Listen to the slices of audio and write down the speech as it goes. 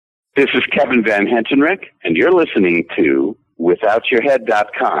This is Kevin Van Hentenryck, and you're listening to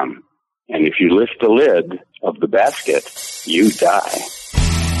WithoutYourHead.com. And if you lift the lid of the basket, you die.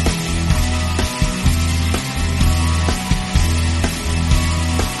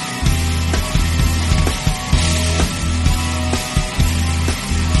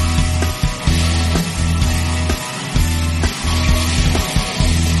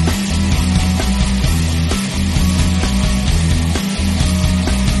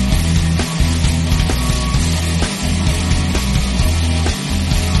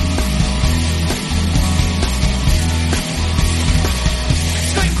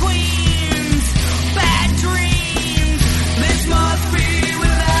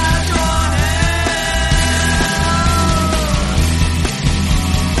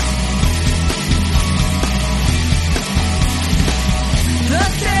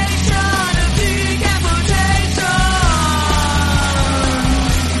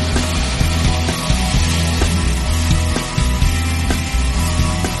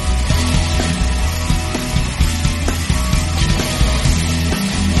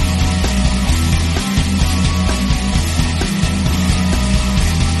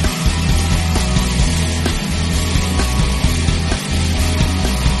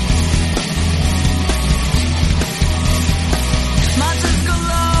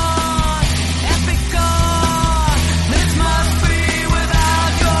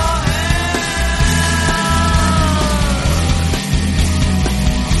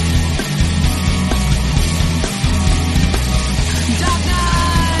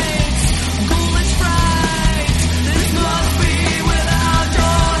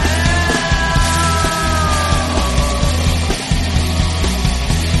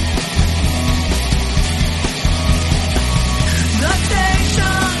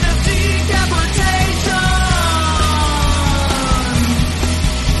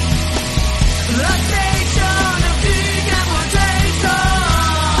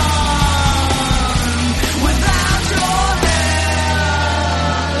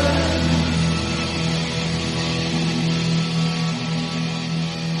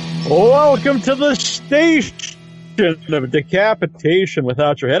 Welcome to the station of decapitation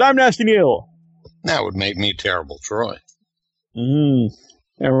without your head. I'm Nasty Neil. That would make me terrible, Troy. And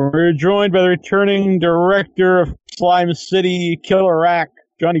we're joined by the returning director of Slime City, Killer Rack,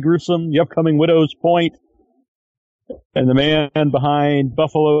 Johnny Gruesome, the upcoming Widow's Point, and the man behind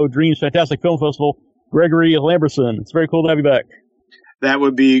Buffalo Dreams Fantastic Film Festival, Gregory Lamberson. It's very cool to have you back. That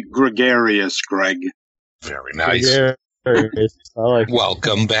would be gregarious, Greg. Very nice. I like it.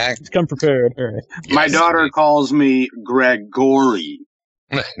 Welcome back. Just come prepared. All right. My daughter calls me Gregory.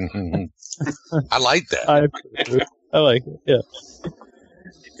 I like that. I like it, yeah.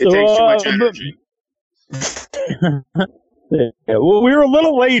 It takes too much energy. Yeah, well, we were a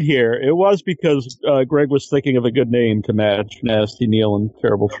little late here. It was because Greg was thinking of a good name to match Nasty Neil and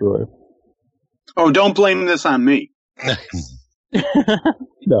Terrible Troy. Oh, don't blame this on me.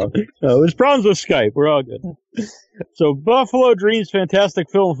 No, there's problems with Skype. We're all good. So Buffalo Dreams Fantastic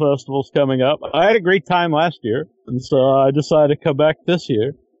Film Festival's coming up. I had a great time last year, and so I decided to come back this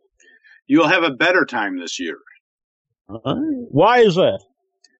year. You'll have a better time this year. Why is that?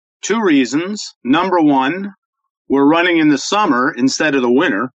 2 reasons. Number one, we're running in the summer instead of the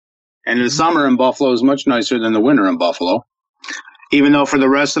winter, and the summer in Buffalo is much nicer than the winter in Buffalo. Even though for the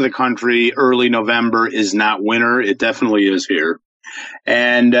rest of the country, early November is not winter, it definitely is here.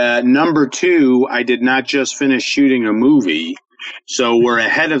 And number two, I did not just finish shooting a movie, so we're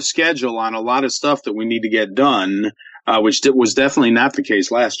ahead of schedule on a lot of stuff that we need to get done, which was definitely not the case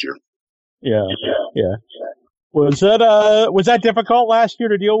last year. Yeah. Was that difficult last year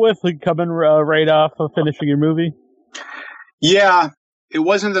to deal with, like coming right off of finishing your movie? Yeah. It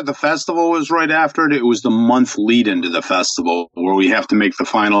wasn't that the festival was right after it. It was the month lead into the festival where we have to make the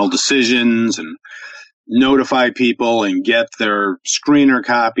final decisions and notify people and get their screener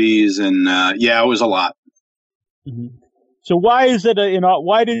copies. And, it was a lot. Mm-hmm. So why is it,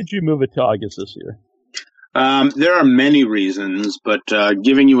 why did you move it to August this year? There are many reasons, but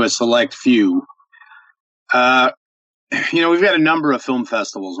giving you a select few. We've got a number of film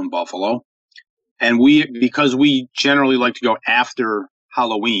festivals in Buffalo. And because we generally like to go after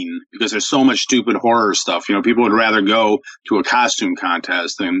Halloween, because there's so much stupid horror stuff. People would rather go to a costume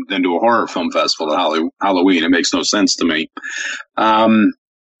contest than to a horror film festival at Halloween. It makes no sense to me.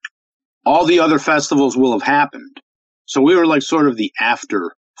 All the other festivals will have happened. So we were like sort of the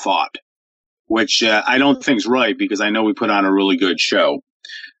afterthought, which I don't think's right because I know we put on a really good show.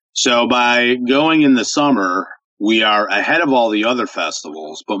 So by going in the summer, we are ahead of all the other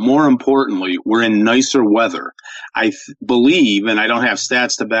festivals, but more importantly, we're in nicer weather. I believe, and I don't have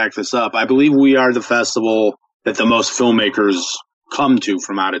stats to back this up, I believe we are the festival that the most filmmakers come to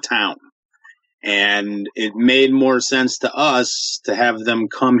from out of town. And it made more sense to us to have them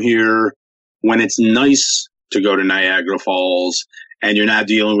come here when it's nice to go to Niagara Falls and you're not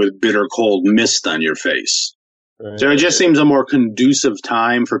dealing with bitter cold mist on your face. Right. So it just seems a more conducive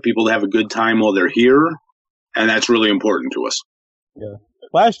time for people to have a good time while they're here. And that's really important to us. Yeah.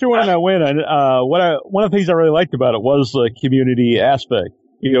 Last year when I went, one of the things I really liked about it was the community aspect.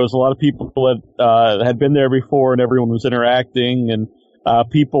 You know, there was a lot of people that had been there before, and everyone was interacting, and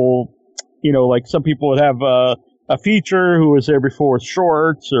people, you know, like some people would have a feature who was there before with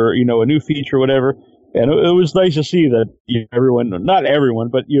shorts, or you know, a new feature, or whatever. And it was nice to see that not everyone,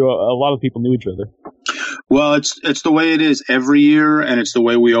 but you know, a lot of people knew each other. Well, it's the way it is every year, and it's the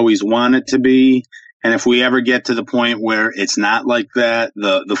way we always want it to be. And if we ever get to the point where it's not like that,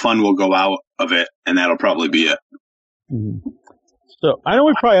 the fun will go out of it, and that'll probably be it. Mm-hmm. So I know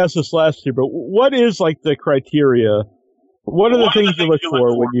we probably asked this last year, but what is like the criteria? What are the things you look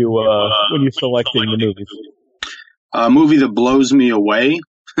for when you're selecting the movies? A movie that blows me away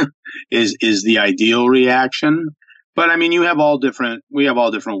is the ideal reaction. But I mean, we have all different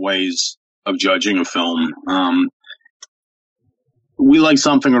ways of judging a film. We like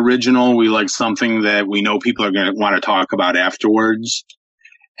something original. We like something that we know people are going to want to talk about afterwards.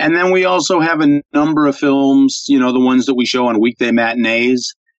 And then we also have a number of films, you know, the ones that we show on weekday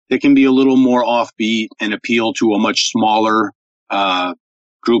matinees that can be a little more offbeat and appeal to a much smaller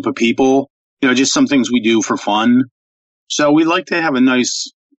group of people. You know, just some things we do for fun. So we like to have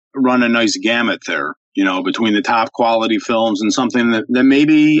run a nice gamut there, you know, between the top quality films and something that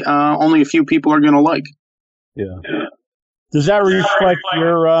maybe only a few people are going to like. Yeah. Does that reflect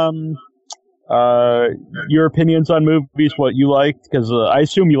your opinions on movies, what you like? Because I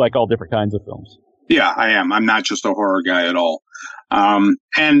assume you like all different kinds of films. Yeah, I am. I'm not just a horror guy at all.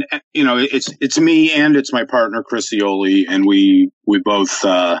 And you know, it's me and it's my partner Chris Cioli, and we both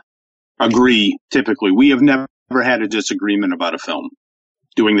agree. Typically, we have never had a disagreement about a film.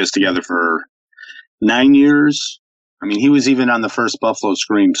 Doing this together for 9 years. I mean, he was even on the first Buffalo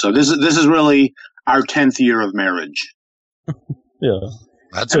Scream. So this is really our 10th year of marriage. Yeah.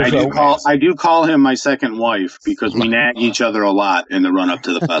 That's I do call him my second wife because we nag each other a lot in the run up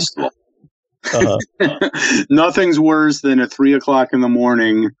to the festival. Nothing's worse than at 3:00 in the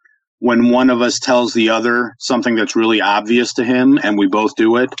morning when one of us tells the other something that's really obvious to him and we both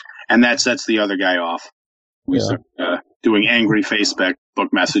do it, and that sets the other guy off. We start doing angry Facebook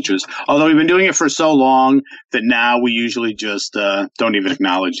messages. Although we've been doing it for so long that now we usually just don't even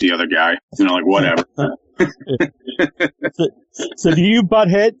acknowledge the other guy. You know, like whatever. So do you butt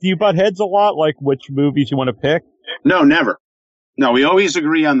heads a lot, like which movies you want to pick? No, never. No, we always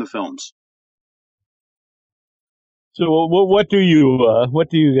agree on the films. So what do you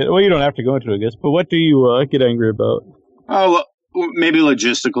get? Well, you don't have to go into it, I guess, but what do you get angry about? Oh, maybe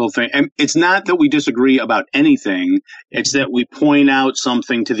logistical thing. And it's not that we disagree about anything. It's that we point out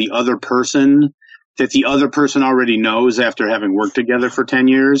something to the other person that the other person already knows after having worked together for 10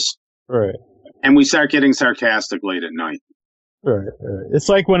 years. Right. And we start getting sarcastic late at night. Right. It's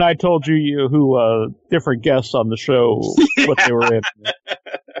like when I told you who different guests on the show what they were in.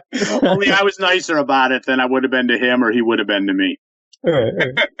 Only I was nicer about it than I would have been to him or he would have been to me. Right.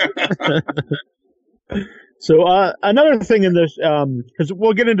 So another thing in this, because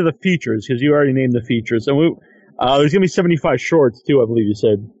we'll get into the features, because you already named the features, and there's gonna be 75 shorts too, I believe you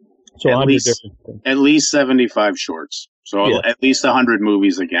said. So at least 75 shorts. So yeah. At least 100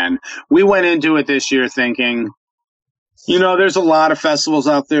 movies again. We went into it this year thinking, you know, there's a lot of festivals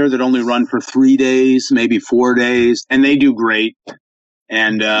out there that only run for 3 days, maybe 4 days, and they do great.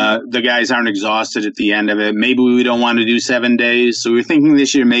 And the guys aren't exhausted at the end of it. Maybe we don't want to do 7 days. So we're thinking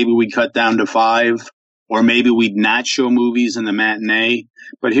this year maybe we cut down to 5. Or maybe we'd not show movies in the matinee.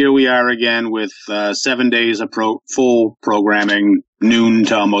 But here we are again with 7 days of full programming, noon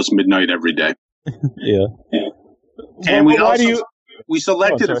to almost midnight every day. Yeah. And we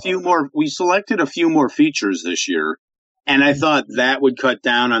selected a few more. We selected a few more features this year, and I thought that would cut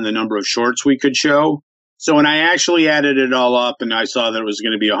down on the number of shorts we could show. So when I actually added it all up, and I saw that it was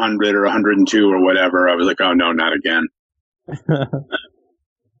going to be 100 or 102 or whatever, I was like, "Oh no, not again."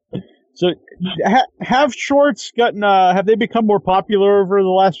 So, have shorts gotten? Have they become more popular over the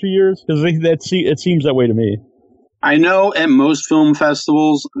last few years? Because it seems that way to me. I know at most film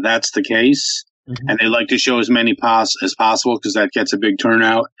festivals that's the case, and they like to show as many as possible because that gets a big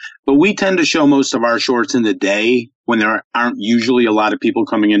turnout. But we tend to show most of our shorts in the day when there aren't usually a lot of people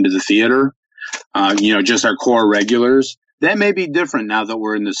coming into the theater. just our core regulars. That may be different now that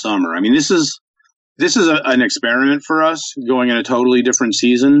we're in the summer. I mean, this is an experiment for us, going in a totally different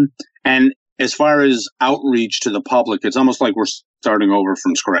season. And as far as outreach to the public, it's almost like we're starting over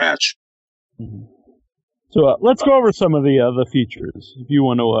from scratch. Mm-hmm. So let's go over some of the features. If you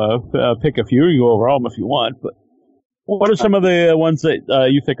want to pick a few, you go over all of them if you want. But what are some of the ones that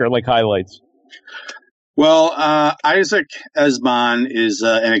you think are like highlights? Well, Isaac Esban is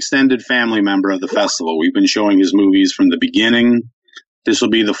an extended family member of the festival. We've been showing his movies from the beginning. This will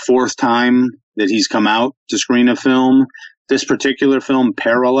be the 4th time that he's come out to screen a film. This particular film,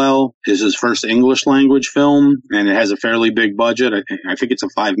 Parallel, is his first English language film, and it has a fairly big budget. I think it's a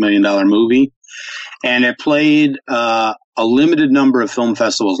 $5 million movie. And it played a limited number of film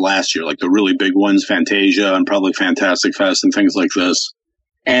festivals last year, like the really big ones, Fantasia and probably Fantastic Fest and things like this.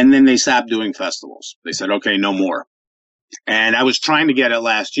 And then they stopped doing festivals. They said, okay, no more. And I was trying to get it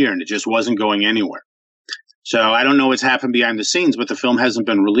last year, and it just wasn't going anywhere. So I don't know what's happened behind the scenes, but the film hasn't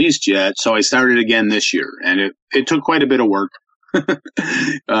been released yet. So I started again this year, and it took quite a bit of work.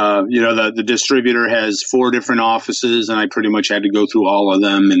 The distributor has 4 different offices, and I pretty much had to go through all of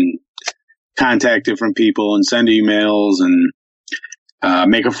them and contact different people and send emails and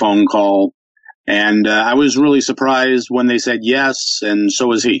make a phone call. And I was really surprised when they said yes, and so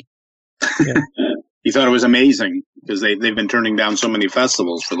was he. Yeah. He thought it was amazing because they've been turning down so many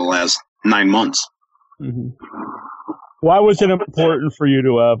festivals for the last 9 months. Mm-hmm. Why was it important for you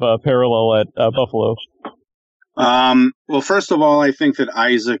to have a Parallel at Buffalo? Well, first of all, I think that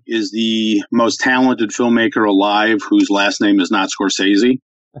Isaac is the most talented filmmaker alive whose last name is not Scorsese.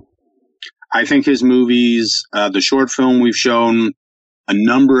 I think his movies, the short film we've shown a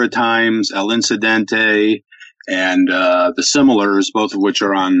number of times, El Incidente and The Similars, both of which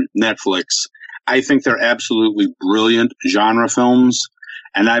are on Netflix, I think they're absolutely brilliant genre films.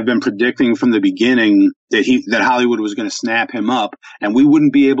 And I've been predicting from the beginning that Hollywood was going to snap him up, and we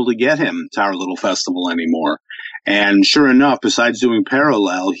wouldn't be able to get him to our little festival anymore. And sure enough, besides doing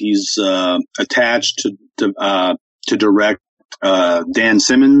Parallel, he's attached to direct Dan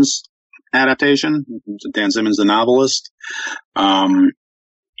Simmons' adaptation. Dan Simmons, the novelist. And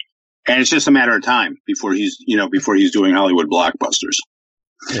it's just a matter of time before he's doing Hollywood blockbusters.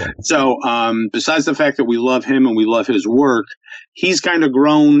 Yeah. So, besides the fact that we love him and we love his work, he's kind of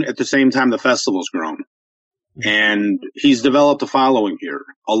grown at the same time the festival's grown. And he's developed a following here.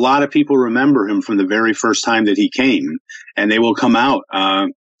 A lot of people remember him from the very first time that he came, and they will come out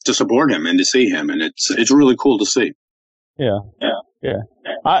to support him and to see him. And it's really cool to see. Yeah.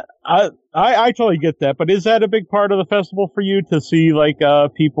 I totally get that, but is that a big part of the festival for you to see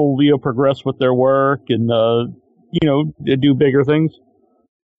people progress with their work and do bigger things?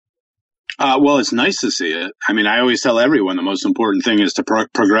 Well, it's nice to see it. I mean, I always tell everyone the most important thing is to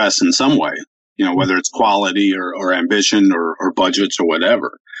progress in some way, whether it's quality or ambition or budgets or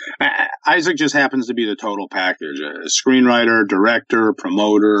whatever. Isaac just happens to be the total package, a screenwriter, director,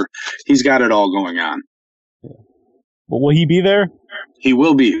 promoter. He's got it all going on. Yeah. Well, will he be there? He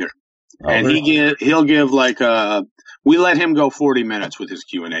will be here. And he'll give we let him go 40 minutes with his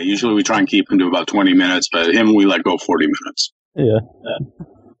Q&A. Usually we try and keep him to about 20 minutes, but him we let go 40 minutes. Yeah.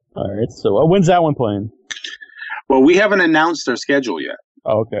 All right. So when's that one playing? Well, we haven't announced our schedule yet.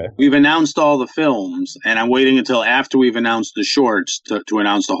 Oh, okay. We've announced all the films, and I'm waiting until after we've announced the shorts to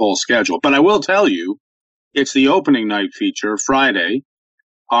announce the whole schedule. But I will tell you, it's the opening night feature, Friday,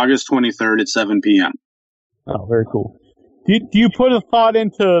 August 23rd at 7 p.m. Oh, very cool. Do you put a thought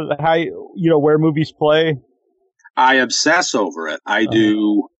into how where movies play? I obsess over it. I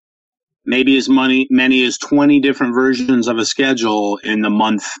do maybe as many as 20 different versions of a schedule in the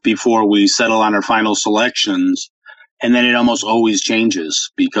month before we settle on our final selections. And then it almost always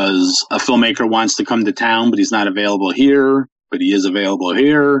changes because a filmmaker wants to come to town, but he's not available here, but he is available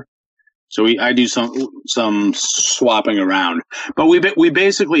here. So I do some swapping around, but we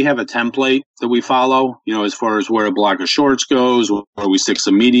basically have a template that we follow, as far as where a block of shorts goes, where we stick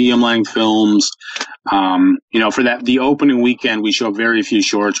some medium length films. For the opening weekend, we show very few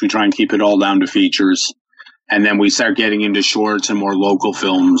shorts. We try and keep it all down to features. And then we start getting into shorts and more local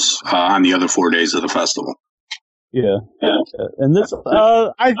films, on the other 4 days of the festival. Yeah. And this,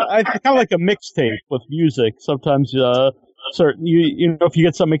 I kind of like a mixtape with music. Sometimes, certain if you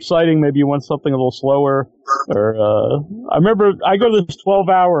get something exciting, maybe you want something a little slower. Or I remember I go to this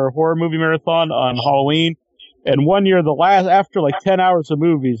 12-hour horror movie marathon on Halloween, and one year after 10 hours of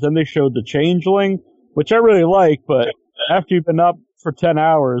movies, then they showed The Changeling, which I really like, but after you've been up for 10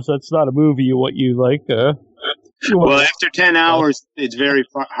 hours, that's not a movie you like. Well, after 10 hours, it's very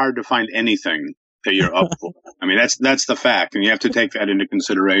hard to find anything that you're up for. I mean, that's the fact, and you have to take that into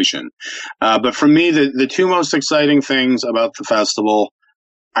consideration. But for me, the two most exciting things about the festival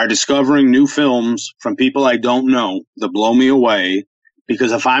are discovering new films from people I don't know that blow me away.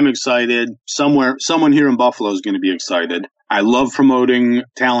 Because if I'm excited, someone here in Buffalo is going to be excited. I love promoting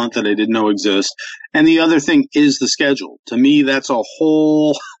talent that I didn't know exist. And the other thing is the schedule. To me, that's a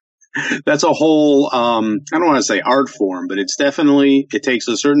whole, I don't want to say art form, but it takes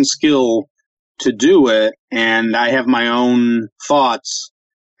a certain skill to do it. And I have my own thoughts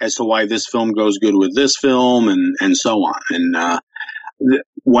as to why this film goes good with this film and so on. And,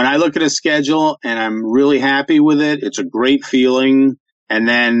 when I look at a schedule and I'm really happy with it, it's a great feeling. And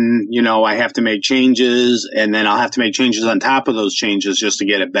then, I have to make changes, and then I'll have to make changes on top of those changes just to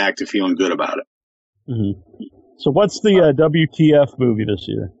get it back to feeling good about it. Mm-hmm. So what's the WTF movie this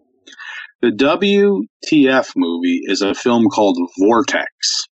year? The WTF movie is a film called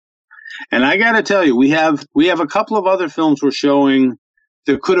Vortex. And I got to tell you, we have a couple of other films we're showing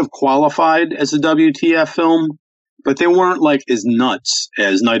that could have qualified as a WTF film, but they weren't like as nuts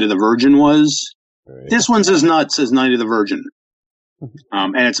as Night of the Virgin was. Right. This one's as nuts as Night of the Virgin.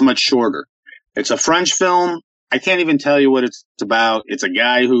 And it's much shorter. It's a French film. I can't even tell you what it's about. It's a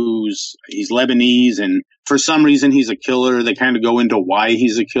guy he's Lebanese, and for some reason he's a killer. They kind of go into why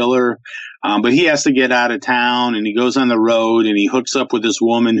he's a killer. But he has to get out of town, and he goes on the road, and he hooks up with this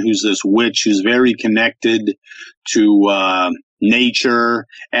woman who's this witch who's very connected to nature,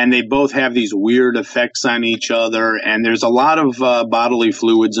 and they both have these weird effects on each other, and there's a lot of bodily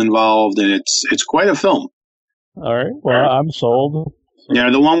fluids involved, and it's quite a film. All right. Well, I'm sold.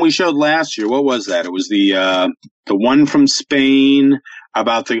 The one we showed last year, what was that? It was the one from Spain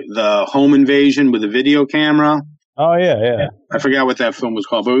about the home invasion with the video camera. Oh, yeah. I forgot what that film was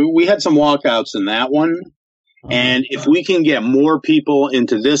called, but we had some walkouts in that one. And if we can get more people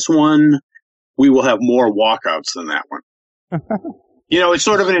into this one, we will have more walkouts than that one. It's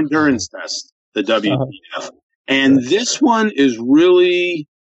sort of an endurance test, the WTF. And this one is really,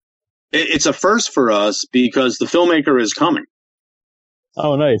 it's a first for us because the filmmaker is coming.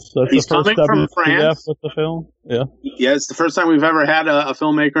 Oh, nice. So he's the first coming from France with the film? Yeah. Yeah, it's the first time we've ever had a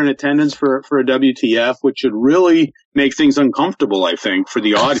filmmaker in attendance for a WTF, which should really make things uncomfortable, I think, for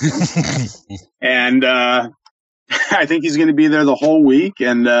the audience. And I think he's going to be there the whole week,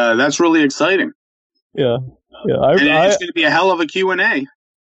 and that's really exciting. Yeah. It's going to be a hell of a Q&A.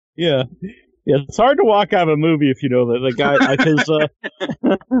 Yeah. Yeah, it's hard to walk out of a movie if you know that the guy. Because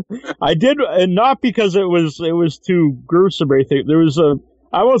I did, and not because it was too gruesome or anything. There was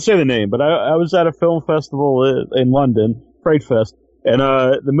I won't say the name, but I was at a film festival in London, Fright Fest, and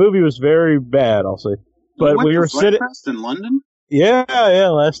the movie was very bad. I'll say, but we were sitting in London. Yeah,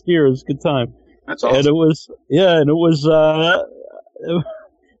 last year it was a good time. That's awesome. And it was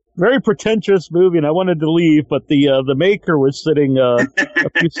very pretentious movie, and I wanted to leave, but the maker was sitting a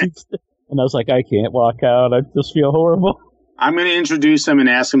few seats. And I was like, I can't walk out. I just feel horrible. I'm going to introduce him and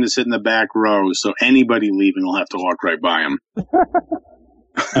ask him to sit in the back row, so anybody leaving will have to walk right by him.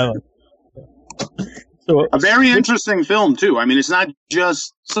 So a very interesting film, too. I mean, it's not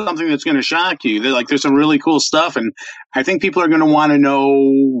just something that's going to shock you. There's some really cool stuff, and I think people are going to want to know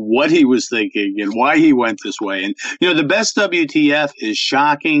what he was thinking and why he went this way. And, the best WTF is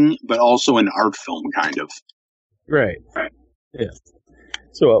shocking, but also an art film, kind of. Right. Yeah.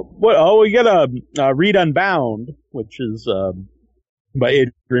 So, we got a Read Unbound, which is by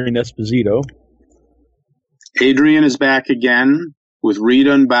Adrian Esposito. Adrian is back again with Read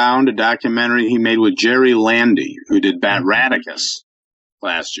Unbound, a documentary he made with Jerry Landy, who did Radicus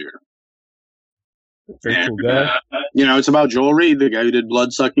last year. Very cool guy. It's about Joel Reed, the guy who did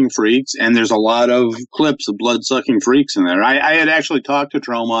Bloodsucking Freaks, and there's a lot of clips of Bloodsucking Freaks in there. I had actually talked to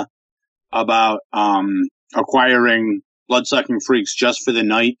Troma about acquiring Bloodsucking Freaks just for the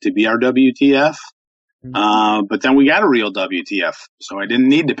night to be our WTF. But then we got a real WTF, so I didn't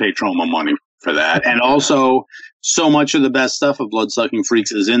need to pay Troma money for that. And also, so much of the best stuff of Bloodsucking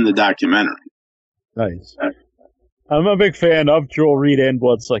Freaks is in the documentary. Nice. I'm a big fan of Joel Reed and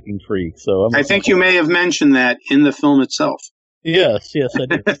Bloodsucking Freaks. So I think you may have mentioned that in the film itself. Yes, I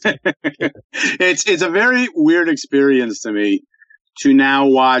did. It's a very weird experience to me to now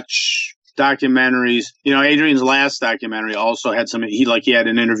watch documentaries. Adrian's last documentary also had he had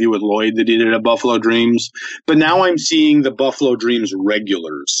an interview with Lloyd that he did at Buffalo Dreams, but now I'm seeing the Buffalo Dreams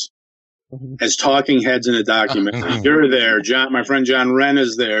regulars as talking heads in a documentary. You're there, my friend John Wren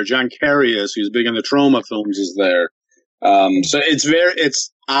is there, John Carius, who's big in the Troma films, is there. So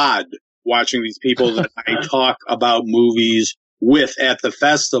it's odd watching these people that I talk about movies with at the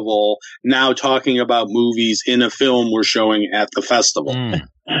festival now talking about movies in a film we're showing at the festival.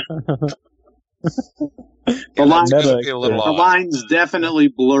 The lines, meta be a little the odd. lines definitely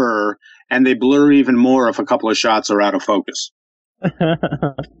blur, and they blur even more if a couple of shots are out of focus.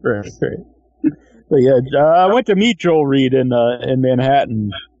 Right. But yeah, I went to meet Joel Reed in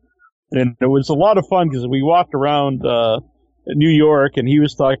Manhattan, and it was a lot of fun because we walked around New York, and he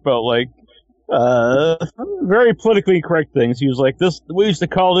was talking about like very politically incorrect things. He was like, "This we used to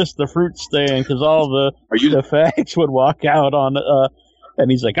call this the fruit stand because all the fags would walk out on." And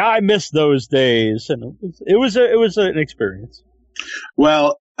he's like, "I miss those days," and it was an experience.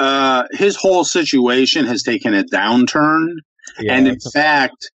 Well, his whole situation has taken a downturn, Yeah, and in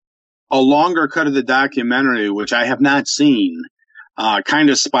fact, a longer cut of the documentary, which I have not seen, kind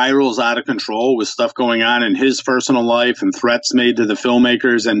of spirals out of control with stuff going on in his personal life and threats made to the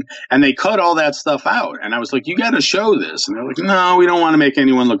filmmakers, and they cut all that stuff out. And I was like, "You got to show this," and they're like, "No, we don't want to make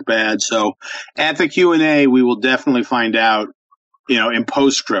anyone look bad." So at the Q&A, we will definitely find out, in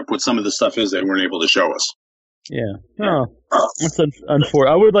postscript what some of the stuff is they weren't able to show us. Yeah. Oh, that's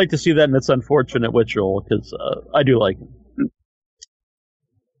unfortunate. I would like to see that, and it's unfortunate with Joel because I do like him.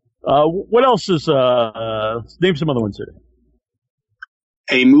 What else is? Name some other ones here.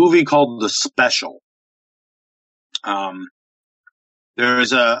 A movie called The Special.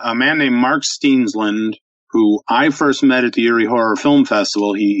 There's a man named Mark Steensland who I first met at the Erie Horror Film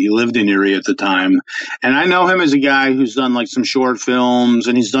Festival. He lived in Erie at the time. And I know him as a guy who's done like some short films,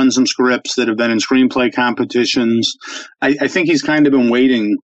 and he's done some scripts that have been in screenplay competitions. I think he's kind of been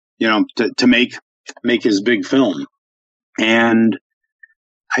waiting, to make his big film. And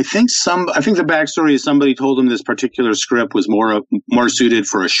I think the backstory is somebody told him this particular script was more suited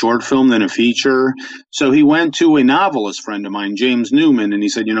for a short film than a feature. So he went to a novelist friend of mine, James Newman, and he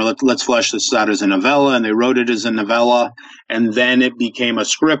said, let's flesh this out as a novella. And they wrote it as a novella, and then it became a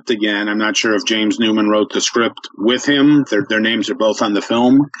script again. I'm not sure if James Newman wrote the script with him. Their names are both on the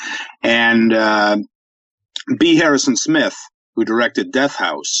film. And B. Harrison Smith, who directed Death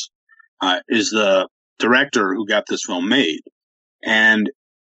House, is the director who got this film made. And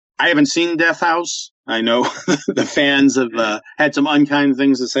I haven't seen Death House. I know the fans have had some unkind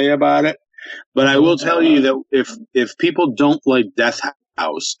things to say about it, but I will tell you that if people don't like Death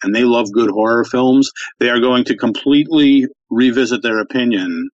House and they love good horror films, they are going to completely revisit their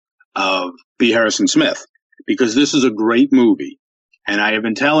opinion of B. Harrison Smith, because this is a great movie. And I have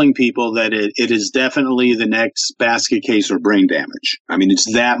been telling people that it is definitely the next Basket Case or Brain Damage. I mean,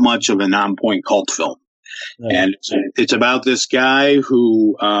 it's that much of an on-point cult film. And it's about this guy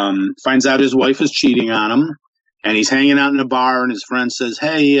who finds out his wife is cheating on him, and he's hanging out in a bar, and his friend says,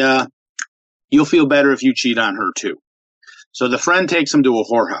 "Hey, you'll feel better if you cheat on her too." So the friend takes him to a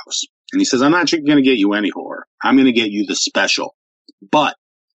whorehouse, and he says, "I'm not going to get you any whore. I'm going to get you the special. But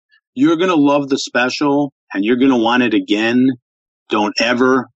you're going to love the special, and you're going to want it again. Don't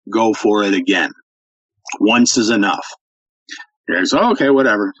ever go for it again. Once is enough." He goes, "Oh, okay,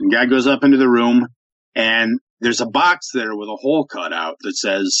 whatever." The guy goes up into the room, and there's a box there with a hole cut out that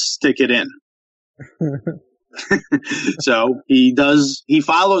says, "Stick it in." So he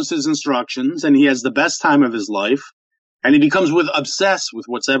follows his instructions, and he has the best time of his life, and he becomes obsessed with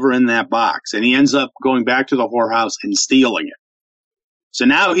what's ever in that box, and he ends up going back to the whorehouse and stealing it. So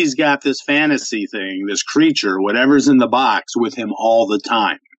now he's got this fantasy thing, this creature, whatever's in the box, with him all the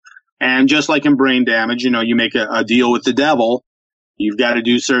time. And just like in Brain Damage, you make a deal with the devil. You've got to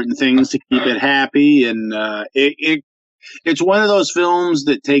do certain things to keep it happy, and it's one of those films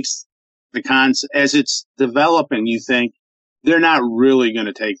that takes the concept as it's developing. You think they're not really going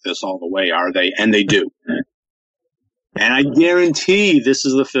to take this all the way, are they? And they do. And I guarantee this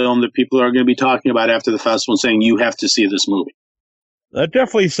is the film that people are going to be talking about after the festival and saying, "You have to see this movie." That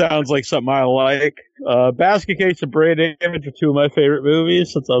definitely sounds like something I like. Basket Case and Brain Damage are two of my favorite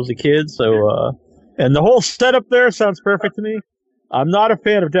movies since I was a kid. So, and the whole setup there sounds perfect to me. I'm not a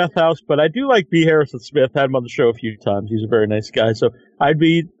fan of Death House, but I do like B. Harrison Smith. Had him on the show a few times. He's a very nice guy. So I'd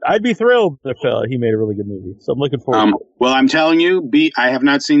be thrilled if he made a really good movie. So I'm looking forward to it. Well, I'm telling you, I have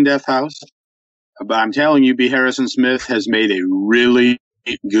not seen Death House, but I'm telling you, B. Harrison Smith has made a really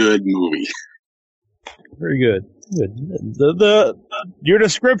good movie. Very good. Good. Your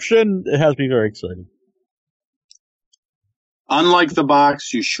description has me very excited. Unlike the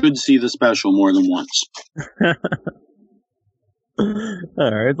box, you should see the special more than once.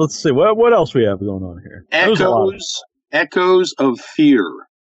 All right, let's see. What else we have going on here? Echoes of Fear,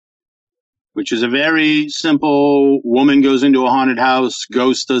 which is a very simple woman goes into a haunted house,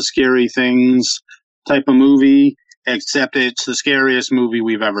 ghost does scary things type of movie, except it's the scariest movie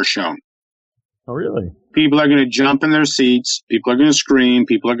we've ever shown. Oh, really? People are going to jump in their seats. People are going to scream.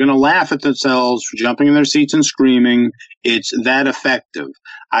 People are going to laugh at themselves for jumping in their seats and screaming. It's that effective.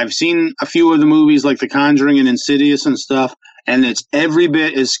 I've seen a few of the movies like The Conjuring and Insidious and stuff, and it's every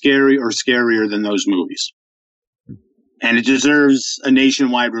bit as scary or scarier than those movies. And it deserves a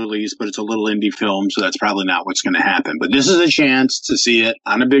nationwide release, but it's a little indie film, so that's probably not what's going to happen. But this is a chance to see it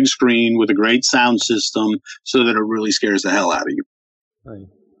on a big screen with a great sound system so that it really scares the hell out of you. Right.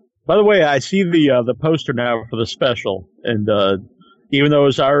 By the way, I see the poster now for the special, and even though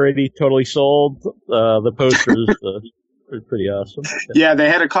it's already totally sold, the poster is pretty awesome. Yeah, they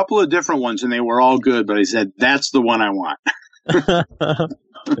had a couple of different ones, and they were all good, but I said, that's the one I want. Yeah.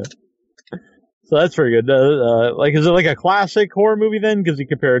 So that's very good. Is it like a classic horror movie then? Because you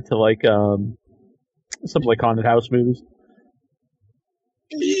compare it to like something like haunted house movies.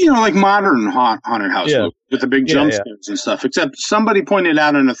 Like modern haunted house movies with the big jump scares and stuff. Except somebody pointed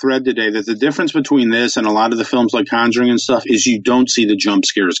out in a thread today that the difference between this and a lot of the films like Conjuring and stuff is you don't see the jump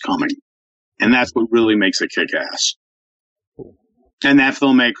scares coming, and that's what really makes it kick ass. Cool. And that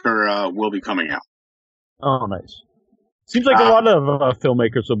filmmaker will be coming out. Oh, nice. Seems like a lot of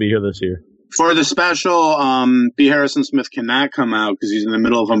filmmakers will be here this year. For the special, B. Harrison Smith cannot come out because he's in the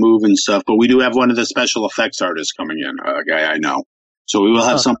middle of a move and stuff, but we do have one of the special effects artists coming in, a guy I know. So we will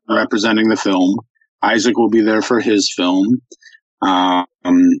have someone representing the film. Isaac will be there for his film. Do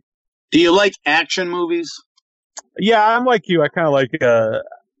you like action movies? Yeah, I'm like you. I kind of like,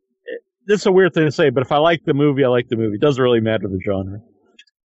 this is a weird thing to say, but if I like the movie, I like the movie. It doesn't really matter the genre.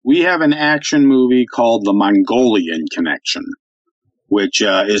 We have an action movie called The Mongolian Connection, which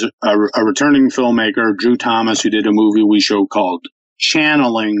is a returning filmmaker, Drew Thomas, who did a movie we showed called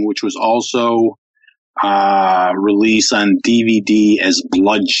Channeling, which was also released on DVD as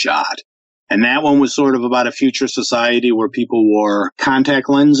Bloodshot. And that one was sort of about a future society where people wore contact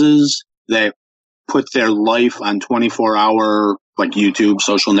lenses that put their life on 24-hour, like YouTube,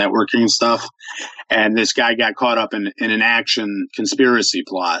 social networking stuff. And this guy got caught up in an action conspiracy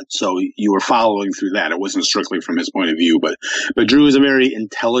plot. So you were following through that. It wasn't strictly from his point of view, but Drew is a very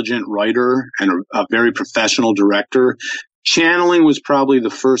intelligent writer and a very professional director. Channeling was probably the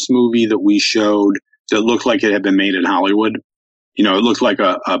first movie that we showed that looked like it had been made in Hollywood. It looked like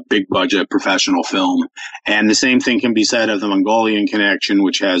a big budget professional film. And the same thing can be said of The Mongolian Connection,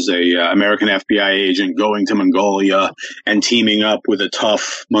 which has a American FBI agent going to Mongolia and teaming up with a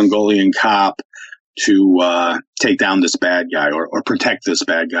tough Mongolian cop to take down this bad guy or protect this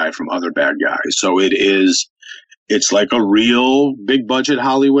bad guy from other bad guys. So it's like a real big budget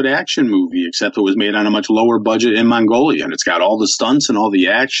Hollywood action movie, except it was made on a much lower budget in Mongolia. And it's got all the stunts and all the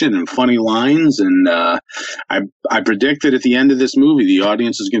action and funny lines. And I predict that at the end of this movie, the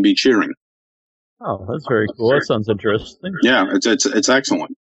audience is going to be cheering. Oh, that's very cool. That sounds interesting. Yeah, it's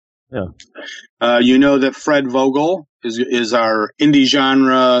excellent. Yeah. You know that Fred Vogel is our indie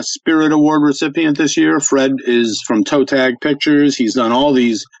genre Spirit Award recipient this year. Fred is from Toe Tag Pictures. He's done all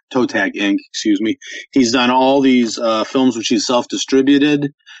these Toe Tag Inc. Excuse me. He's done all these films which he's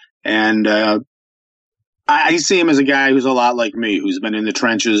self-distributed, and I see him as a guy who's a lot like me, who's been in the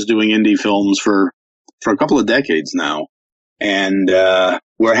trenches doing indie films for a couple of decades now. And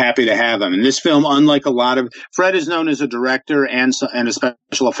we're happy to have him. And this film, unlike a lot of... Fred is known as a director and a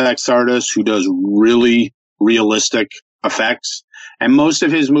special effects artist who does really realistic effects. And most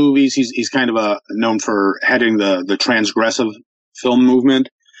of his movies, he's kind of known for heading the transgressive film movement.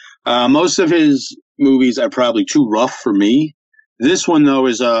 Most of his movies are probably too rough for me. This one, though,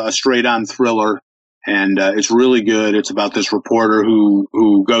 is a straight-on thriller. And it's really good. It's about this reporter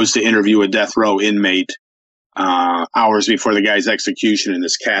who goes to interview a death row inmate hours before the guy's execution in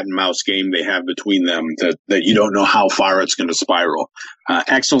this cat and mouse game they have between them that you don't know how far it's going to spiral.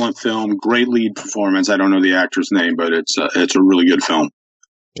 Excellent film, great lead performance. I don't know the actor's name, but it's a really good film.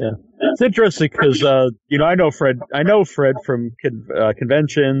 Yeah, it's interesting because I know Fred from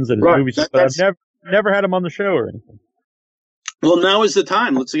conventions and his movies, but I've never had him on the show or anything. Well, now is the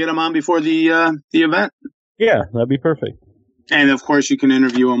time. Let's get him on before the event. Yeah, that'd be perfect. And of course, you can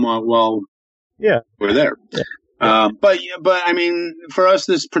interview him while. Yeah, we're there. Yeah. But I mean, for us,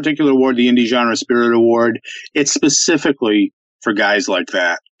 this particular award, the Indie Genre Spirit Award, it's specifically for guys like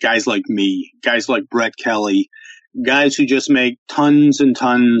that, guys like me, guys like Brett Kelly, guys who just make tons and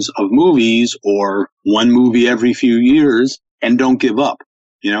tons of movies or one movie every few years and don't give up,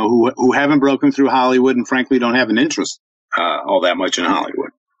 who haven't broken through Hollywood and frankly don't have an interest all that much in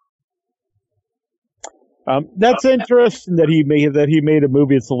Hollywood. That's interesting that he made a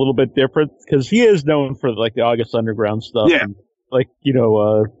movie that's a little bit different because he is known for like the August Underground stuff. Yeah. And,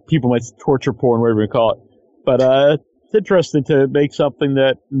 people might torture porn, whatever you call it. But interesting to make something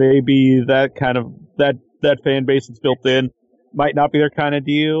that maybe that kind of that fan base that's built in might not be their kind of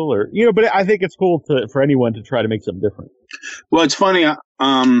deal, or but I think it's cool for anyone to try to make something different. Well, it's funny. I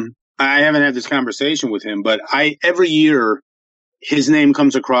haven't had this conversation with him, but every year his name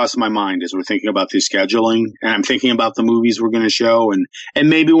comes across my mind as we're thinking about the scheduling, and I'm thinking about the movies we're going to show, and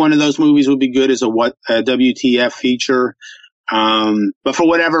maybe one of those movies would be good as a WTF feature. But for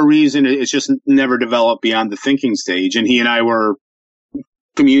whatever reason, it's just never developed beyond the thinking stage. And he and I were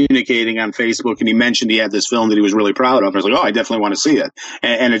communicating on Facebook, and he mentioned he had this film that he was really proud of. I was like, oh, I definitely want to see it.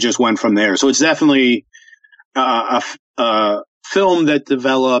 And it just went from there. So it's definitely a film that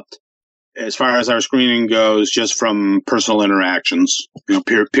developed, as far as our screening goes, just from personal interactions,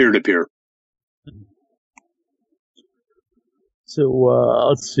 peer to peer. So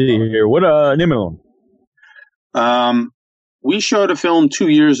let's see here. What Nimmerlin? We showed a film 2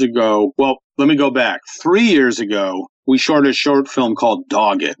 years ago. Well, let me go back. 3 years ago, we showed a short film called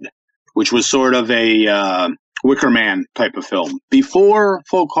Dogged, which was sort of a Wicker Man type of film. Before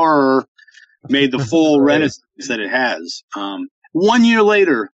folk horror made the full renaissance that it has. 1 year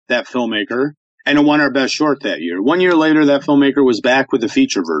later, that filmmaker, and it won our best short that year. 1 year later, that filmmaker was back with a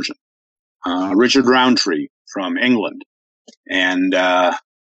feature version. Richard Roundtree from England. And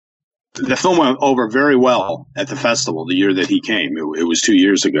the film went over very well at the festival the year that he came. It was 2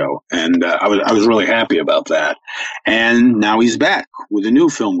 years ago. And I was really happy about that. And now he's back with a new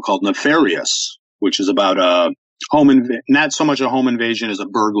film called Nefarious, which is about not so much a home invasion as a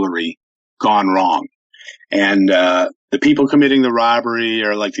burglary gone wrong. And the people committing the robbery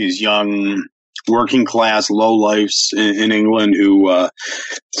are like these young working class lowlifes in England who,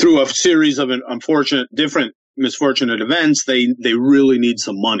 through a series of different misfortunate events, they really need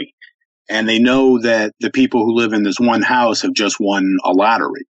some money. And they know that the people who live in this one house have just won a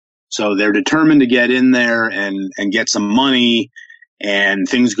lottery. So they're determined to get in there and get some money. And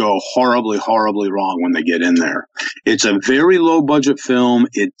things go horribly, horribly wrong when they get in there. It's a very low budget film.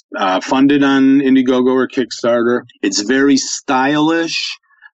 It funded on Indiegogo or Kickstarter. It's very stylish.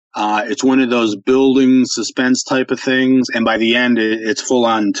 It's one of those building suspense type of things. And by the end, it's full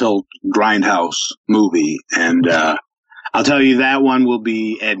on tilt grindhouse movie. And I'll tell you, that one will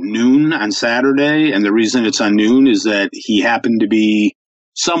be at noon on Saturday. And the reason it's on noon is that he happened to be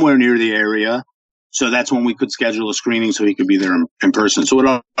somewhere near the area. So that's when we could schedule a screening so he could be there in person.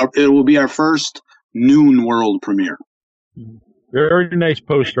 So it will be our first noon world premiere. Very nice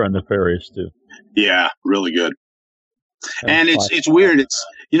poster on Nefarious, too. Yeah, really good. And it's weird. It's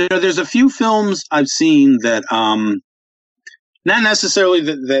there's a few films I've seen that not necessarily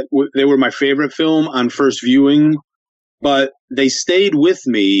that they were my favorite film on first viewing, but they stayed with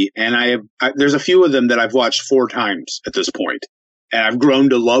me, and there's a few of them that I've watched 4 times at this point. And I've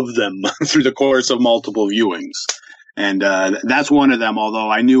grown to love them through the course of multiple viewings, and that's one of them. Although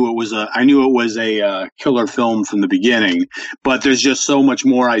I knew it was a killer film from the beginning, but there's just so much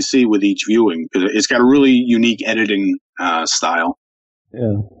more I see with each viewing. It's got a really unique editing style.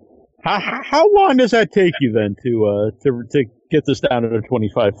 Yeah. How long does that take you then to get this down to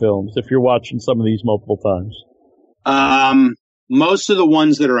 25 films if you're watching some of these multiple times? Most of the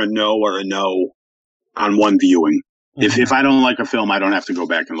ones that are a no on one viewing. If I don't like a film, I don't have to go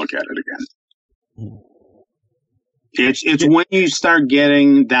back and look at it again. It's when you start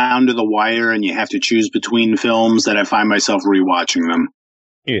getting down to the wire and you have to choose between films that I find myself rewatching them.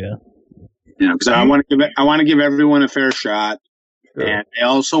 Yeah, because I want to give everyone a fair shot, sure. And I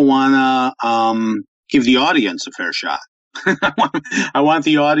also want to give the audience a fair shot. I want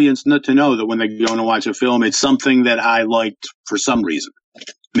the audience to know that when they go to watch a film, it's something that I liked for some reason.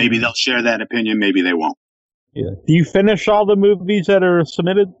 Maybe they'll share that opinion, maybe they won't. Yeah. Do you finish all the movies that are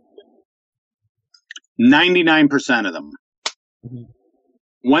submitted? 99% of them. Mm-hmm.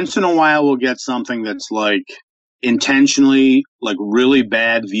 Once in a while, we'll get something that's like intentionally like really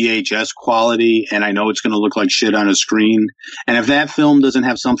bad VHS quality, and I know it's going to look like shit on a screen. And if that film doesn't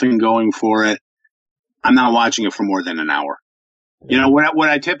have something going for it, I'm not watching it for more than an hour. Yeah. What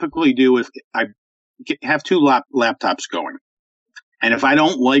I typically do is I have 2 laptops going. And if I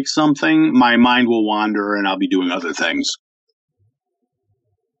don't like something, my mind will wander and I'll be doing other things.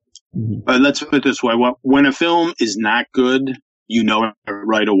 Mm-hmm. But let's put it this way. When a film is not good, you know it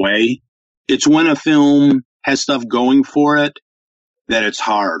right away. It's when a film has stuff going for it that it's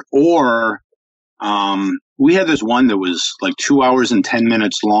hard. Or we had this one that was like 2 hours and 10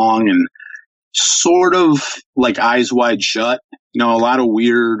 minutes long and sort of like Eyes Wide Shut. A lot of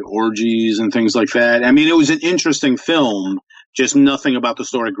weird orgies and things like that. I mean, it was an interesting film. Just nothing about the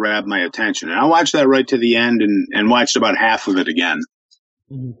story grabbed my attention. And I watched that right to the end and watched about half of it again.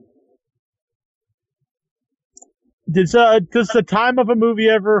 Does the time of a movie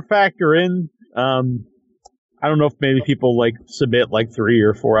ever factor in? I don't know if maybe people like submit like 3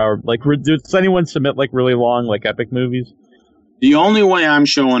 or 4 hour. Like, does anyone submit like really long, like epic movies? The only way I'm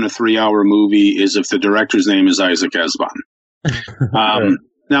showing a 3-hour movie is if the director's name is Isaac Esban. Right.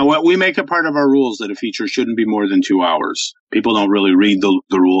 Now, what we make a part of our rules that a feature shouldn't be more than 2 hours. People don't really read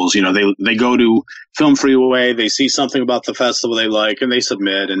the rules. You know, they go to Film Freeway, they see something about the festival they like, and they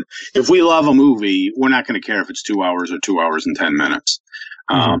submit. And if we love a movie, we're not going to care if it's 2 hours or 2 hours and 10 minutes.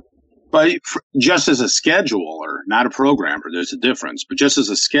 But just as a scheduler, not a programmer, there's a difference. But just as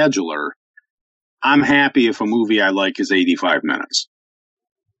a scheduler, I'm happy if a movie I like is 85 minutes.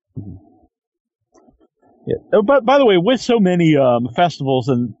 Yeah. Oh, but by the way, with so many festivals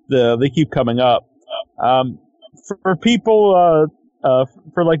and they keep coming up, for people,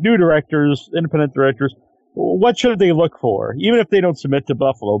 for like new directors, independent directors, what should they look for? Even if they don't submit to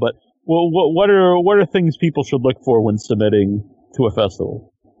Buffalo, but what are things people should look for when submitting to a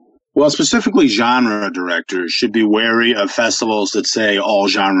festival? Well, specifically genre directors should be wary of festivals that say all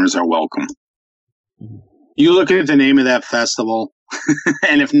genres are welcome. You look at the name of that festival,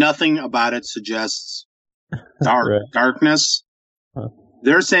 and if nothing about it suggests darkness,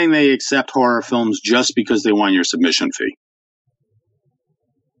 they're saying they accept horror films just because they want your submission fee.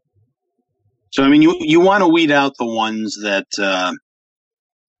 So, I mean, you want to weed out the ones that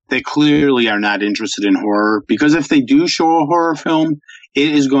they clearly are not interested in horror, because if they do show a horror film,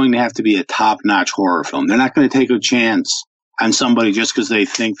 it is going to have to be a top-notch horror film. They're not going to take a chance on somebody just because they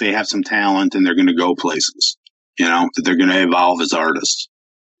think they have some talent and they're going to go places, you know, that they're going to evolve as artists.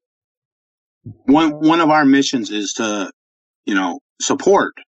 One of our missions is to, you know,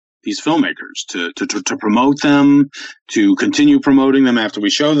 support these filmmakers, to promote them, to continue promoting them after we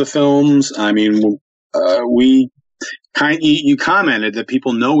show the films. I mean, you commented that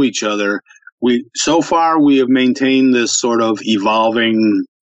people know each other. So far we have maintained this sort of evolving,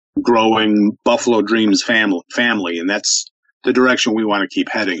 growing Buffalo Dreams family, and that's the direction we want to keep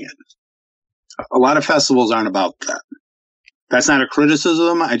heading in. A lot of festivals aren't about that. That's not a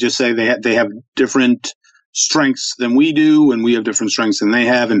criticism. I just say they have different strengths than we do, and we have different strengths than they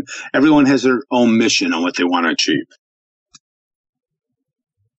have, and everyone has their own mission on what they want to achieve.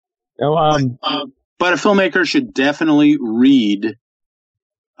 But a filmmaker should definitely read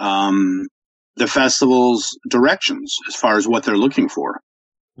the festival's directions as far as what they're looking for.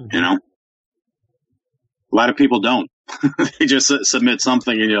 You know, a lot of people don't. They just submit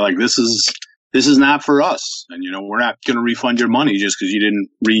something, and you're like, "This is not for us," and you know, we're not going to refund your money just because you didn't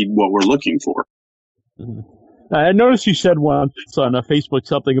read what we're looking for. I noticed you said once on Facebook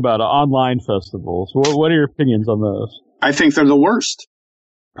something about online festivals. What are your opinions on those? I think they're the worst.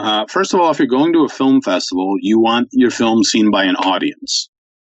 First of all, if you're going to a film festival, you want your film seen by an audience.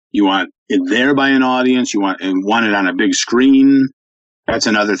 You want it there by an audience. You want it on a big screen. That's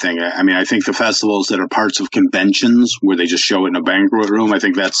another thing. I mean, I think the festivals that are parts of conventions where they just show it in a banquet room, I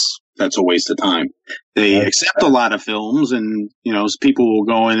think that's a waste of time. They accept a lot of films, and you know, people will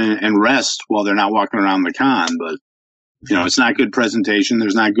go in and rest while they're not walking around the con. But you know, it's not good presentation.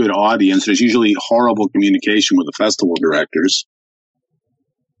 There's not good audience. There's usually horrible communication with the festival directors.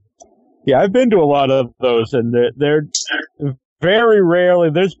 Yeah, I've been to a lot of those, and they're very rarely.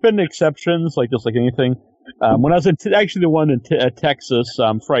 There's been exceptions, like just like anything. When I was actually the one in Texas,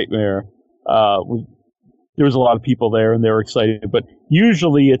 Frightmare, there was a lot of people there, and they were excited. But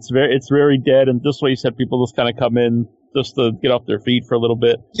usually, it's very dead, and just like you said, people just kind of come in just to get off their feet for a little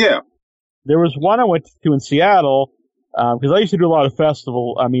bit. Yeah. There was one I went to in Seattle, because I used to do a lot of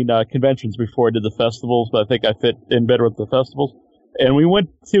conventions before I did the festivals, but I think I fit in better with the festivals. And we went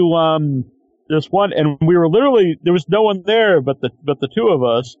to this one, and we were literally, there was no one there but the two of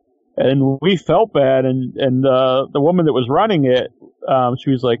us, and we felt bad. And the woman that was running it, she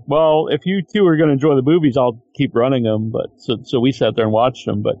was like, "Well, if you two are going to enjoy the movies, I'll keep running them." But so we sat there and watched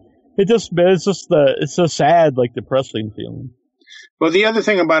them. But it's a sad, like depressing feeling. Well, the other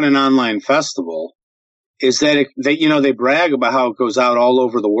thing about an online festival is that they brag about how it goes out all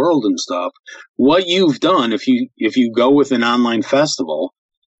over the world and stuff. What you've done, if you go with an online festival,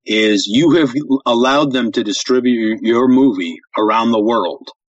 is you have allowed them to distribute your movie around the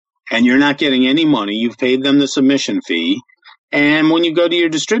world, and you're not getting any money. You've paid them the submission fee, and when you go to your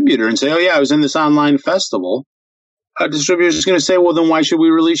distributor and say, "Oh yeah, I was in this online festival," a distributor is going to say, "Well, then why should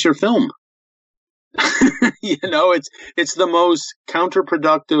we release your film?" You know, it's the most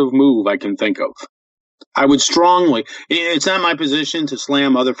counterproductive move I can think of. I would strongly, it's not my position to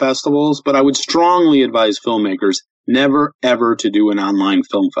slam other festivals, but I would strongly advise filmmakers never, ever to do an online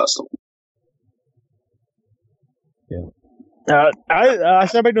film festival. Yeah. I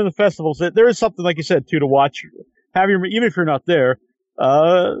started doing the festivals. There is something, like you said, too, to watch even if you're not there,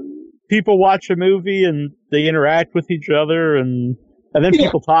 people watch a movie and they interact with each other, and then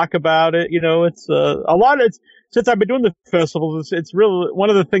people talk about it. It's a lot. Since I've been doing the festivals, it's really one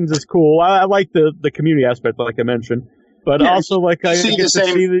of the things that's cool. I like the community aspect, like I mentioned, but also like I see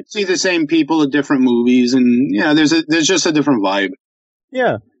the same people at different movies, and there's just a different vibe.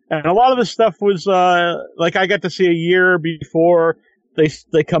 Yeah, and a lot of the stuff was like I got to see a year before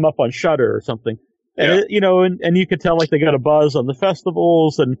they come up on Shudder or something, and and you could tell like they got a buzz on the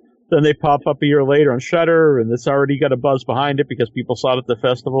festivals, and then they pop up a year later on Shudder, and it's already got a buzz behind it because people saw it at the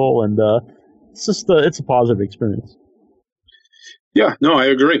festival, and it's just it's a positive experience. Yeah, no, I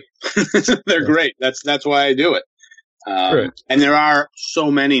agree. They're great. That's why I do it. Right. And there are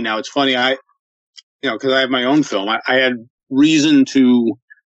so many now. It's funny, because I have my own film. I had reason to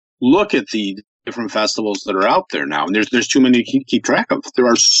look at the different festivals that are out there now, and there's too many to keep track of. There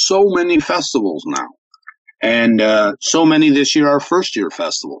are so many festivals now, and so many this year are first-year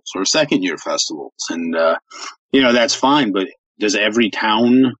festivals or second-year festivals, and that's fine. But does every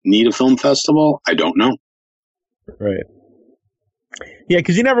town need a film festival? I don't know. Right. Yeah,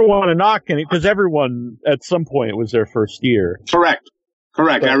 because you never want to knock any, because everyone at some point was their first year. Correct.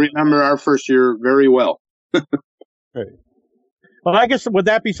 But I remember our first year very well. Right. Well, I guess, would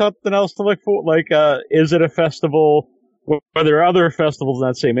that be something else to look for? Like, is it a festival, are there other festivals in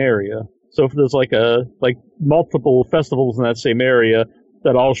that same area? So if there's like multiple festivals in that same area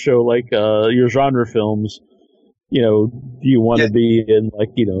that all show like your genre films, do you want to be in like,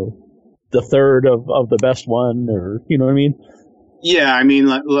 the third of the best one, or, you know what I mean? Yeah, I mean,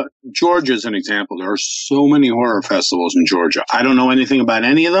 look, Georgia's an example. There are so many horror festivals in Georgia. I don't know anything about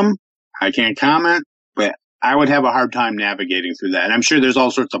any of them. I can't comment, but I would have a hard time navigating through that. And I'm sure there's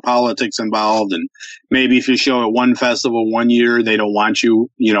all sorts of politics involved, and maybe if you show at one festival one year, they don't want you,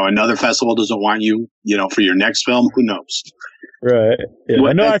 another festival doesn't want you, for your next film. Who knows? Right. Yeah,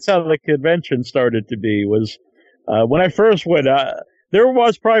 I know that's how the convention started to be, was when I first went, there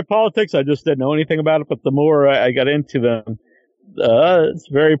was probably politics. I just didn't know anything about it, but the more I got into them, it's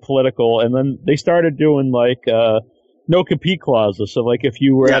very political. And then they started doing like no compete clauses. So like if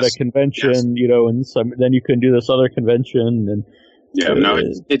you were at a convention, and then you couldn't do this other convention. And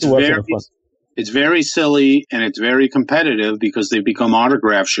it's very silly, and it's very competitive because they've become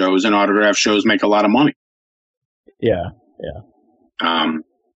autograph shows, and autograph shows make a lot of money. Yeah.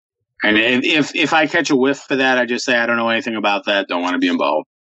 And if I catch a whiff for that, I just say I don't know anything about that, don't want to be involved,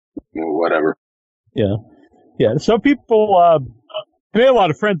 whatever. Yeah. Some people, I made a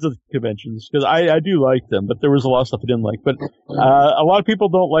lot of friends at conventions because I do like them, but there was a lot of stuff I didn't like. But a lot of people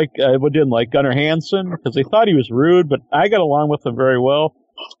didn't like Gunnar Hansen because they thought he was rude, but I got along with him very well.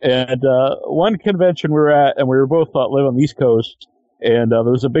 And one convention we were at, and we were both live on the East Coast, and there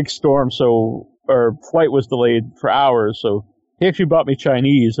was a big storm, so our flight was delayed for hours. So he actually bought me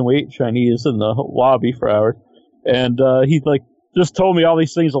Chinese, and we ate Chinese in the lobby for hours. And he just told me all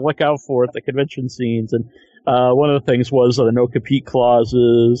these things to look out for at the convention scenes. And one of the things was the no compete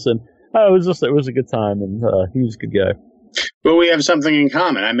clauses, and it was a good time, and he was a good guy. Well, we have something in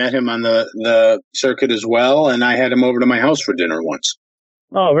common. I met him on the circuit as well, and I had him over to my house for dinner once.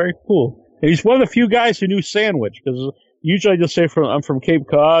 Oh, very cool. And he's one of the few guys who knew Sandwich, because usually I just say I'm from Cape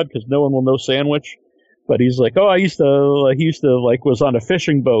Cod, because no one will know Sandwich. But he's like, he used to was on a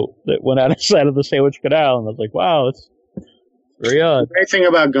fishing boat that went out of the Sandwich Canal, and I was like, wow, it's very odd. The great thing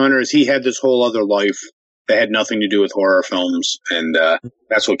about Gunnar is he had this whole other life that had nothing to do with horror films, and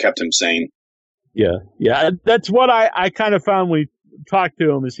that's what kept him sane. Yeah. That's what I kind of found when we talked to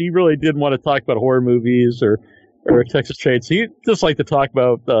him, is he really didn't want to talk about horror movies or Texas Chainsaw. He just liked to talk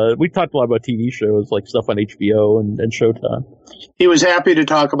about, we talked a lot about TV shows, like stuff on HBO and Showtime. He was happy to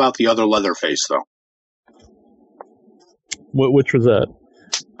talk about the other Leatherface, though. Which was that?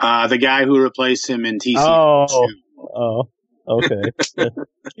 The guy who replaced him in TC. Oh, okay.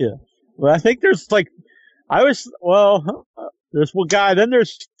 Yeah. Well, I think there's there's one guy, then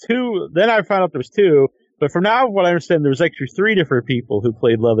there's two, then I found out there's two, but from now, what I understand, there's actually 3 different people who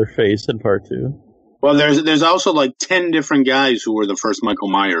played Leatherface in part 2. Well, there's also 10 different guys who were the first Michael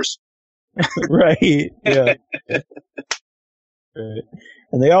Myers. Right, yeah. Right.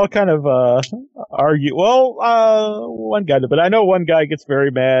 And they all kind of argue. Well, one guy, but I know one guy gets very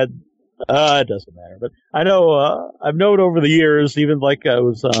mad. It doesn't matter. But I know I've known over the years, even it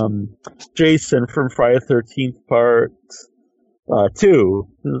was Jason from Friday the 13th Part 2.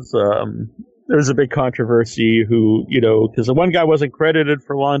 There's a big controversy because the one guy wasn't credited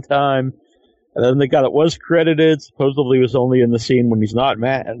for a long time, and then the guy that was credited supposedly was only in the scene when he's not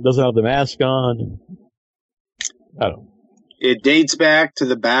doesn't have the mask on. I don't know. It dates back to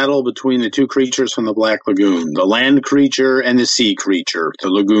the battle between the two creatures from the Black Lagoon, the land creature and the sea creature, the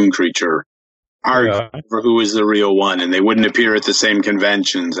lagoon creature, arguing for who is the real one, and they wouldn't appear at the same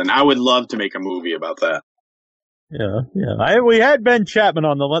conventions. And I would love to make a movie about that. Yeah. We had Ben Chapman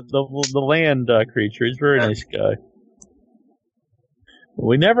on the land creature. He's a very nice guy.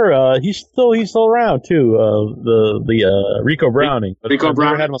 We never. He's still around too. The Rico Browning. Rico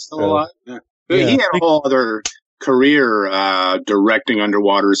Browning still alive. Yeah. He had a whole other career directing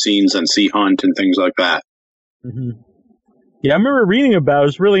underwater scenes and Sea Hunt and things like that. Mm-hmm. Yeah, I remember reading about it. It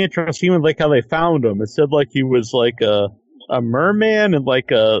was really interesting, even like how they found him. It said like he was like a merman in like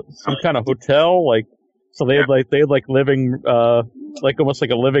some kind of hotel, like so they had living like almost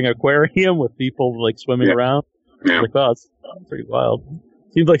like a living aquarium with people like swimming around. Yeah. Like, wow, it's pretty wild.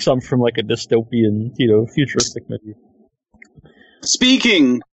 Seems like something from like a dystopian, futuristic movie.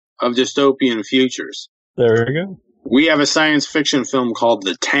 Speaking of dystopian futures, there we go. We have a science fiction film called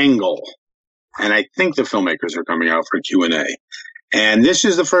The Tangle, and I think the filmmakers are coming out for Q&A. And this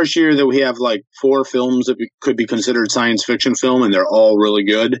is the first year that we have like 4 films that could be considered science fiction film, and they're all really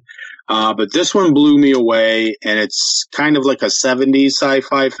good. But this one blew me away, and it's kind of like a 70s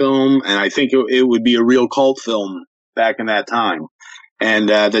sci-fi film, and I think it would be a real cult film back in that time. And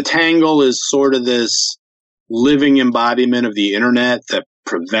The Tangle is sort of this living embodiment of the internet that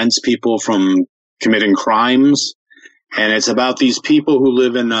prevents people from committing crimes. And it's about these people who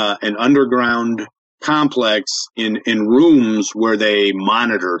live in an underground complex in rooms where they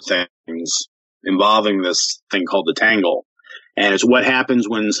monitor things involving this thing called the Tangle. And it's what happens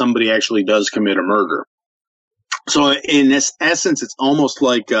when somebody actually does commit a murder. So in this essence, it's almost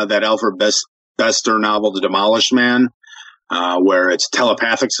like that Alfred Bester novel, The Demolished Man, where it's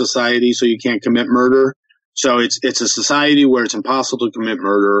telepathic society, so you can't commit murder. So it's a society where it's impossible to commit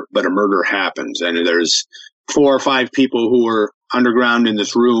murder, but a murder happens. And there's 4 or 5 people who are underground in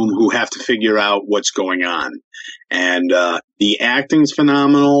this room who have to figure out what's going on. And the acting's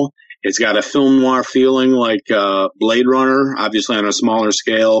phenomenal. It's got a film noir feeling like Blade Runner, obviously on a smaller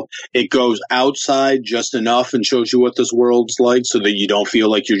scale. It goes outside just enough and shows you what this world's like so that you don't feel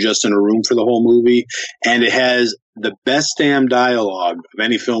like you're just in a room for the whole movie. And it has the best damn dialogue of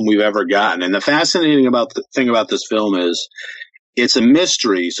any film we've ever gotten. And the fascinating thing about this film is it's a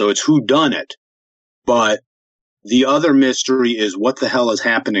mystery, so it's whodunit. But the other mystery is what the hell is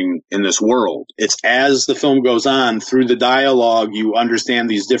happening in this world. It's as the film goes on, through the dialogue, you understand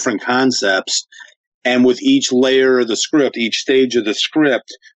these different concepts. And with each layer of the script, each stage of the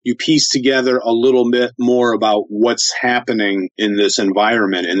script, you piece together a little bit more about what's happening in this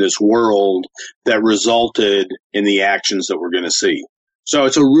environment, in this world that resulted in the actions that we're going to see. So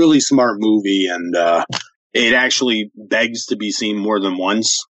it's a really smart movie, and it actually begs to be seen more than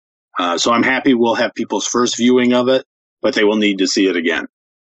once. So I'm happy we'll have people's first viewing of it, but they will need to see it again.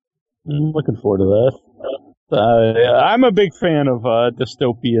 I'm looking forward to that. I'm a big fan of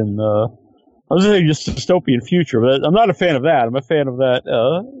dystopian. I was going to say just dystopian future, but I'm not a fan of that. I'm a fan of that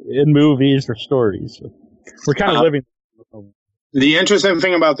in movies or stories. So we're kind of living. The interesting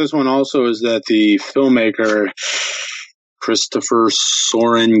thing about this one also is that the filmmaker, Christopher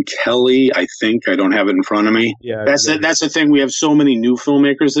Soren Kelly, I think, I don't have it in front of me. Yeah, that's the thing. We have so many new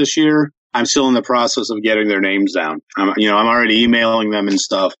filmmakers this year. I'm still in the process of getting their names down. I'm already emailing them and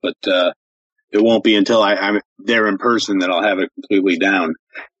stuff, but it won't be until I'm there in person that I'll have it completely down.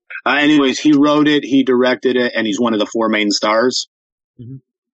 Anyways, he wrote it, he directed it, and he's one of the 4 main stars.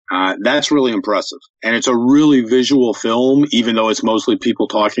 Mm-hmm. That's really impressive. And it's a really visual film, even though it's mostly people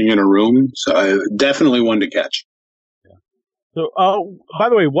talking in a room. So definitely one to catch. So, by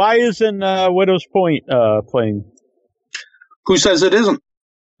the way, why isn't Widow's Point playing? Who says it isn't?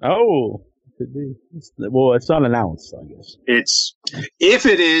 Oh, could be. Well, it's not announced, I guess. If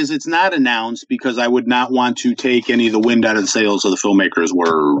it is, it's not announced because I would not want to take any of the wind out of the sails of the filmmakers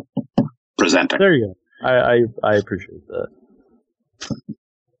we're presenting. There you go. I appreciate that.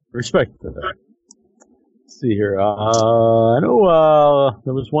 Respect to that. Let's see here. I know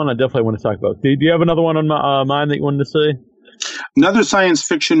there was one I definitely want to talk about. Do you have another one on mind that you wanted to say? Another science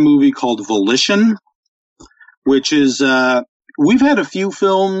fiction movie called Volition, which is, we've had a few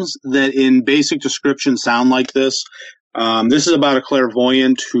films that in basic description sound like this. This is about a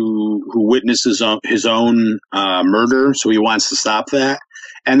clairvoyant who witnesses his own murder, so he wants to stop that.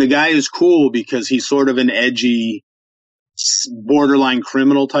 And the guy is cool because he's sort of an edgy, borderline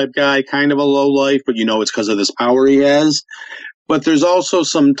criminal type guy, kind of a low life, but it's because of this power he has. But there's also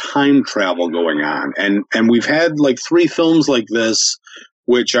some time travel going on. And we've had like 3 films like this,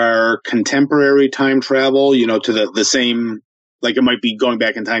 which are contemporary time travel, to the same Like it might be going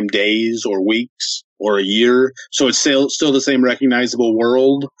back in time days or weeks or a year. So it's still the same recognizable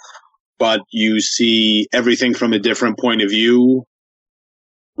world, but you see everything from a different point of view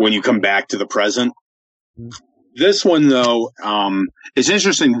when you come back to the present. This one, though, it's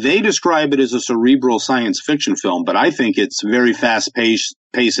interesting. They describe it as a cerebral science fiction film, but I think it's very fast-paced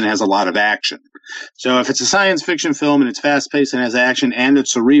and has a lot of action. So if it's a science fiction film and it's fast-paced and has action and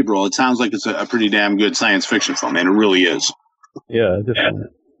it's cerebral, it sounds like it's a pretty damn good science fiction film, and it really is. Yeah, definitely.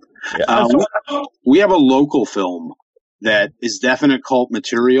 We have a local film that is definite cult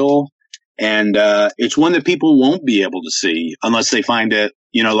material, and it's one that people won't be able to see unless they find it,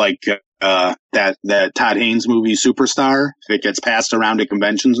 like that Todd Haynes movie Superstar that gets passed around at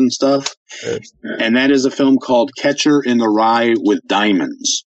conventions and stuff. And that is a film called Catcher in the Rye with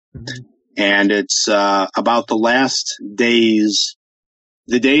Diamonds. Mm-hmm. And it's about the last days,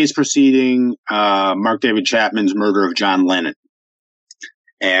 the days preceding Mark David Chapman's murder of John Lennon.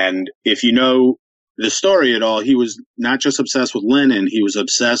 And if you know the story at all, he was not just obsessed with Lennon, he was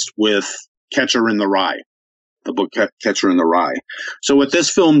obsessed with Catcher in the Rye, the book Catcher in the Rye. So what this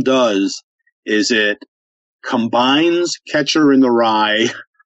film does is it combines Catcher in the Rye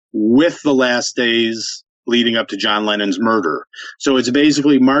with the last days leading up to John Lennon's murder. So it's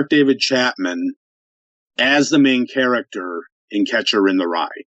basically Mark David Chapman as the main character in Catcher in the Rye,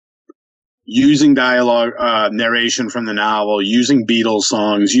 using dialogue, narration from the novel, using Beatles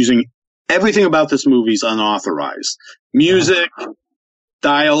songs, using everything about this movie is unauthorized. Music,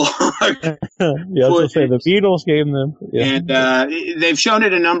 dialogue. Yeah, I was going to say, the Beatles gave them. Yeah. And they've shown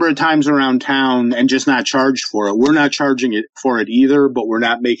it a number of times around town and just not charged for it. We're not charging it for it either, but we're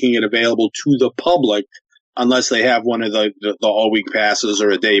not making it available to the public unless they have one of the all-week passes or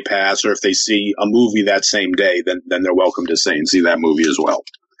a day pass, or if they see a movie that same day, then they're welcome to stay and see that movie as well.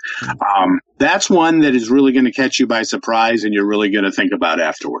 That's one that is really going to catch you by surprise, and you're really going to think about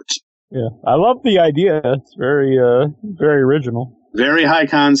afterwards. Yeah, I love the idea. It's very, very original. Very high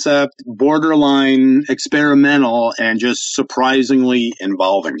concept, borderline experimental, and just surprisingly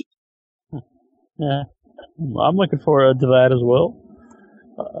involving. Yeah, I'm looking forward to that as well.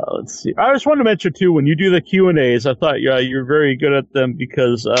 Let's see. I just wanted to mention too, when you do the Q&As, I thought you're very good at them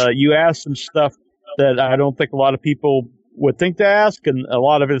because you ask some stuff that I don't think a lot of people would think to ask, and a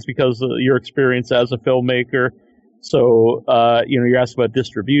lot of it is because of your experience as a filmmaker. So, you asked about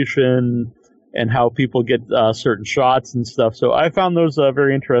distribution and how people get certain shots and stuff. So I found those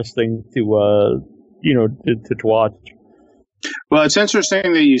very interesting to watch. Well, it's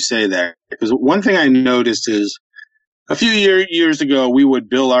interesting that you say that, because one thing I noticed is a few years ago, we would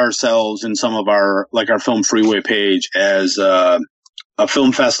bill ourselves in some of our Film Freeway page as a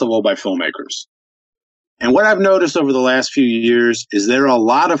film festival by filmmakers. And what I've noticed over the last few years is there are a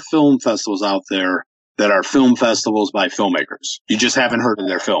lot of film festivals out there that are film festivals by filmmakers. You just haven't heard of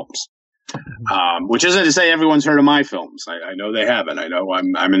their films. Which isn't to say everyone's heard of my films. I know they haven't. I know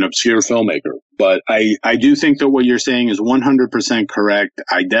I'm an obscure filmmaker. But I do think that what you're saying is 100% correct.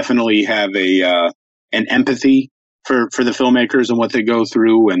 I definitely have an empathy for the filmmakers and what they go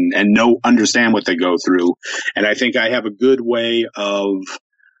through and understand what they go through. And I think I have a good way of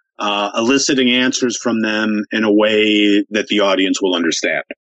eliciting answers from them in a way that the audience will understand.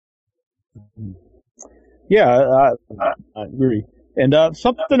 Yeah, I agree. And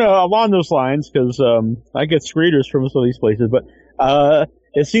something along those lines, because I get screeners from some of these places, but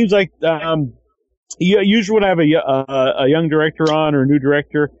it seems like usually when I have a young director on or a new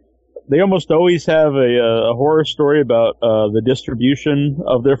director, they almost always have a horror story about the distribution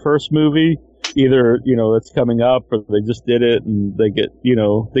of their first movie. Either it's coming up, or they just did it and they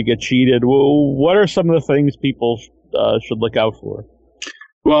get cheated. Well, what are some of the things people should look out for?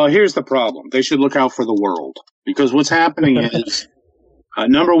 Well, here's the problem. They should look out for the world, because what's happening is,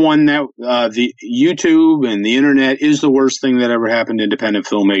 number one, that the YouTube and the internet is the worst thing that ever happened to independent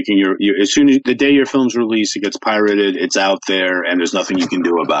filmmaking. As soon as the day your film's released, it gets pirated, it's out there, and there's nothing you can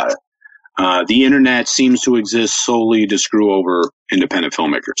do about it. The internet seems to exist solely to screw over independent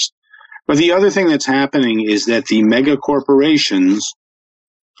filmmakers. But the other thing that's happening is that the mega corporations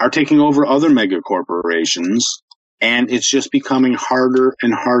are taking over other mega corporations, and it's just becoming harder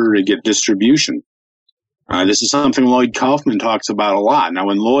and harder to get distribution. This is something Lloyd Kaufman talks about a lot. Now,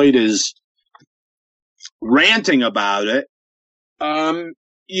 when Lloyd is ranting about it,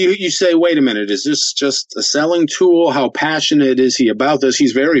 you say, wait a minute, is this just a selling tool? How passionate is he about this?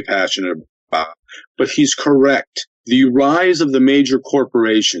 He's very passionate about it, but he's correct. The rise of the major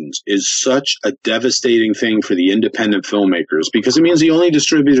corporations is such a devastating thing for the independent filmmakers, because it means the only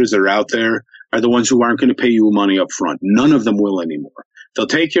distributors that are out there are the ones who aren't going to pay you money up front. None of them will anymore. They'll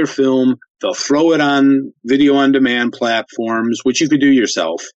take your film, they'll throw it on video on demand platforms, which you could do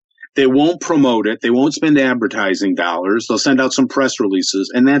yourself. They won't promote it. They won't spend advertising dollars. They'll send out some press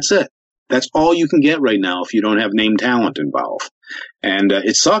releases, and that's it. That's all you can get right now if you don't have name talent involved. And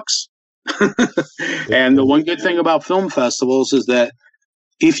it sucks. And the one good thing about film festivals is that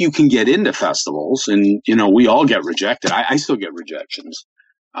if you can get into festivals, and, you know, we all get rejected. I still get rejections.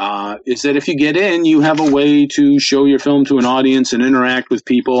 Is that if you get in, you have a way to show your film to an audience and interact with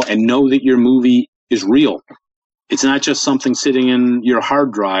people and know that your movie is real. It's not just something sitting in your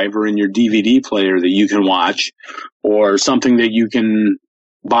hard drive or in your DVD player that you can watch, or something that you can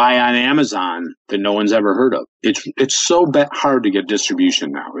buy on Amazon that no one's ever heard of. It's so hard to get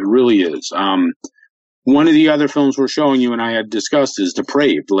distribution now. It really is. One of the other films we're showing you and I had discussed is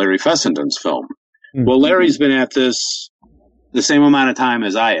Depraved, Larry Fessenden's film. Mm-hmm. Well, Larry's been at this the same amount of time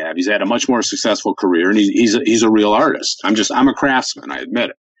as I have. He's had a much more successful career, and he's a real artist. I'm a craftsman, I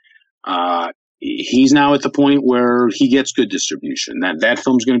admit it. He's now at the point where he gets good distribution. That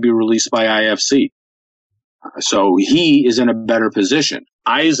film's going to be released by IFC. So he is in a better position.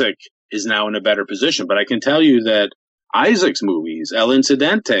 Isaac is now in a better position, but I can tell you that Isaac's movies, El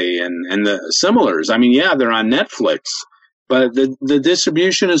Incidente and the similars, I mean, yeah, they're on Netflix, but the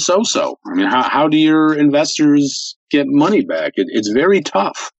distribution is so-so. I mean, how do your investors get money back? It's very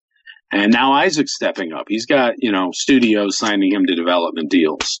tough. And now Isaac's stepping up. He's got, you know, studios signing him to development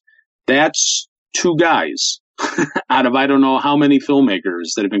deals. That's two guys out of I don't know how many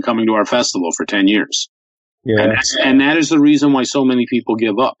filmmakers that have been coming to our festival for 10 years. Yeah. And that is the reason why so many people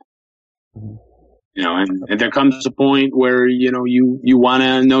give up. You know, and there comes a point where, you know, you want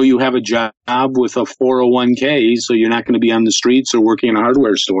to know you have a job with a 401k, so you're not going to be on the streets or working in a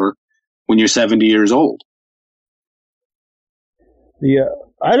hardware store when you're 70 years old. Yeah,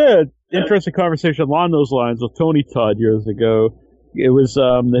 I had an interesting conversation along those lines with Tony Todd years ago. It was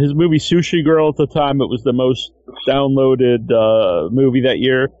his movie Sushi Girl at the time. It was the most downloaded movie that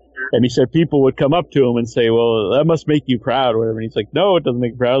year. And he said people would come up to him and say, well, that must make you proud or whatever. And he's like, no, it doesn't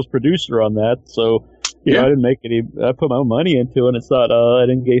make me proud. I was producer on that. So, you know, I didn't make any, I put my own money into it. And it's not, I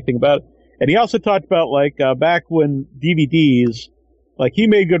didn't get anything about it. And he also talked about, like, back when DVDs, like, he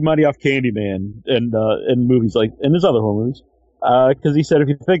made good money off Candyman and movies like, and his other horror movies. Cause he said if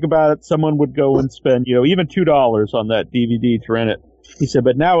you think about it, someone would go and spend, you know, even $2 on that DVD to rent it. He said,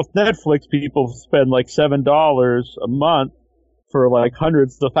 but now with Netflix, people spend like $7 a month for like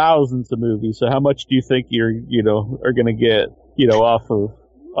hundreds of thousands of movies. So how much do you think are going to get, you know, off of?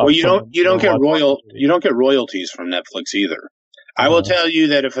 Well, you don't get royalties from Netflix either. I will tell you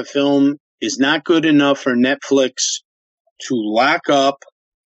that if a film is not good enough for Netflix to lock up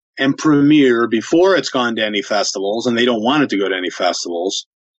and premiere before it's gone to any festivals, and they don't want it to go to any festivals,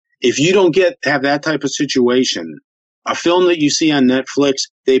 if you don't have that type of situation, a film that you see on Netflix,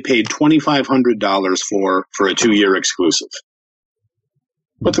 they paid $2,500 for a 2-year exclusive.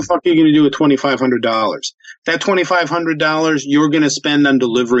 What the fuck are you going to do with $2,500? That $2,500 you're going to spend on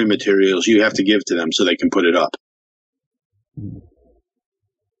delivery materials you have to give to them so they can put it up.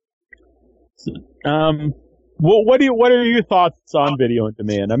 What are your thoughts on video on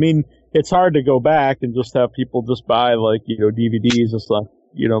demand? I mean, it's hard to go back and just have people just buy, like, you know, DVDs and stuff.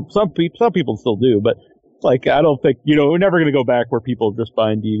 You know, some people still do, but like, I don't think, you know, we're never going to go back where people are just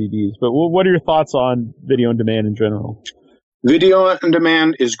buying DVDs. But what are your thoughts on video on demand in general? Video on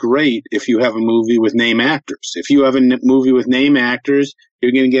demand is great if you have a movie with name actors. If you have a movie with name actors,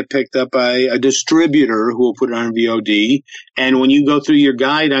 you're going to get picked up by a distributor who will put it on VOD. And when you go through your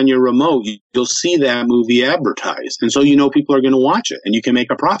guide on your remote, you'll see that movie advertised. And so you know people are going to watch it, and you can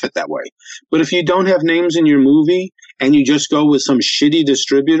make a profit that way. But if you don't have names in your movie and you just go with some shitty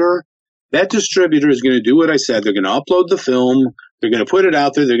distributor, that distributor is going to do what I said. They're going to upload the film. They're going to put it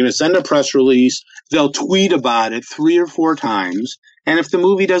out there. They're going to send a press release. They'll tweet about it 3 or 4 times. And if the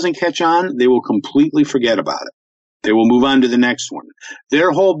movie doesn't catch on, they will completely forget about it. They will move on to the next one.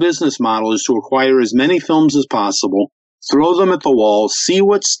 Their whole business model is to acquire as many films as possible, throw them at the wall, see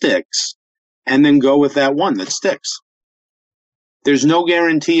what sticks, and then go with that one that sticks. There's no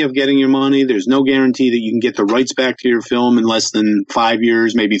guarantee of getting your money. There's no guarantee that you can get the rights back to your film in less than 5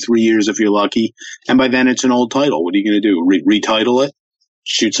 years, maybe 3 years if you're lucky. And by then it's an old title. What are you going to do? Retitle it?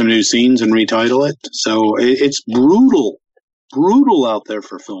 Shoot some new scenes and retitle it? So it's brutal out there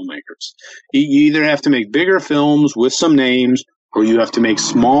for filmmakers. You either have to make bigger films with some names, or you have to make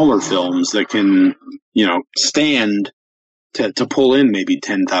smaller films that can, you know, stand to pull in maybe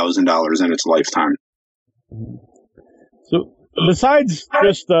 $10,000 in its lifetime. So, besides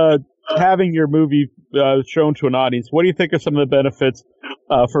just having your movie shown to an audience, what do you think are some of the benefits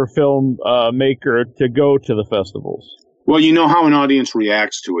for a film maker to go to the festivals? Well, you know how an audience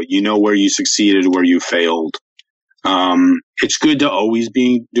reacts to it. You know where you succeeded, where you failed. It's good to always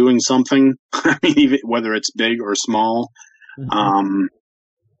be doing something, I mean, even whether it's big or small. Mm-hmm.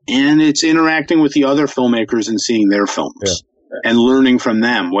 And it's interacting with the other filmmakers and seeing their films and learning from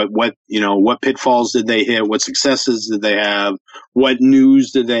them. What pitfalls did they hit? What successes did they have? What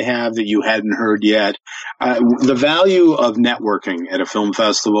news did they have that you hadn't heard yet? The value of networking at a film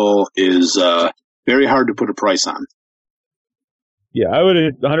festival is very hard to put a price on. Yeah, I would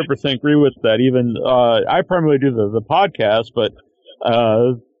 100% agree with that. Even I primarily do the podcast, but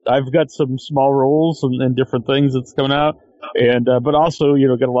I've got some small roles and different things that's coming out, and but also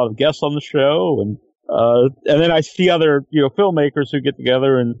get a lot of guests on the show, and then I see other filmmakers who get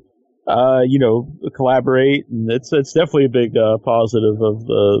together and collaborate, and it's definitely a big positive of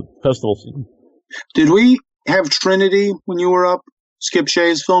the festival scene. Did we have Trinity when you were up? Skip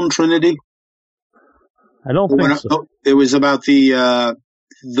Shea's film Trinity? I don't think so. It was about the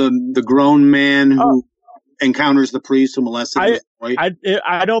grown man who encounters the priest who molested him. Right?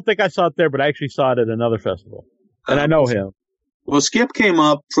 I don't think I saw it there, but I actually saw it at another festival, and I know him. Well, Skip came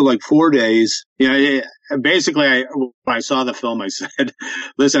up for like 4 days. Basically, when I saw the film, I said,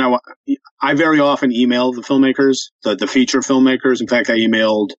 "Listen, I very often email the filmmakers, the feature filmmakers. In fact, I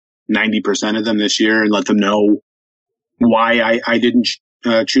emailed 90% of them this year and let them know why I didn't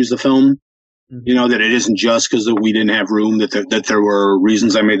choose the film." That it isn't just because we didn't have room, that there were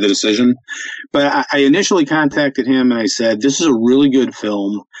reasons I made the decision. But I initially contacted him and I said, this is a really good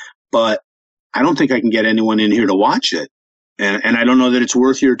film, but I don't think I can get anyone in here to watch it. And I don't know that it's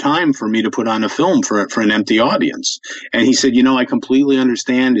worth your time for me to put on a film for an empty audience. And he said, I completely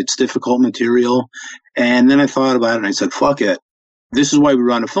understand. It's difficult material. And then I thought about it and I said, fuck it. This is why we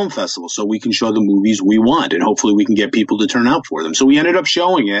run a film festival, so we can show the movies we want, and hopefully we can get people to turn out for them. So we ended up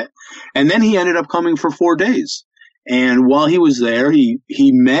showing it, and then he ended up coming for 4 days. And while he was there, he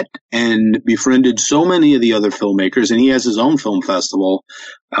met and befriended so many of the other filmmakers, and he has his own film festival,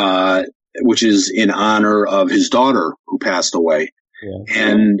 which is in honor of his daughter who passed away. Yeah.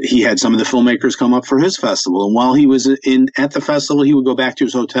 And he had some of the filmmakers come up for his festival. And while he was at the festival, he would go back to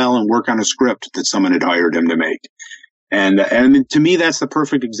his hotel and work on a script that someone had hired him to make. And to me, that's the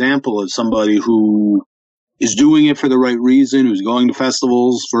perfect example of somebody who is doing it for the right reason, who's going to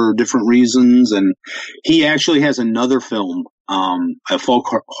festivals for different reasons. And he actually has another film, a folk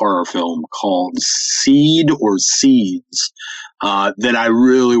horror film called Seed or Seeds, that I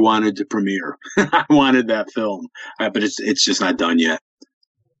really wanted to premiere. I wanted that film, but it's just not done yet.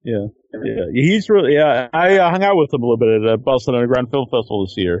 Yeah. He's really, I hung out with him a little bit at Boston Underground Film Festival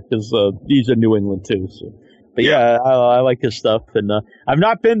this year, because he's in New England too, so. But I like his stuff, and I've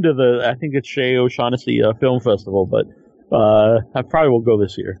not been to I think it's Shea O'Shaughnessy Film Festival, but I probably will go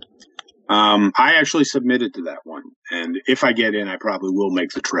this year. I actually submitted to that one, and if I get in, I probably will make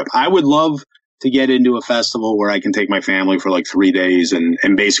the trip. I would love to get into a festival where I can take my family for like 3 days and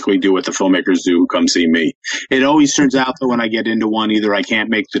basically do what the filmmakers do, come see me. It always turns out that when I get into one, either I can't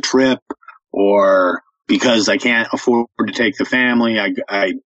make the trip, or because I can't afford to take the family,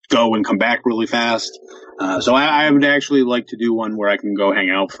 I go and come back really fast. So I would actually like to do one where I can go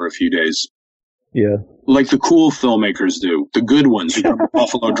hang out for a few days. Yeah. Like the cool filmmakers do. The good ones who come to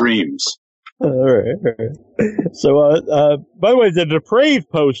Buffalo Dreams. All right. So, by the way, the Depraved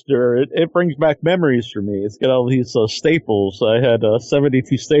poster, it brings back memories for me. It's got all these staples. I had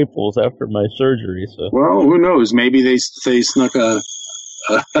 72 staples after my surgery. So. Well, who knows? Maybe they snuck a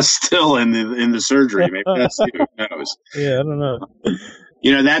still in the surgery. Maybe that's who knows. Yeah, I don't know.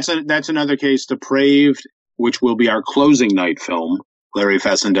 That's another case. Depraved, which will be our closing night film, Larry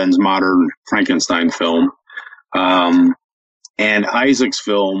Fessenden's modern Frankenstein film, and Isaac's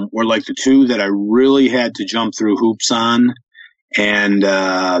film were like the two that I really had to jump through hoops on. And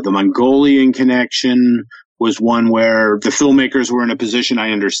the Mongolian Connection was one where the filmmakers were in a position, I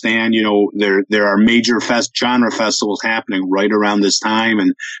understand, there are major genre festivals happening right around this time,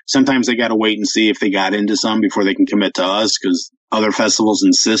 and sometimes they got to wait and see if they got into some before they can commit to us, because other festivals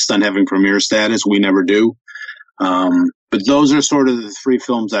insist on having premiere status. We never do. But those are sort of the 3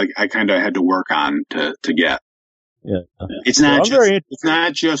 films I kind of had to work on to get. Yeah. It's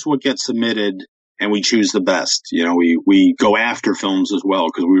not just what gets submitted and we choose the best. We go after films as well,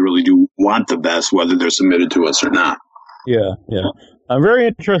 because we really do want the best, whether they're submitted to us or not. Yeah. I'm very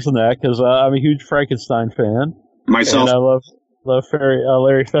interested in that, because I'm a huge Frankenstein fan. Myself. And I love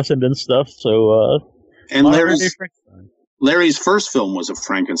Larry Fessenden stuff. So, and Larry's first film was a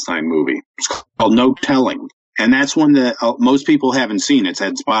Frankenstein movie. It's called No Telling. And that's one that most people haven't seen. It's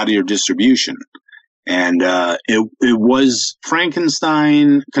had spotty or distribution. And it was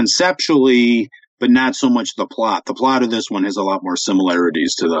Frankenstein conceptually, but not so much the plot. The plot of this one has a lot more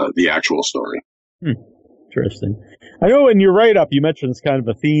similarities to the actual story. Interesting. I know in your write-up you mentioned it's kind of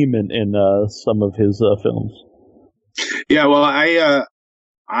a theme in some of his films. Yeah, well,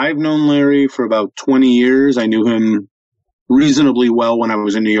 I've known Larry for about 20 years. I knew him reasonably well when I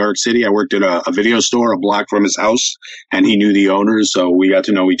was in New York City. I worked at a video store a block from his house, and he knew the owners, so we got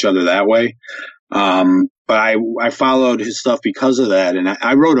to know each other that way. But I followed his stuff because of that, and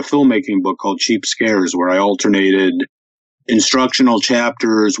I wrote a filmmaking book called Cheap Scares, where I alternated instructional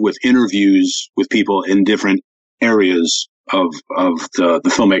chapters with interviews with people in different areas of the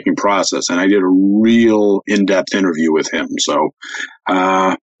filmmaking process, and I did a real in-depth interview with him. So,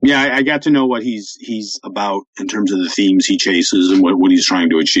 I got to know what he's about in terms of the themes he chases and what he's trying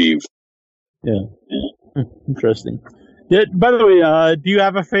to achieve. Yeah. Interesting. By the way, do you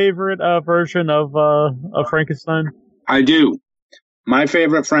have a favorite version of Frankenstein? I do. My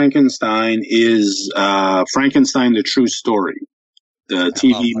favorite Frankenstein is Frankenstein: The True Story, the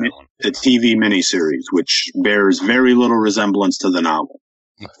TV miniseries, which bears very little resemblance to the novel.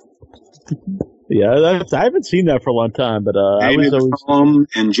 Yeah, I haven't seen that for a long time, but I was always...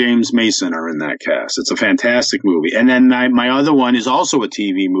 and James Mason are in that cast. It's a fantastic movie. And then my other one is also a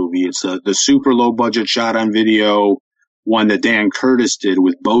TV movie. It's the super low budget shot on video one that Dan Curtis did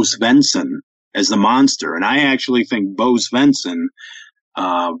with Bo Svensson as the monster. And I actually think Bo Svensson,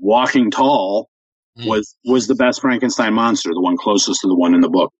 Walking Tall, was the best Frankenstein monster, the one closest to the one in the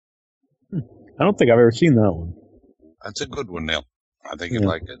book. I don't think I've ever seen that one. That's a good one, Neil. I think you'd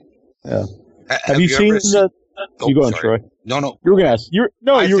like it. Yeah. Have you seen the? You go on, Troy. No. You were going to ask. You were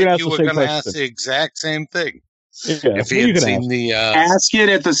going to ask the same question. Ask the exact same thing. Yeah. If you had seen the ask it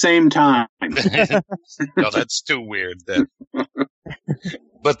at the same time. No, that's too weird. Then.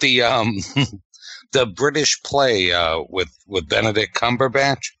 But the British play with Benedict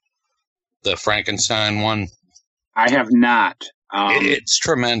Cumberbatch, the Frankenstein one. I have not. It's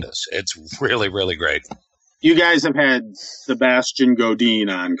tremendous. It's really, really great. You guys have had Sebastian Godin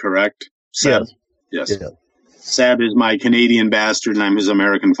on, correct? Seb? Yes. Yeah. Seb is my Canadian bastard, and I'm his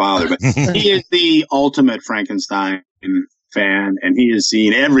American father. But he is the ultimate Frankenstein fan, and he has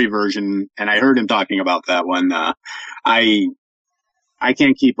seen every version. And I heard him talking about that one. I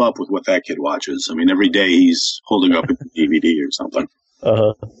can't keep up with what that kid watches. I mean, every day he's holding up a DVD or something.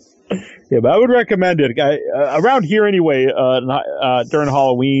 Yeah, but I would recommend it. Around here anyway, during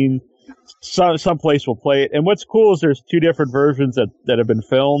Halloween, some place will play it. And what's cool is there's two different versions that have been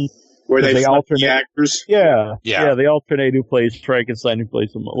filmed. Where they alternate the actors? Yeah. They alternate who plays Frankenstein, who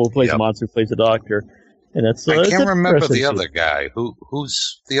plays the monster, who plays the doctor. And that's I can't remember the other guy.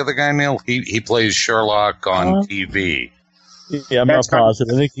 Who's the other guy, Neil? He plays Sherlock on TV. Yeah, I'm not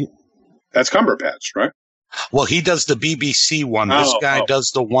positive. I think that's Cumberbatch, right? Well, he does the BBC one. This guy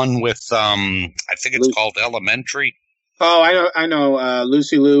does the one with I think it's called Elementary. Oh, I know.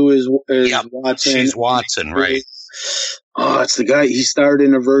 Lucy Liu is Watson. She's Watson, right? Oh, it's the guy. He starred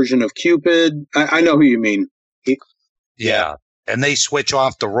in a version of Cupid. I know who you mean. Yeah. And they switch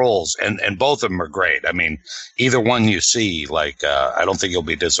off the roles, and both of them are great. I mean, either one you see, I don't think you'll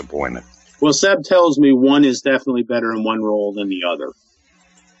be disappointed. Well, Seb tells me one is definitely better in one role than the other.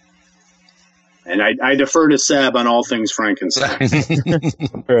 And I defer to Seb on all things Frankenstein.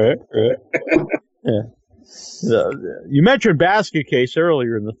 Right. Yeah. You mentioned Basket Case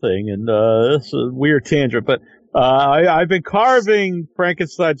earlier in the thing, and this is a weird tangent, but I've been carving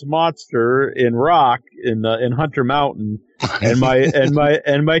Frankenstein's monster in rock in Hunter Mountain, and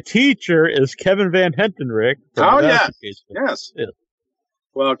my teacher is Kevin Van Hentenryck. Oh yes.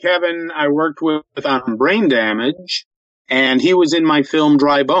 Well, Kevin, I worked with on Brain Damage, and he was in my film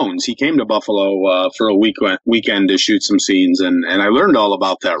Dry Bones. He came to Buffalo for a weekend to shoot some scenes, and I learned all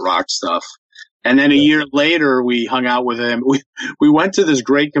about that rock stuff. And then a year later, we hung out with him. We went to this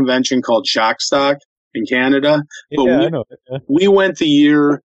great convention called Shockstock in Canada. But we went the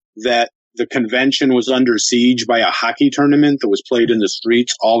year that the convention was under siege by a hockey tournament that was played in the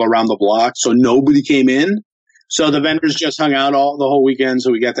streets all around the block. So nobody came in. So the vendors just hung out the whole weekend.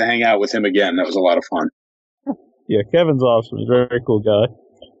 So we got to hang out with him again. That was a lot of fun. Yeah, Kevin's awesome. He's a very cool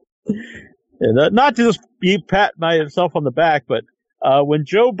guy. And not to just pat myself on the back, but when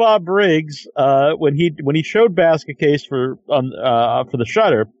Joe Bob Briggs, when he showed Basket Case for the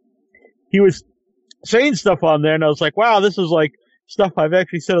Shutter, he was saying stuff on there, and I was like, wow, this is like stuff I've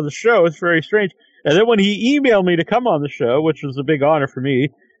actually said on the show. It's very strange. And then when he emailed me to come on the show, which was a big honor for me,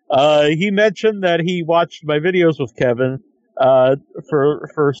 he mentioned that he watched my videos with Kevin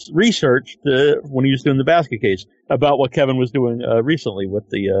for research when he was doing the Basket Case about what Kevin was doing recently with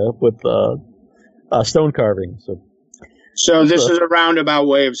the stone carving. So So this is a roundabout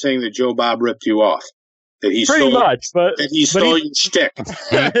way of saying that Joe Bob ripped you off. That he pretty stole, much, but that he stole your shtick.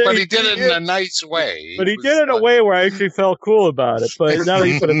 But he did it in a nice way. But he did it in a way where I actually felt cool about it. But now that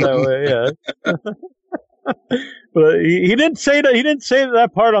you put it that way, yeah. But he didn't say that. He didn't say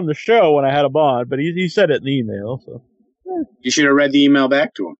that part on the show when I had him on. But he said it in the email. So you should have read the email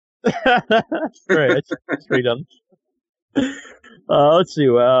back to him. Right, straight on. Let's see.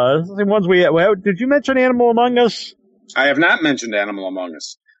 The ones we had. Did you mention Animal Among Us? I have not mentioned Animal Among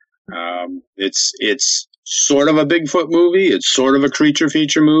Us. It's sort of a Bigfoot movie. It's sort of a creature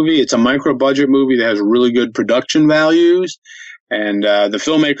feature movie. It's a micro budget movie that has really good production values. And the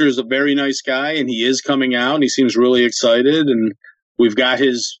filmmaker is a very nice guy, and he is coming out. And he seems really excited. And we've got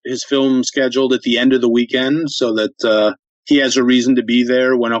his film scheduled at the end of the weekend, so that he has a reason to be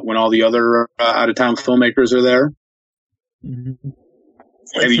there when all the other out of town filmmakers are there. Mm-hmm.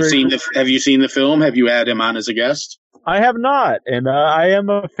 Have you seen the film? Have you had him on as a guest? I have not, and I am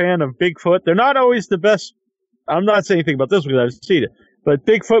a fan of Bigfoot. They're not always the best. I'm not saying anything about this because I've seen it, but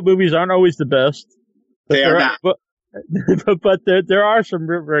Bigfoot movies aren't always the best. They are not. But there are some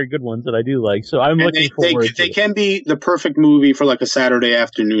very good ones that I do like, so I'm looking forward to it. They can be the perfect movie for like a Saturday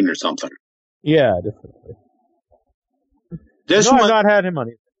afternoon or something. Yeah, definitely. I've not had him on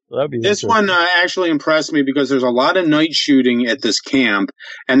either. So this one actually impressed me because there's a lot of night shooting at this camp,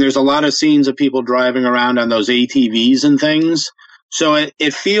 and there's a lot of scenes of people driving around on those ATVs and things. So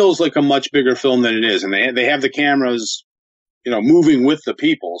it feels like a much bigger film than it is, and they have the cameras, moving with the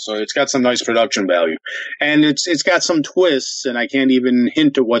people. So it's got some nice production value, and it's got some twists, and I can't even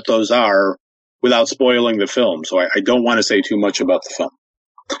hint at what those are without spoiling the film. So I don't want to say too much about the film,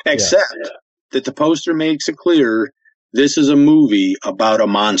 except that the poster makes it clear. This is a movie about a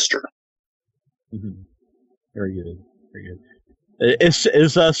monster. Mm-hmm. Very good. Very good.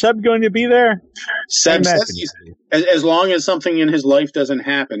 Is Seb going to be there? Seb says as long as something in his life doesn't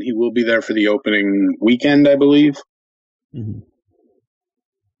happen, he will be there for the opening weekend, I believe. Mm-hmm.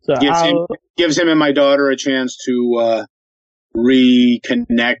 So gives him and my daughter a chance to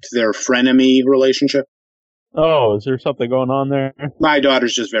reconnect their frenemy relationship. Oh, is there something going on there? My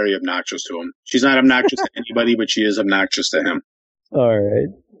daughter's just very obnoxious to him. She's not obnoxious to anybody, but she is obnoxious to him. All right.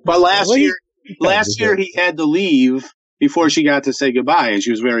 But last year he had to leave before she got to say goodbye, and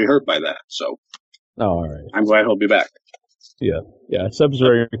she was very hurt by that. So, all right. I'm glad he'll be back. Yeah. Seb's a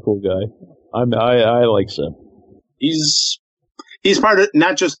very cool guy. I like Seb. He's part of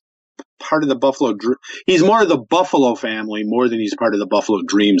not just part of the Buffalo. He's more of the Buffalo family more than he's part of the Buffalo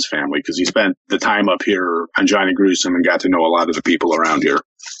Dreams family because he spent the time up here on Johnny Gruesome and got to know a lot of the people around here.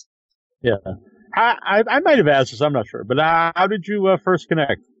 Yeah, I might have asked this. I'm not sure, but how did you first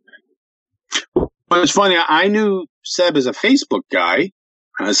connect? Well, it's funny. I knew Seb as a Facebook guy,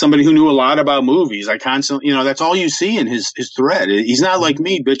 somebody who knew a lot about movies. I constantly, that's all you see in his thread. He's not like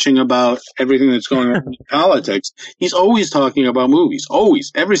me bitching about everything that's going on in politics. He's always talking about movies.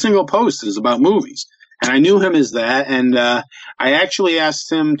 Always. Every single post is about movies. And I knew him as that. And I actually asked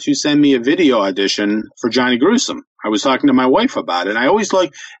him to send me a video audition for Johnny Gruesome. I was talking to my wife about it. And I always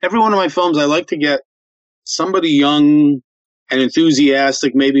every one of my films, I like to get somebody young and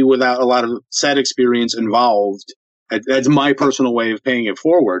enthusiastic, maybe without a lot of set experience involved. That's my personal way of paying it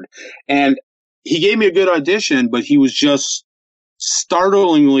forward. And he gave me a good audition, but he was just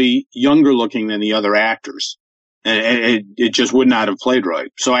startlingly younger looking than the other actors. And it just would not have played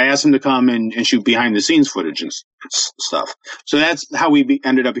right. So I asked him to come and shoot behind the scenes footage and stuff. So that's how we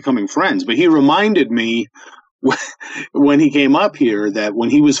ended up becoming friends. But he reminded me when he came up here that when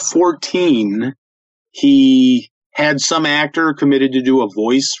he was 14, he had some actor committed to do a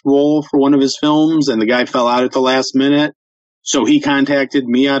voice role for one of his films, and the guy fell out at the last minute. So he contacted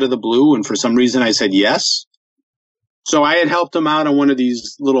me out of the blue, and for some reason I said yes. So I had helped him out on one of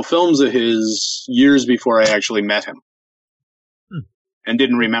these little films of his years before I actually met him and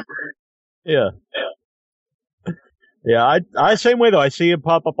didn't remember. Yeah. Yeah, I same way though. I see him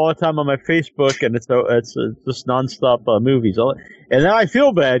pop up all the time on my Facebook, and it's just nonstop movies. And then I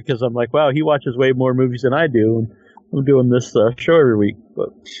feel bad because I'm like, wow, he watches way more movies than I do. And I'm doing this show every week. But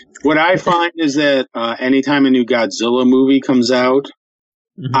what I find is that anytime a new Godzilla movie comes out,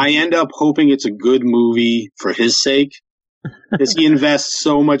 mm-hmm. I end up hoping it's a good movie for his sake, because he invests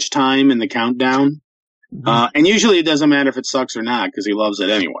so much time in the countdown. Mm-hmm. And usually it doesn't matter if it sucks or not because he loves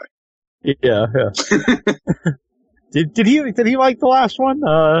it anyway. Yeah. Did he like the last one?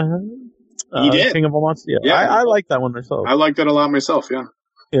 He did. King of all Monsters. Yeah. I like that one myself. I liked it a lot myself. Yeah.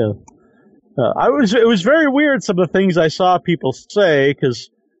 Yeah. It was very weird some of the things I saw people say because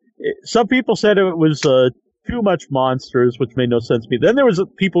some people said it was too much monsters, which made no sense to me. Then there was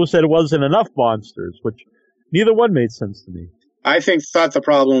people who said it wasn't enough monsters, which Neither one made sense to me. I thought the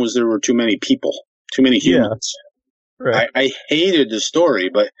problem was there were too many people, too many humans. Yeah, right. I hated the story,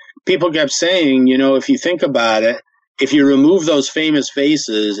 but people kept saying, if you think about it, if you remove those famous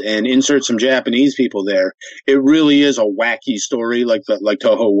faces and insert some Japanese people there, it really is a wacky story like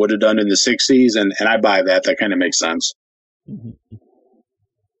Toho would have done in the 60s, and I buy that. That kind of makes sense. Mm-hmm.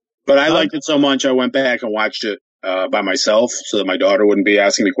 But I liked it so much, I went back and watched it by myself so that my daughter wouldn't be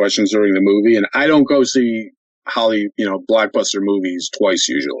asking me questions during the movie. And I don't go see blockbuster movies twice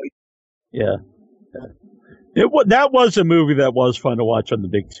usually. Yeah. That was a movie that was fun to watch on the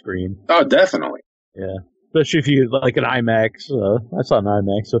big screen. Oh, definitely. Yeah. Especially if you like an IMAX. I saw an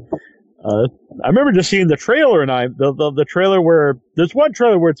IMAX. So, I remember just seeing the trailer, and the trailer where there's one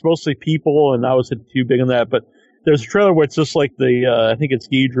trailer where it's mostly people, and I wasn't too big on that. But there's a trailer where it's just like I think it's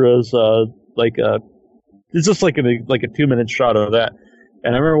Ghidra's it's just like a 2-minute shot of that.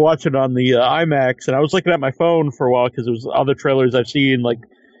 And I remember watching it on the IMAX, and I was looking at my phone for a while because it was other trailers I've seen like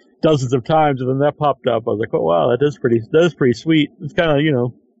dozens of times, and then that popped up. I was like, oh wow, that is pretty sweet. It's kind of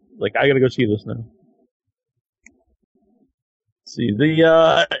like I gotta go see this now. See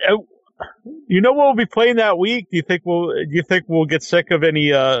what we'll be playing that week? Do you think we'll get sick of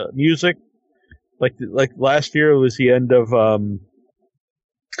any music? Like last year, it was the end of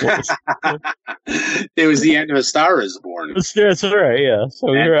it was the end of A Star Is Born. That's right, yeah.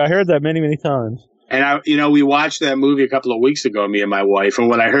 So I heard that many times. And we watched that movie a couple of weeks ago, me and my wife. And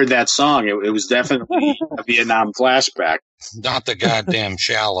when I heard that song, it was definitely a Vietnam flashback. Not the goddamn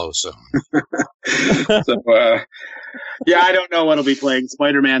Shallow song. So, yeah, I don't know what'll be playing.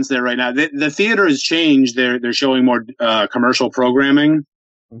 Spider-Man's there right now. The theater has changed. They're showing more commercial programming,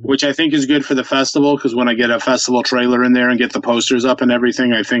 which I think is good for the festival, because when I get a festival trailer in there and get the posters up and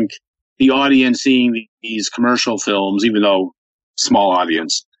everything, I think the audience seeing these commercial films, even though small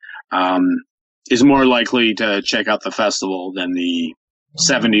audience, is more likely to check out the festival than the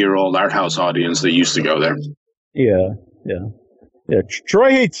 70-year-old art house audience that used to go there. Yeah.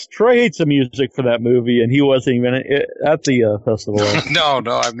 Troy hates the music for that movie, and he wasn't even at the festival. No,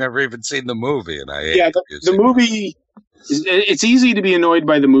 I've never even seen the movie, and I hate the movie. It's easy to be annoyed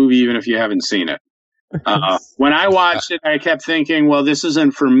by the movie even if you haven't seen it. When I watched it, I kept thinking, well, this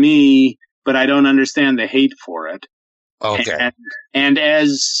isn't for me, but I don't understand the hate for it. Okay. And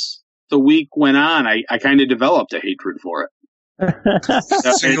as the week went on, I kind of developed a hatred for it.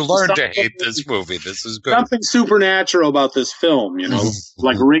 So you learned to hate this movie. This is good. Something supernatural about this film,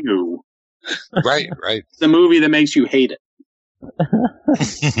 like Ringu. Right. It's the movie that makes you hate it.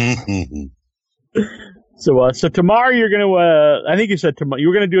 So tomorrow you're going to, I think you said tomorrow, you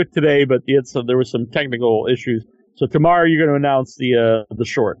were going to do it today, but there was some technical issues. So tomorrow you're going to announce the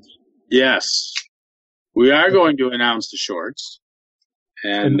shorts. Yes. We are going to announce the shorts.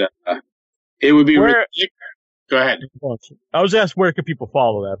 And it would be Go ahead. I was asked where could people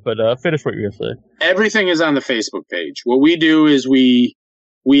follow that, but finish what you were going to say. Everything is on the Facebook page. What we do is we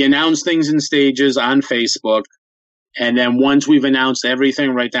announce things in stages on Facebook, and then once we've announced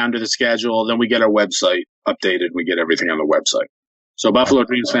everything right down to the schedule, then we get our website updated. We get everything on the website. So Buffalo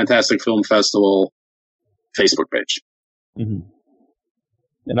Dreams Fantastic Film Festival Facebook page. Mm-hmm.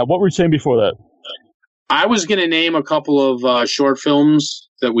 And now what were you saying before that? I was going to name a couple of short films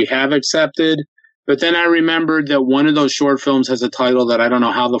that we have accepted, but then I remembered that one of those short films has a title that I don't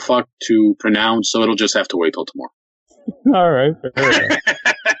know how the fuck to pronounce, so it'll just have to wait till tomorrow. All right. Fair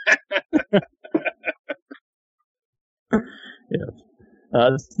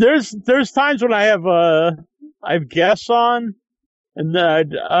enough. There's times when I have guests on, and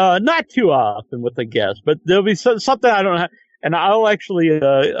not too often with a guest, but there'll be something I don't have, and I'll actually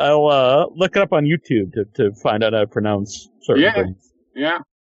look it up on YouTube to find out how to pronounce certain things. Yeah,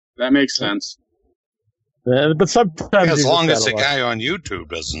 that makes sense. But sometimes, as long as the guy on YouTube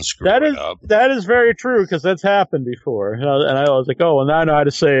doesn't screw it up. That is very true, because that's happened before. And I was like, oh, well, now I know how to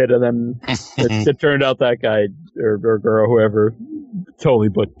say it. And then it turned out that guy or girl, whoever, totally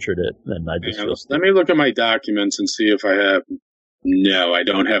butchered it. And I just let me look at my documents and see if I have. No, I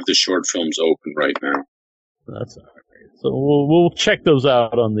don't have the short films open right now. That's all right. So we'll check those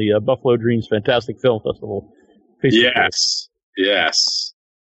out on the Buffalo Dreams Fantastic Film Festival Facebook page. Yes.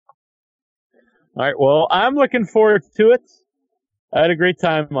 All right, well, I'm looking forward to it. I had a great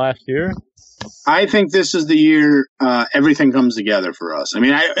time last year. I think this is the year everything comes together for us. I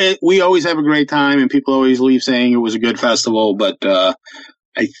mean, we always have a great time, and people always leave saying it was a good festival, but I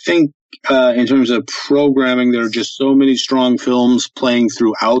think in terms of programming, there are just so many strong films playing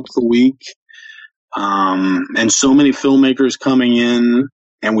throughout the week, and so many filmmakers coming in,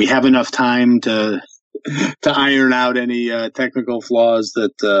 and we have enough time to to iron out any technical flaws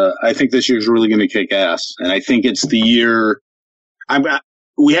that I think this year's really going to kick ass. And I think it's the year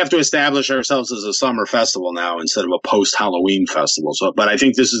we have to establish ourselves as a summer festival now instead of a post-Halloween festival. So, but I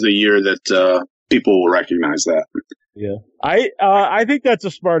think this is the year that people will recognize that. Yeah, I think that's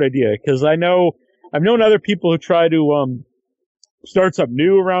a smart idea because I've known other people who try to start something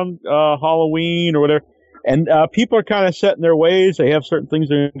new around Halloween or whatever, and people are kind of set in their ways. They have certain things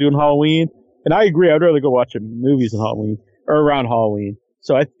they're going to do on Halloween, and I agree. I'd rather go watch movies on Halloween or around Halloween.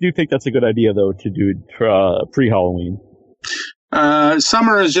 So I do think that's a good idea, though, to do pre-Halloween.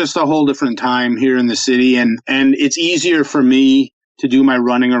 Summer is just a whole different time here in the city, and it's easier for me to do my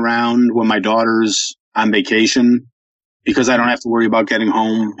running around when my daughter's on vacation because I don't have to worry about getting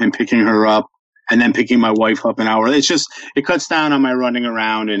home and picking her up and then picking my wife up an hour. It cuts down on my running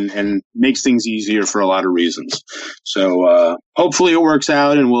around and makes things easier for a lot of reasons. So hopefully it works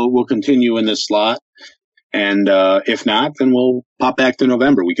out and we'll continue in this slot. And if not, then we'll pop back to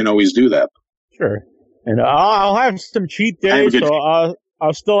November. We can always do that. Sure. And I'll have some cheat days, so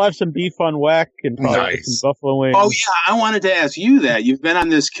I'll still have some beef on whack and probably some buffalo wings. Oh, yeah, I wanted to ask you that. You've been on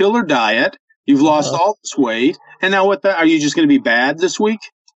this killer diet. You've lost all this weight. And now are you just going to be bad this week?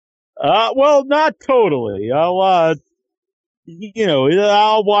 Well, not totally. I'll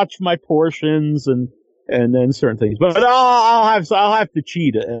watch my portions and then certain things. But I'll have to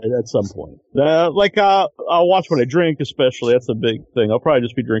cheat at some point. I'll watch what I drink, especially. That's a big thing. I'll probably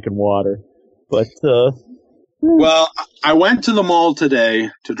just be drinking water. But, well, I went to the mall today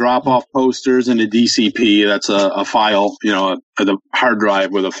to drop off posters and a DCP. That's a file, a hard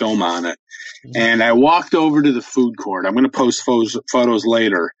drive with a film on it. And I walked over to the food court. I'm going to post photos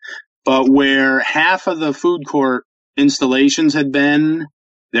later. But where half of the food court installations had been,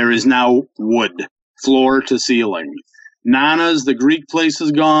 there is now wood, floor to ceiling. Nana's, the Greek place,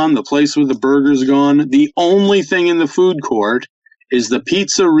 is gone. The place with the burgers gone. The only thing in the food court is the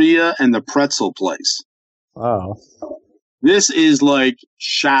pizzeria and the pretzel place. Wow. This is like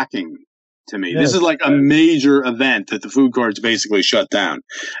shocking to me. Yeah. This is like a major event that the food court's basically shut down.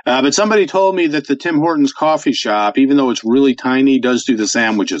 But somebody told me that the Tim Hortons coffee shop, even though it's really tiny, does do the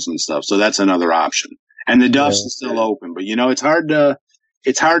sandwiches and stuff. So that's another option. And the Duff's is still open. But, it's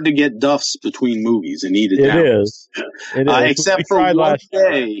hard to get Duff's between movies and eat it down. It is.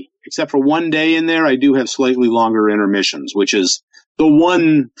 Except for one day in there, I do have slightly longer intermissions, which is the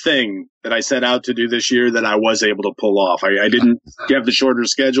one thing that I set out to do this year that I was able to pull off. I didn't have the shorter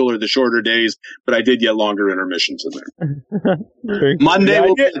schedule or the shorter days, but I did get longer intermissions in there. Monday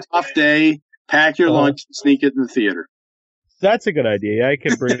will be a tough day. Pack your lunch and sneak it in the theater. That's a good idea. I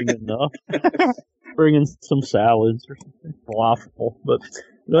can bring in bring in some salads or something. Falafel, but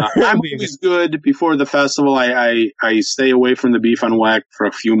I'm always good before the festival. I stay away from the beef on whack for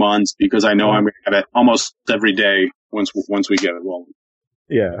a few months because I know I'm going to have it almost every day once we get it rolling.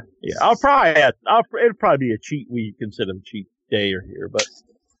 Yeah. It'll probably be a cheat week instead of a cheat day or here, but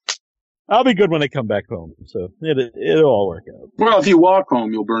I'll be good when I come back home. So it'll all work out. Well, if you walk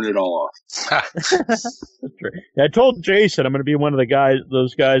home, you'll burn it all off. That's true. I told Jason I'm going to be one of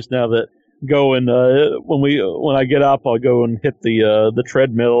those guys now that go and when I get up, I'll go and hit the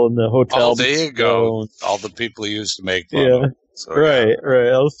treadmill in the hotel. Oh, there you go. All the people you used to make fun of. So, right.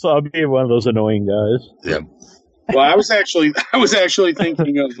 I'll be one of those annoying guys. Yeah. Well, I was actually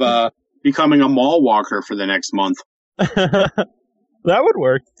thinking of becoming a mall walker for the next month. That would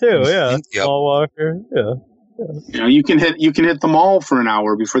work too. Yeah, Yep. mall walker. Yeah. You can hit the mall for an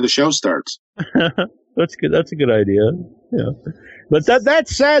hour before the show starts. That's good. That's a good idea. Yeah. But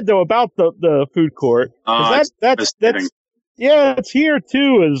that's sad though about the food court. That's it's here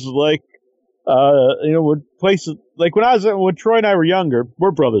too. Is like when places like when Troy and I were younger.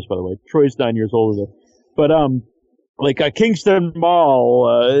 We're brothers, by the way. Troy's 9 years older though. But like Kingston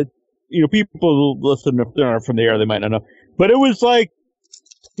Mall, people listen if they're not from the area, they might not know. But it was like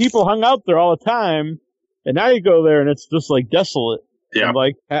people hung out there all the time, and now you go there and it's just like desolate. Yeah. And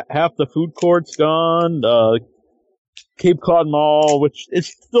like half the food court's gone. Cape Cod Mall, which is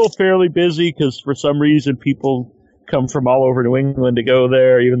still fairly busy because for some reason people come from all over New England to go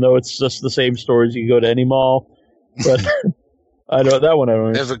there, even though it's just the same stores you go to any mall. But I don't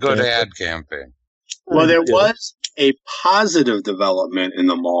understand. There's a good ad campaign. Well, there was a positive development in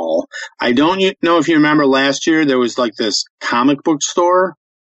the mall. I don't know if you remember last year, there was like this comic book store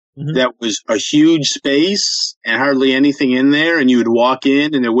that was a huge space and hardly anything in there. And you would walk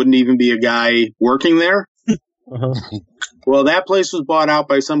in and there wouldn't even be a guy working there. Well, that place was bought out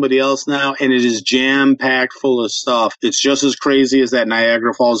by somebody else now, and it is jam-packed full of stuff. It's just as crazy as that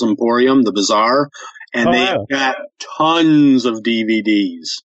Niagara Falls Emporium, the bazaar. And they've got tons of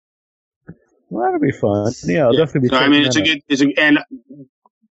DVDs. Well, that'd be fun. Yeah, I'll definitely be. So, I mean, and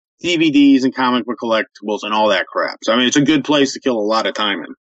DVDs and comic book collectibles and all that crap. So I mean, it's a good place to kill a lot of time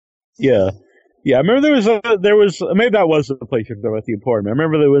in. Yeah. Yeah, I remember there was maybe that was the place you're talking about, the Emporium. I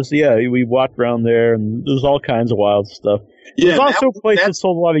remember we walked around there and there was all kinds of wild stuff. There's also a place that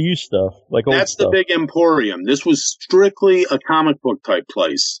sold a lot of used stuff, like old stuff. That's the big Emporium. This was strictly a comic book type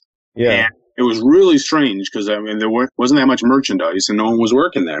place. Yeah. And it was really strange because, I mean, there wasn't that much merchandise and no one was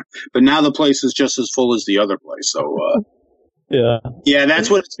working there. But now the place is just as full as the other place. So, yeah,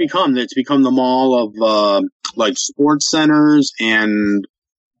 that's what it's become. It's become the mall of, like, sports centers and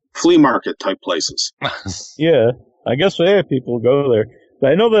flea market type places. Yeah, I guess people go there.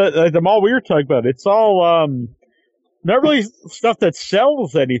 But I know that the mall we were talking about, it's all not really stuff that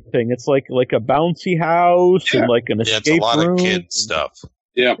sells anything. It's like a bouncy house and like an escape room. It's a lot of kid stuff.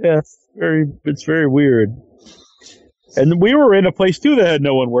 Yeah, it's very weird. And we were in a place too that had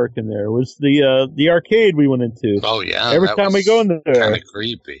no one working there. It was the arcade we went into. Oh yeah, every time we go in there, kind of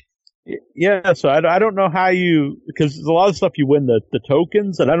creepy. Yeah, so I don't know how because there's a lot of stuff you win the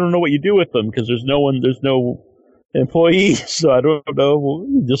tokens, and I don't know what you do with them because there's no employees, so I don't know.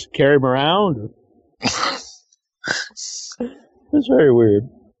 You just carry them around. It's very weird.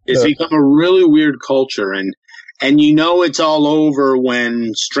 It's become a really weird culture, and it's all over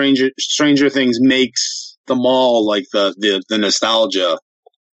when Stranger Things makes the mall like the nostalgia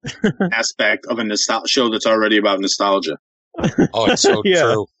aspect of a show that's already about nostalgia. Oh, it's so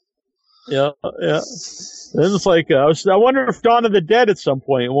true. Yeah. Then it's like, I wonder if Dawn of the Dead at some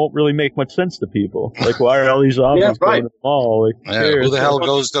point won't really make much sense to people. Like, why are all these zombies going to the mall? Like, who the hell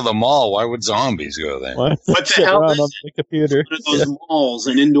goes to the mall? Why would zombies go there? What the hell is the computer? Those malls,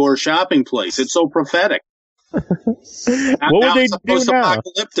 an indoor shopping place. It's so prophetic. What would they do now?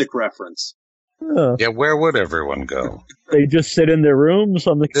 Post-apocalyptic reference. Yeah, where would everyone go? They just sit in their rooms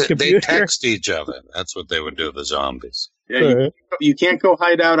on the computer? They text each other. That's what they would do, the zombies. Yeah, you can't go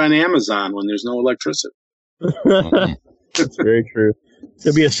hide out on Amazon when there's no electricity. That's very true.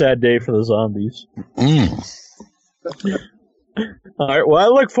 It'll be a sad day for the zombies. All right. Well, I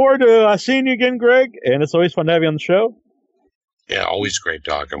look forward to seeing you again, Greg, and it's always fun to have you on the show. Yeah, always great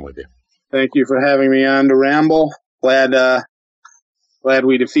talking with you. Thank you for having me on to ramble. Glad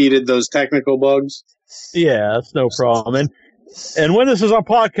we defeated those technical bugs. Yeah, that's no problem. And when this is on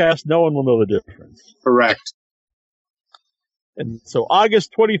podcast, no one will know the difference. Correct. And so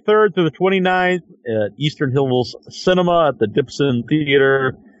August 23rd to the 29th at Eastern Hills Cinema at the Dipson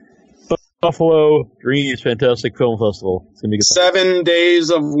Theater, Buffalo Dreams Fantastic Film Festival. It's gonna be good. 7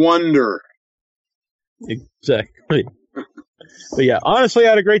 days of wonder. Exactly. But yeah, honestly, I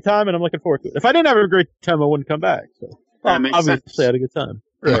had a great time, and I'm looking forward to it. If I didn't have a great time, I wouldn't come back. So obviously, I had a good time.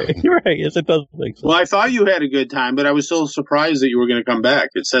 Right. You're right. Yes, it does make sense. Well, I thought you had a good time, but I was still surprised that you were going to come back.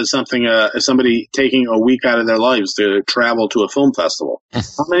 It says something, somebody taking a week out of their lives to travel to a film festival.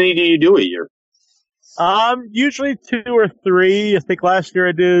 How many do you do a year? Usually 2 or 3. I think last year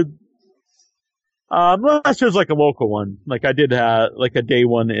I did. Last year was like a local one. Like I did like a day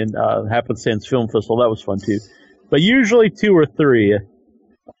one in Happenstance Film Festival. That was fun too. But usually 2 or 3.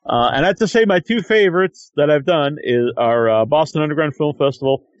 And I have to say my 2 favorites that I've done are Boston Underground Film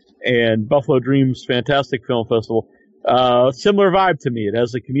Festival and Buffalo Dreams Fantastic Film Festival. Similar vibe to me. It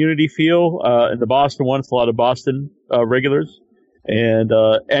has a community feel. In the Boston one, it's a lot of Boston regulars. And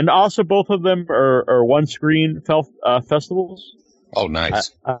also both of them are one-screen festivals. Oh,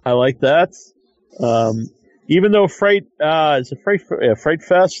 nice. I like that. Even though Fright Fest,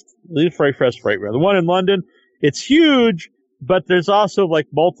 the one in London, it's huge, but there's also like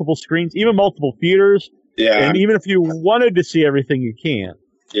multiple screens, even multiple theaters. Yeah. And even if you wanted to see everything, you can.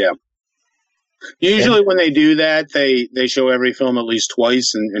 Yeah. Usually when they do that, they show every film at least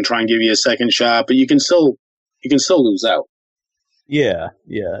twice and try and give you a second shot, but you can still lose out. Yeah.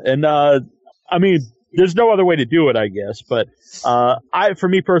 And I mean, there's no other way to do it, I guess. But for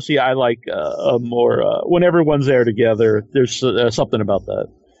me personally, I like a more when everyone's there together. There's something about that.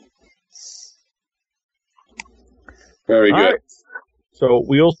 Very good. Right. So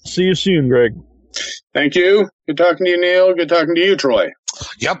we'll see you soon, Greg. Thank you. Good talking to you, Neil. Good talking to you, Troy.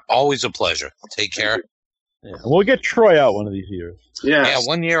 Yep, always a pleasure. Take care. Yeah, we'll get Troy out one of these years. Yes. Yeah,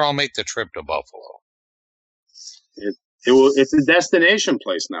 one year I'll make the trip to Buffalo. It's a destination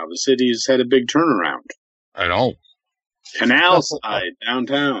place now. The city's had a big turnaround. I know. Canal side,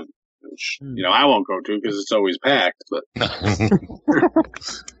 downtown. Which, I won't go to because it's always packed. But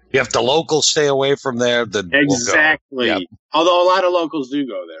if the locals stay away from there, then exactly. We'll go. Yep. Although a lot of locals do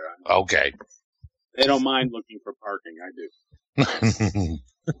go there. Okay. They don't mind looking for parking. I do.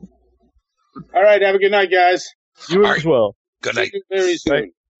 All right. Have a good night, guys. You as well. Good night. See you very soon.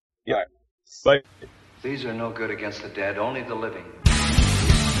 Right. Yeah. Bye. Bye. These are no good against the dead, only the living.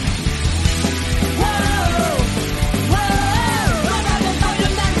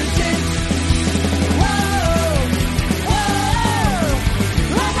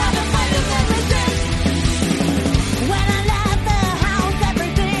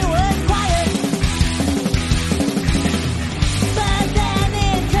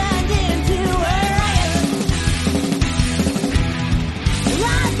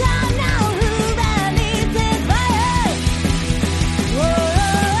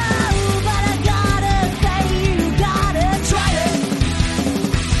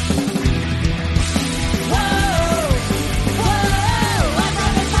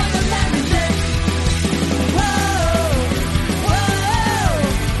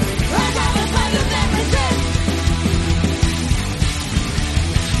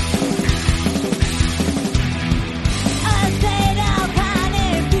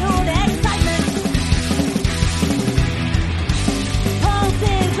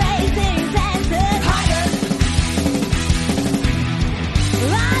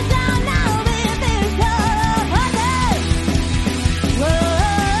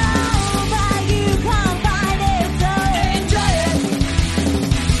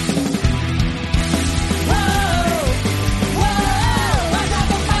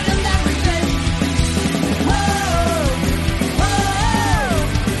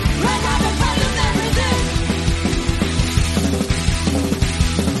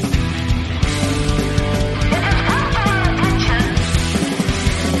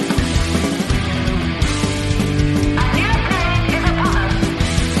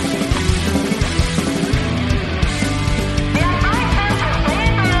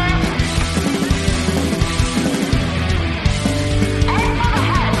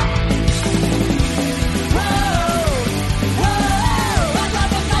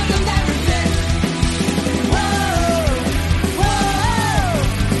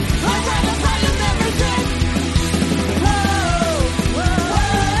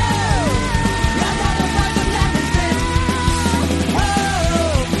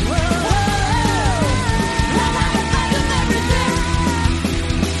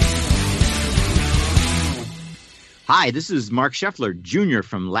 Hi, this is Mark Scheffler, Jr.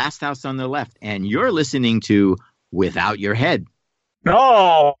 from Last House on the Left, and you're listening to Without Your Head.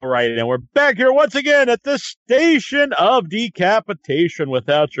 All right, and we're back here once again at the station of decapitation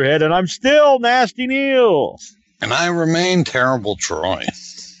without your head, and I'm still Nasty Neil. And I remain Terrible Troy.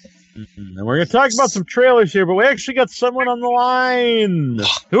 And we're going to talk about some trailers here, but we actually got someone on the line.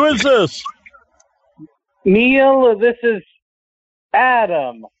 Who is this? Neil, this is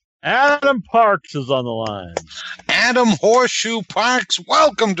Adam. Adam Parks is on the line. Adam Horseshoe Parks,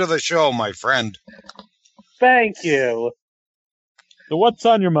 welcome to the show, my friend. Thank you. So what's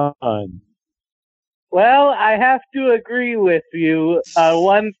on your mind? Well, I have to agree with you on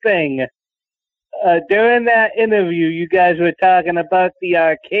one thing. During that interview, you guys were talking about the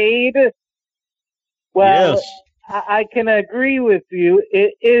arcade. Well, yes. I can agree with you.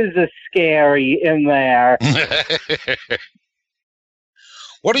 It is a scary in there.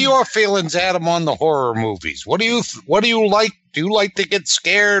 What are your feelings, Adam, on the horror movies? What do you like? Do you like to get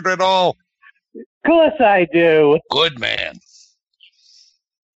scared at all? Of course I do. Good man.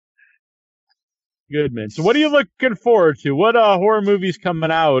 Good man. So what are you looking forward to? What horror movies coming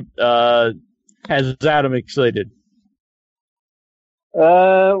out has Adam excited?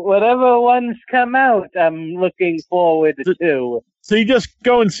 Whatever ones come out, I'm looking forward to. So you just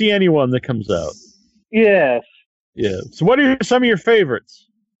go and see anyone that comes out? Yes. Yeah. So what are some of your favorites?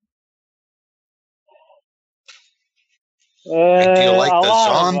 Do you like the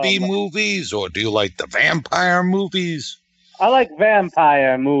zombie them. movies, or do you like the vampire movies? I like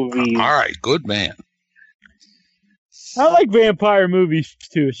vampire movies. All right, good man. I like vampire movies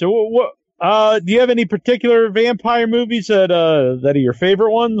too. So what do you have any particular vampire movies that are your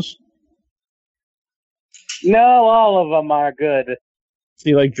favorite ones? No, all of them are good. So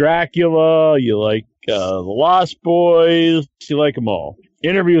you like Dracula, you like The Lost Boys, you like them all.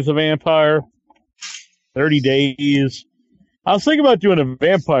 Interview with a Vampire, 30 Days. I was thinking about doing a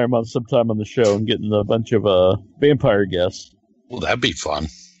vampire month sometime on the show and getting a bunch of vampire guests. Well, that'd be fun.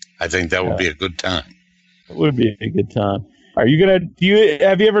 I think that would be a good time. It would be a good time. Are you gonna?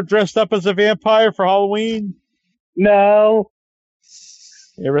 Have you ever dressed up as a vampire for Halloween? No.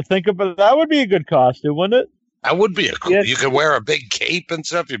 You ever think about that? Would be a good costume, wouldn't it? That would be a cool. Yes. You could wear a big cape and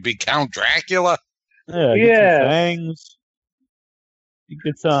stuff. You'd be Count Dracula. Yeah, get some fangs. Be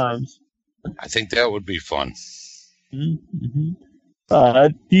good times. I think that would be fun. Mm-hmm.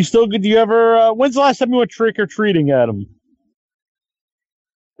 Do you ever? When's the last time you went trick or treating, Adam?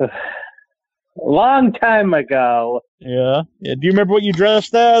 Long time ago. Yeah. Do you remember what you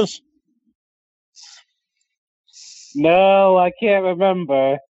dressed as? No, I can't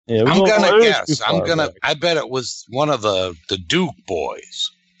remember. Yeah, I'm going to it was too guess. far back. I bet it was one of the Duke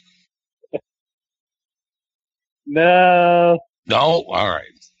boys. No, No? All right.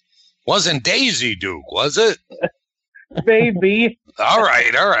 Wasn't Daisy Duke, was it? baby. All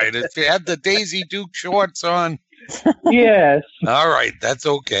right. If you had the Daisy Duke shorts on, Yes. all right. That's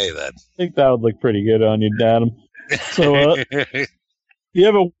okay then. I think that would look pretty good on you, Adam. So, you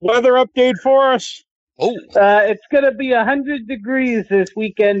have a weather update for us? Oh, It's going to be 100 degrees this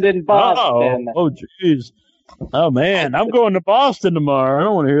weekend in Boston. Oh, jeez. Oh, man. I'm going to Boston tomorrow. I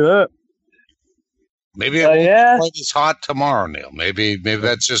don't want to hear that. maybe it won't yeah? be quite as hot tomorrow, Neil. Maybe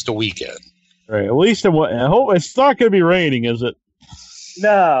that's just a weekend. Right. At least I hope it's not going to be raining, is it?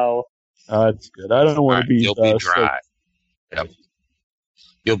 No. That's good. I don't want Right, to be. you'll be dry. Yep.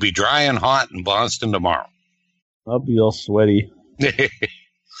 You'll be dry and hot in Boston tomorrow. I'll be all sweaty.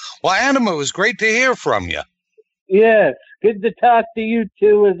 Well, Adam, it was great to hear from you. Yes. Good to talk to you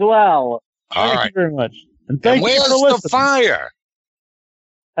two as well. All Thank right. you very much. And And thank you where's for the listening. fire?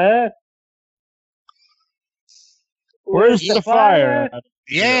 Huh? Where's the fire?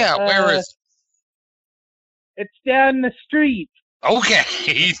 Yeah, where is? It's down the street. Okay.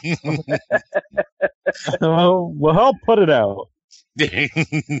 We'll help put it out. All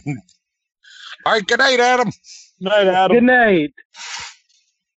right. Good night, Adam. Night, Adam. Good night.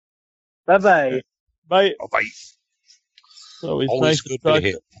 Bye-bye. Bye. Oh, bye. It's always Always nice good to talk to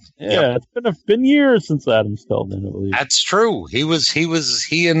hear. Yeah, it's been years since Adam's Tallman, I believe. That's true. He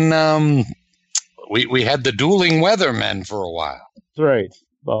and we had the dueling weathermen for a while. That's right.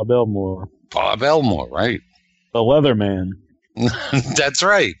 Bob Elmore. Bob Elmore, right? The Leatherman. That's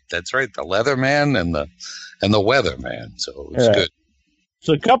right. The Leatherman and the Weatherman. So it's Yeah. good.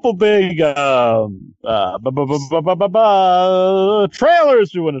 So a couple big trailers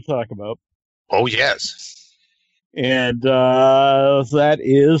we want to talk about. Oh yes. And that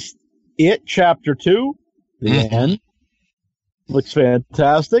is It Chapter 2, the end. Looks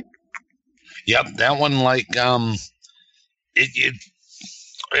fantastic. Yep, that one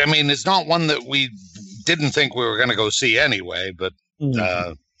it's not one that we didn't think we were going to go see anyway, but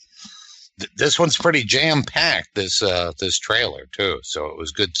this one's pretty jam-packed, this trailer too, so it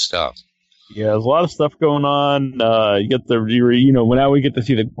was good stuff. Yeah, there's a lot of stuff going on. You get now we get to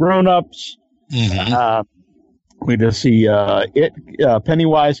see the grown-ups. We just see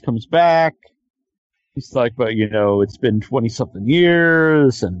Pennywise comes back. He's like, but it's been 20-something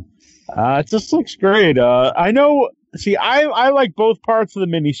years, and it just looks great. I know. See, I like both parts of the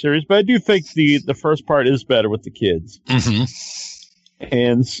miniseries, but I do think the first part is better with the kids.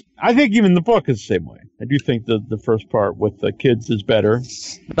 And I think even the book is the same way. I do think the first part with the kids is better.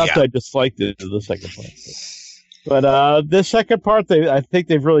 Not that I disliked the second part. But this second part, I think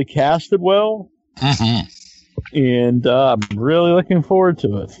they've really casted well. And I'm really looking forward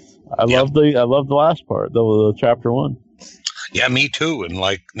to it. I love the last part, the chapter 1. Yeah, me too. And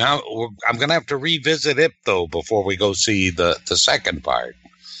now I'm gonna have to revisit it though before we go see the second part.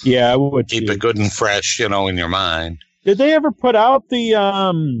 Yeah, I would keep it good and fresh, in your mind. Did they ever put out the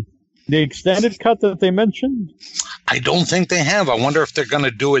extended cut that they mentioned? I don't think they have. I wonder if they're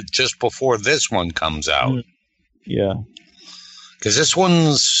gonna do it just before this one comes out. Yeah, because this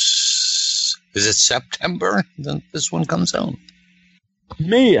one's. Is it September that this one comes out?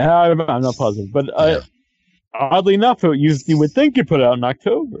 Me, I'm not positive, but oddly enough, you would think you put it out in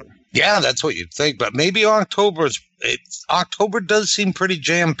October. Yeah, that's what you'd think, but maybe October does seem pretty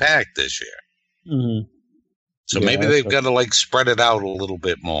jam-packed this year. So maybe they've got to spread it out a little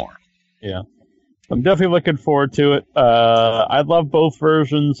bit more. Yeah, I'm definitely looking forward to it. I love both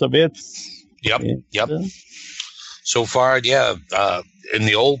versions of it. Yep. So far, in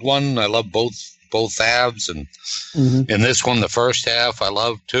the old one, I love both halves, and in this one, the first half, I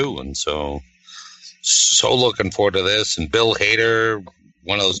love too, and so looking forward to this. And Bill Hader,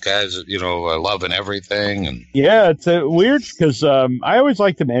 one of those guys, I love in everything. And yeah, it's weird because I always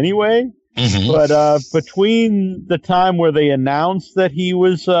liked him anyway. But between the time where they announced that he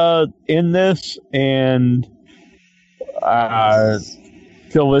was in this and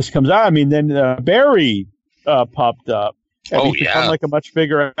till this comes out, I mean, then Barry popped up. And he's become a much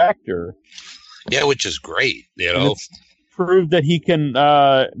bigger actor. Yeah, which is great, Proved that he can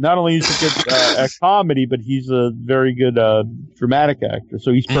not only is he good at comedy, but he's a very good dramatic actor.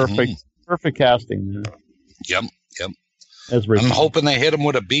 So he's perfect casting. Yep. As Richie. I'm hoping they hit him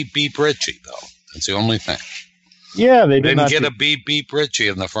with a beep Richie though. That's the only thing. Yeah, they didn't get a beep Richie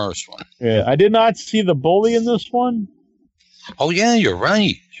in the first one. Yeah, I did not see the bully in this one. Oh yeah, you're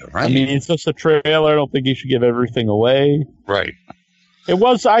right. Right. I mean, it's just a trailer. I don't think you should give everything away. Right. It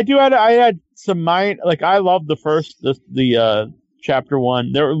was. I had some mind. Like I loved the chapter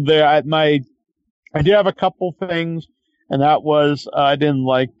 1. I did have a couple things, and that was I didn't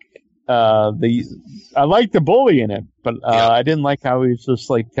like I liked the bully in it, but I didn't like how he was just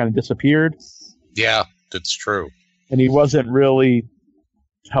like kind of disappeared. Yeah, that's true. And he wasn't really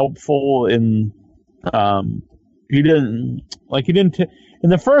helpful in. He didn't in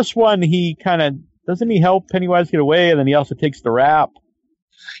the first one. He kind of doesn't he help Pennywise get away, and then he also takes the rap.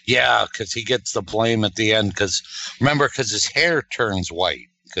 Yeah, because he gets the blame at the end. Because his hair turns white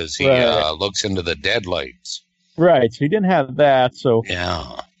because he looks into the deadlights. Right. So he didn't have that. So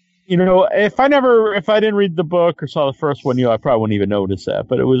yeah. If I didn't read the book or saw the first one, I probably wouldn't even notice that.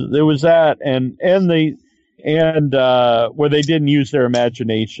 But it was that and where they didn't use their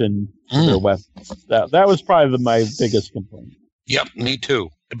imagination for their weapons. That was probably my biggest complaint. Yep, me too.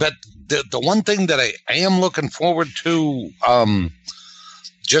 But the one thing that I am looking forward to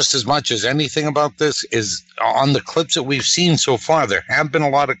just as much as anything about this is on the clips that we've seen so far, there have been a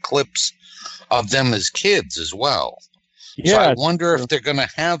lot of clips of them as kids as well. Yeah, so I wonder if they're going to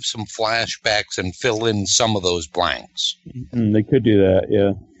have some flashbacks and fill in some of those blanks. They could do that,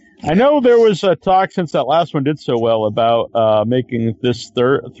 yeah. I know there was a talk since that last one did so well about making this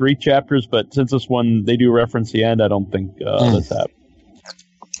 3 chapters, but since this one they do reference the end, I don't think that's happening.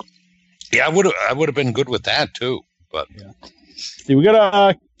 Yeah, I would have been good with that too. But yeah. See, we got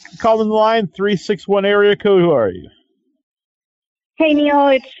a call in the line 361 area code. Who are you? Hey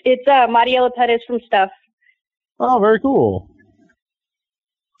Neil, it's Mariela Perez from Stuff. Oh, very cool.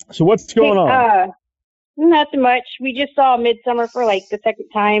 So what's going on? Nothing much. We just saw Midsummer for like the second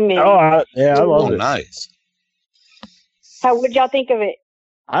time. And I love it. Nice. Would y'all think of it?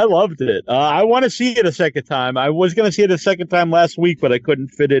 I loved it. I want to see it a second time. I was going to see it a second time last week, but I couldn't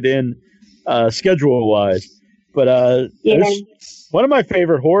fit it in schedule-wise. But it's one of my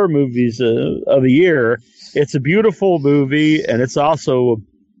favorite horror movies of the year. It's a beautiful movie, and it's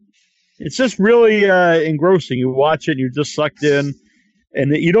just really engrossing. You watch it, and you're just sucked in.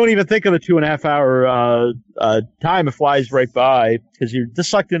 And you don't even think of the 2.5 hour time. It flies right by because you're just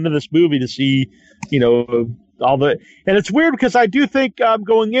sucked into this movie to see, all the. And it's weird because I do think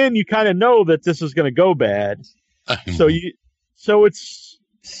going in, you kind of know that this is going to go bad. But you still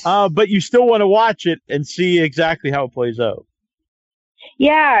want to watch it and see exactly how it plays out.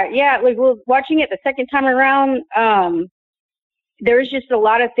 Yeah. Like we're watching it the second time around. There's just a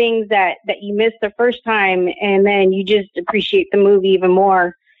lot of things that you missed the first time, and then you just appreciate the movie even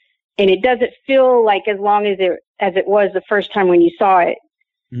more. And it doesn't feel like as long as it was the first time when you saw it.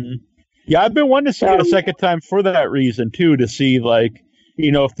 Mm-hmm. Yeah, I've been wanting to see it a second time for that reason too, to see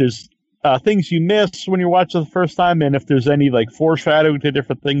if there's things you miss when you watch it the first time, and if there's any foreshadowing to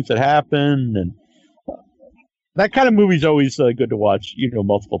different things that happen, and that kind of movie's always good to watch,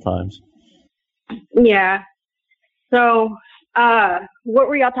 multiple times. Yeah. So. What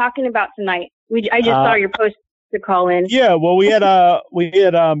were y'all talking about tonight? I just saw your post to call in. Yeah, well, we had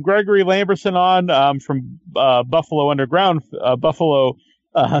Gregory Lamberson on from Buffalo Underground, not Buffalo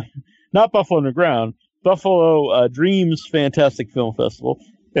Underground, Buffalo Dreams Fantastic Film Festival,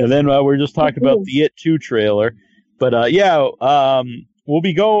 and then we're just talking about the It 2 trailer. But we'll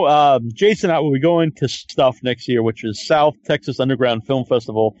be Jason and I will be going to Stuff next year, which is South Texas Underground Film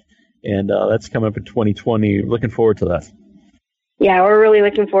Festival, and that's coming up in 2020. Looking forward to that. Yeah, we're really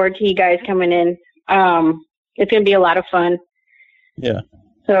looking forward to you guys coming in. It's going to be a lot of fun. Yeah.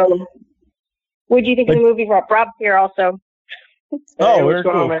 So, what do you think of the movie? Rob's here also. Oh, very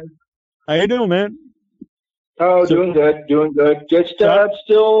cool. Man? How you doing, man? Oh, doing good. Just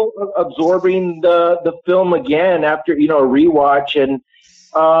still absorbing the film again after, a rewatch. And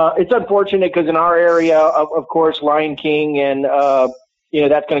it's unfortunate because in our area, of course, Lion King and,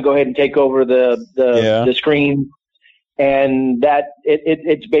 that's going to go ahead and take over the screen. And that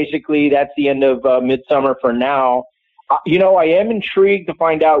it's basically that's the end of Midsummer for now. I am intrigued to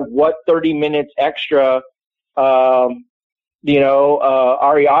find out what 30 minutes extra, Ari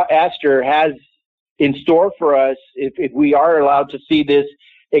Aster has in store for us if we are allowed to see this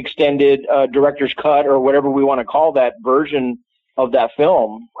extended director's cut or whatever we want to call that version of that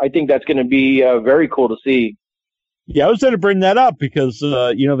film. I think that's going to be very cool to see. Yeah, I was going to bring that up because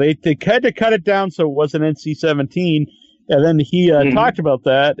they had to cut it down so it wasn't NC-17. And then he talked about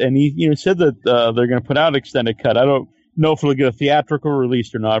that, and he said that they're going to put out extended cut. I don't know if it'll get a theatrical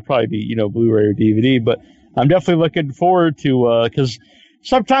release or not. It'll probably be Blu-ray or DVD, but I'm definitely looking forward to because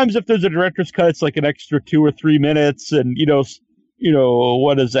sometimes if there's a director's cut, it's like an extra 2 or 3 minutes, and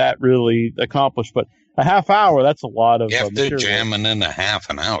what does that really accomplish? But a half hour, that's a lot of if they're material. jamming in a half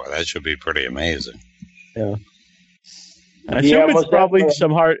an hour, that should be pretty amazing. Yeah. I assume it's probably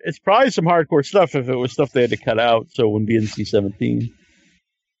some hardcore stuff if it was stuff they had to cut out, so it wouldn't be NC-17.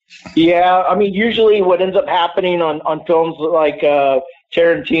 Yeah, I mean, usually what ends up happening on films like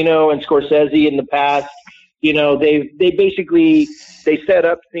Tarantino and Scorsese in the past, they basically set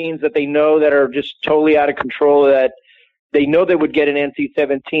up scenes that they know that are just totally out of control, that they know they would get an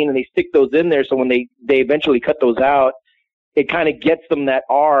NC-17, and they stick those in there. So when they eventually cut those out, it kind of gets them that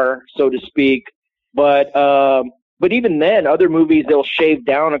R, so to speak. But even then, other movies, they'll shave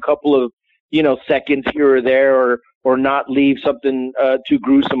down a couple of, seconds here or there, or not leave something too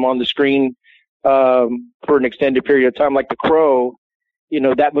gruesome on the screen for an extended period of time. Like The Crow,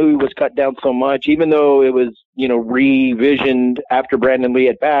 that movie was cut down so much, even though it was, revisioned after Brandon Lee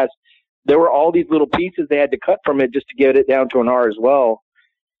had passed. There were all these little pieces they had to cut from it just to get it down to an R as well.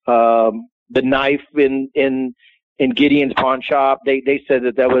 The knife in Gideon's pawn shop, they said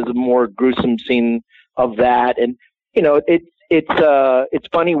that was a more gruesome scene of that. And, it's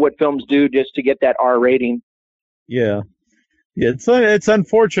funny what films do just to get that R rating. Yeah. Yeah. It's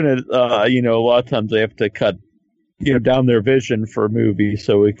unfortunate. A lot of times they have to cut, down their vision for a movie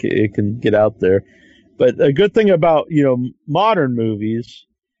so it can get out there. But a good thing about, modern movies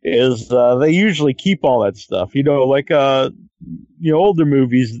is they usually keep all that stuff. Like older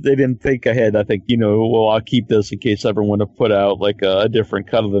movies, they didn't think ahead. I think, I'll keep this in case I ever want to put out like a different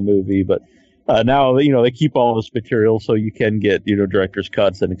cut of the movie. But now, they keep all this material so you can get, director's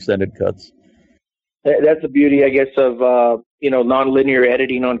cuts and extended cuts. That's the beauty, I guess, of, nonlinear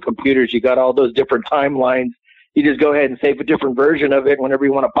editing on computers. You got all those different timelines. You just go ahead and save a different version of it whenever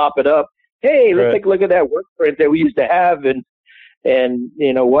you want to pop it up. Hey, let's take a look at that work print that we used to have and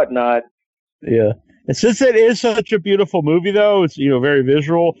whatnot. Yeah. And since it is such a beautiful movie, though, it's, very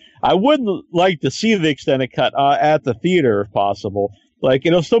visual, I would like to see the extended cut at the theater if possible. Like,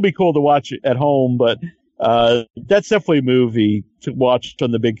 it'll still be cool to watch at home, but that's definitely a movie to watch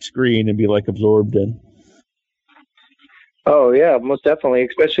on the big screen and be, like, absorbed in. Oh, yeah, most definitely,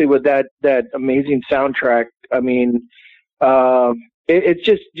 especially with that amazing soundtrack. I mean, it's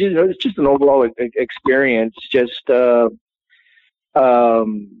just, it's just an overall experience. Just, I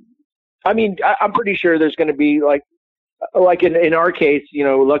mean, I'm pretty sure there's going to be like in our case,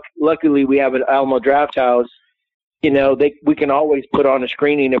 luckily we have an Alamo Draft House. We can always put on a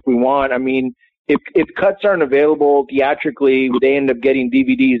screening if we want. I mean, if cuts aren't available theatrically, they end up getting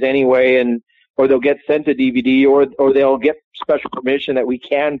DVDs anyway, or they'll get sent a DVD, or they'll get special permission that we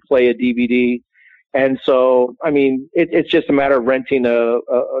can play a DVD. And so, I mean, it's just a matter of renting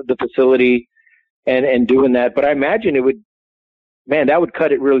the facility and doing that. But I imagine that would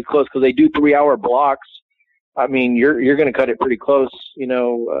cut it really close because they do 3-hour blocks. I mean, you're going to cut it pretty close,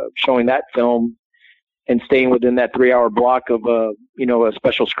 showing that film and staying within that 3-hour block of a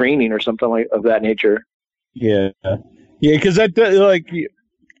special screening or something of that nature. Yeah, because that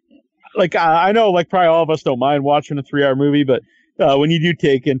I know probably all of us don't mind watching a 3-hour movie, but when you do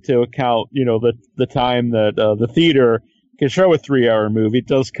take into account the time that the theater can show a 3-hour movie, it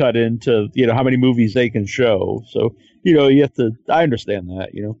does cut into how many movies they can show. So you have to. I understand that.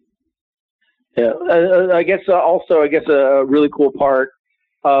 Yeah, I guess a really cool part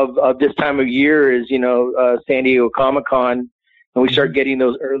of this time of year is San Diego Comic-Con, and we start getting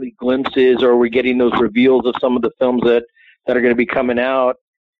those early glimpses, or we're getting those reveals of some of the films that are going to be coming out.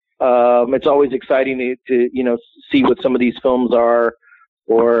 It's always exciting to see what some of these films are,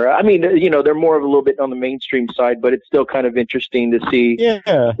 or I mean they're more of a little bit on the mainstream side, but it's still kind of interesting to see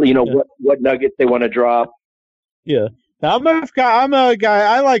what nuggets they want to drop. Yeah. Now, I'm a guy.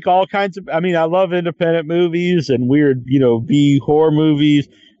 I like all kinds of. I mean, I love independent movies and weird, B horror movies.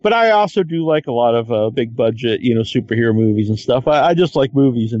 But I also do like a lot of big budget, superhero movies and stuff. I just like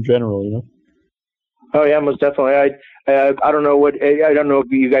movies in general, Oh yeah, most definitely. I don't know I don't know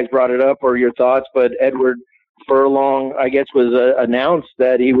if you guys brought it up or your thoughts, but Edward Furlong, I guess, was announced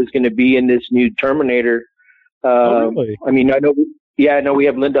that he was going to be in this new Terminator. Oh, really? I mean, I know we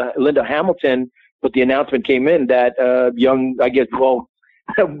have Linda Hamilton. But the announcement came in that young, I guess,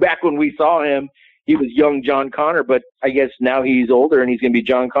 back when we saw him, he was young John Connor, but I guess now he's older and he's going to be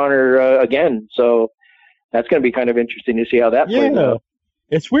John Connor again. So that's going to be kind of interesting to see how that plays out.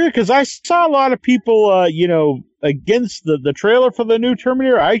 It's weird because I saw a lot of people, against the trailer for the new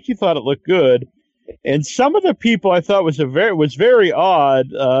Terminator. I actually thought it looked good. And some of the people I thought was very odd.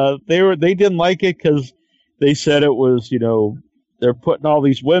 They didn't like it because they said it was, they're putting all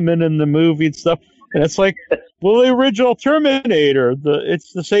these women in the movie and stuff. And it's like, well, the original Terminator,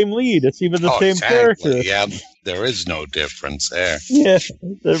 it's the same lead. It's even the same character. Yeah, there is no difference there. Yeah,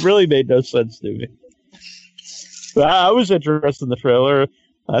 it really made no sense to me. But I was interested in the trailer.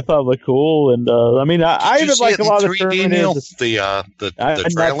 I thought it looked cool, and I even like a lot of Terminators. The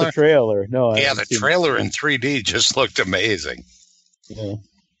trailer. Not the trailer, no. Yeah, the trailer in 3D just looked amazing. Yeah.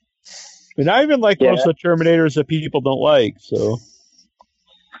 I even like most of the Terminators that people don't like, so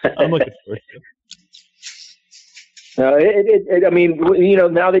I'm looking forward to it.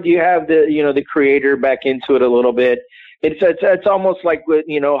 Now that you have the creator back into it a little bit, it's almost like with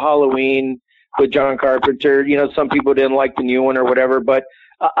Halloween with John Carpenter. Some people didn't like the new one or whatever, but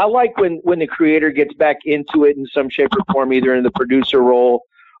I like when the creator gets back into it in some shape or form, either in the producer role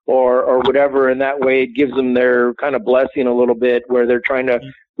or whatever, and that way it gives them their kind of blessing a little bit, where they're trying to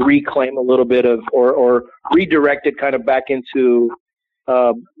reclaim a little bit of or redirect it kind of back into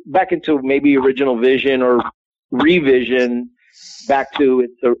maybe original vision or revision back to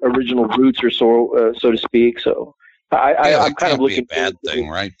its original roots, or so to speak. So I'm kind of looking. Be a bad thing,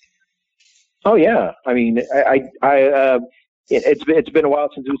 right? Oh yeah, I mean, it's been a while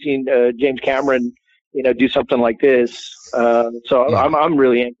since we've seen James Cameron, do something like this. So I'm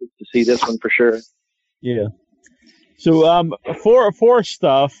really anxious to see this one for sure. Yeah. So for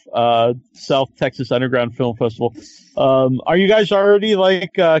stuff, South Texas Underground Film Festival, are you guys already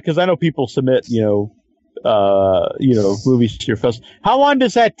because I know people submit movies to your festival. How long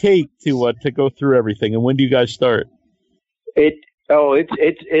does that take to go through everything, and when do you guys start?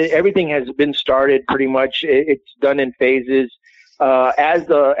 Everything has been started pretty much. It's done in phases. When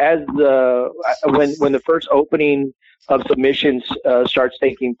the first opening of submissions starts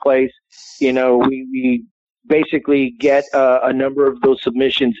taking place, we basically get a number of those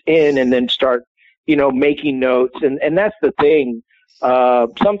submissions in, and then start making notes, and that's the thing.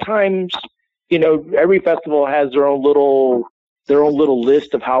 Sometimes every festival has their own little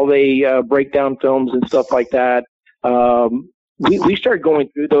list of how they break down films and stuff like that. We start going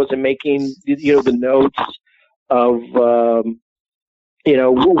through those and making the notes of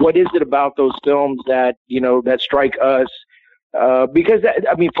what is it about those films that that strike us, because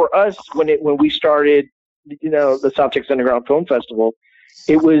for us when we started the South Texas Underground Film Festival,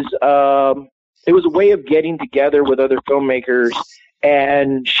 it was a way of getting together with other filmmakers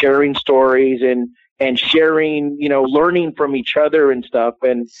and sharing stories and sharing learning from each other and stuff,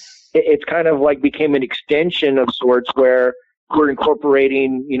 and it's kind of like became an extension of sorts, where we're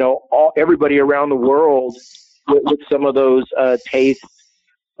incorporating everybody around the world with some of those tastes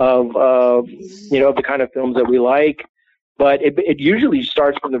of the kind of films that we like. But it usually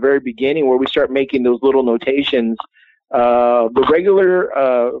starts from the very beginning, where we start making those little notations. The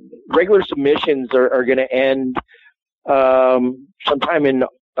regular submissions are going to end sometime in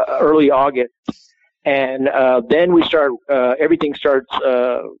early August, and then we start. Everything starts.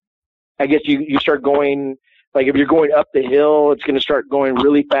 I guess you start going. Like if you're going up the hill, it's going to start going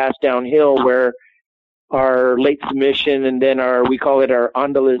really fast downhill, where our late submission, and then we call it our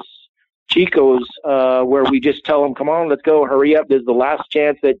Andalas Chicos, where we just tell them, come on, let's go, hurry up. There's the last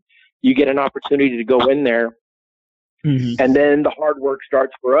chance that you get an opportunity to go in there. Mm-hmm. And then the hard work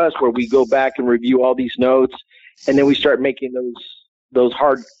starts for us, where we go back and review all these notes, and then we start making those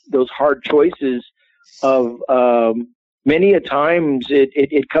hard choices of many a times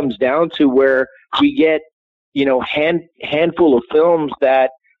it comes down to where we get handful of films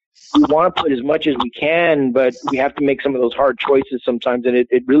that we want to put as much as we can, but we have to make some of those hard choices sometimes, and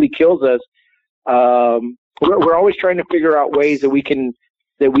it really kills us. We're always trying to figure out ways that we can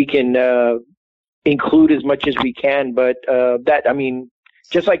include as much as we can, but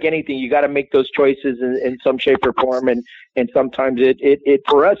just like anything, you got to make those choices in some shape or form, and sometimes it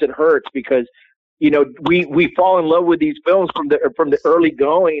for us it hurts, because we fall in love with these films from the early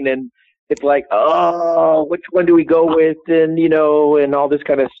going, and it's like, oh, which one do we go with, and and all this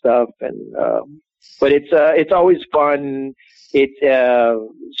kind of stuff, and but it's always fun. It's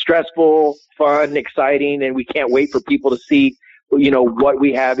stressful, fun, exciting, and we can't wait for people to see what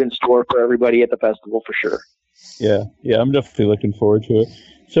we have in store for everybody at the festival, for sure. Yeah, I'm definitely looking forward to it.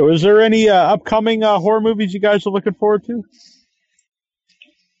 So, is there any upcoming horror movies you guys are looking forward to?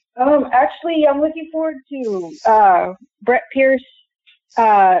 Actually, I'm looking forward to Brett Pierce.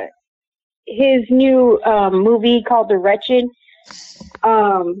 His new movie called The Wretched.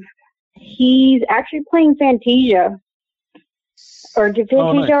 He's actually playing Fantasia. Or did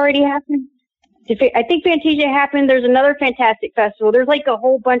Fantasia already happen? I think Fantasia happened. There's another Fantastic Festival. There's like a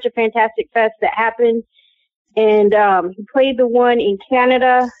whole bunch of Fantastic Fests that happened. And he played the one in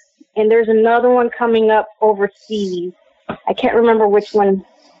Canada. And there's another one coming up overseas. I can't remember which one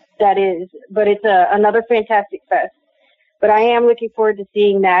that is, but it's another fantastic fest. But I am looking forward to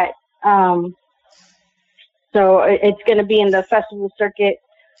seeing that. So it's going to be in the festival circuit.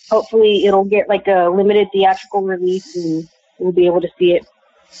 Hopefully it'll get like a limited theatrical release and we'll be able to see it.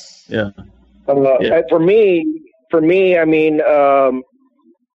 Yeah. For me, I mean, I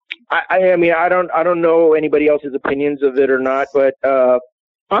mean, I don't know anybody else's opinions of it or not, but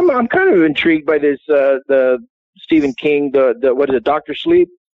I'm kind of intrigued by this the Stephen King, the what is it, Dr. Sleep?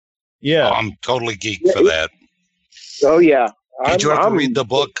 Yeah, I'm totally geeked for that. Oh yeah. Did you ever read the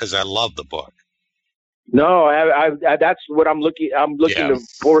book? Because I love the book. No, I that's what I'm looking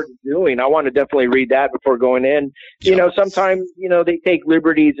forward to doing. I want to definitely read that before going in. You know, sometimes, you know, they take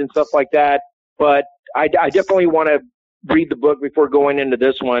liberties and stuff like that, but I definitely want to read the book before going into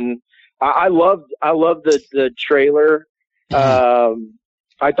this one. I love the trailer.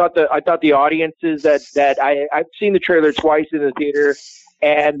 I thought the audiences that I've seen the trailer twice in the theater,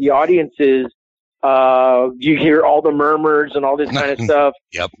 and the audiences, you hear all the murmurs and all this kind of stuff.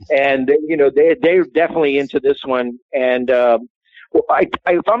 Yep. And you know, they're definitely into this one. And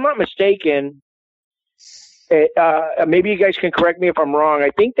if I'm not mistaken, maybe you guys can correct me if I'm wrong.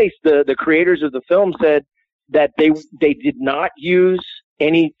 I think the creators of the film said that they did not use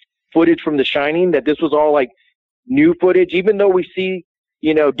any footage from The Shining, that this was all like new footage, even though we see,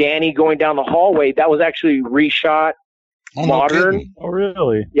 you know, Danny going down the hallway, that was actually reshot, modern. No, oh,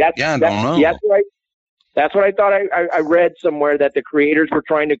 really? Yeah, I don't know. Yeah, that's what I thought. I read somewhere that the creators were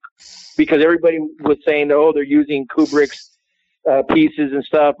trying to, because everybody was saying, oh, they're using Kubrick's pieces and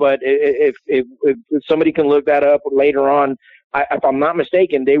stuff. But if somebody can look that up later on, if I'm not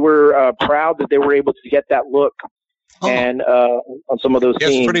mistaken, they were proud that they were able to get that look. And on some of those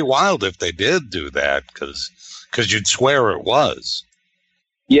scenes. It's pretty wild if they did do that, because you'd swear it was.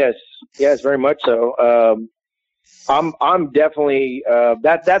 Yes, very much so. I'm definitely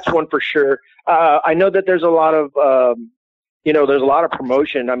that's one for sure. I know that there's a lot of there's a lot of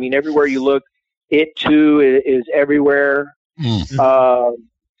promotion. I mean, everywhere you look, It Too is everywhere. I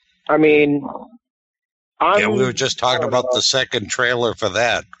mean, we were just talking about the second trailer for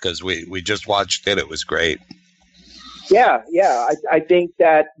that, because we just watched it. It was great. Yeah. I think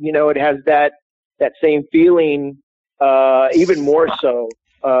that, you know, it has that same feeling, even more so.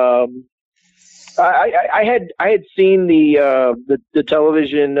 I had seen the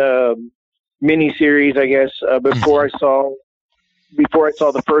television miniseries, I guess, before I saw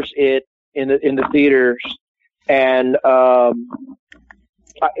the first It in the theaters, and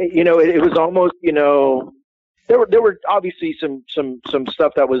you know, it was almost, you know, there were obviously some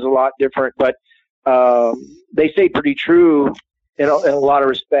stuff that was a lot different, but they stayed pretty true in a lot of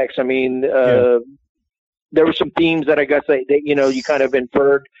respects. I mean, there were some themes that I guess they you know, you kind of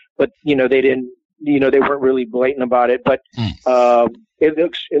inferred, but you know, they didn't, you know, they weren't really blatant about it. But it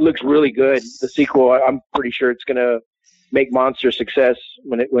looks really good. The sequel, I'm pretty sure it's gonna make monster success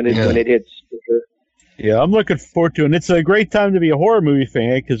when it hits. For sure. Yeah, I'm looking forward to it. And it's a great time to be a horror movie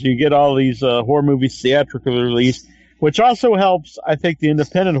fan, because you get all these horror movies theatrically released, which also helps, I think, the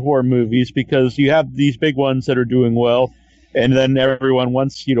independent horror movies, because you have these big ones that are doing well, and then everyone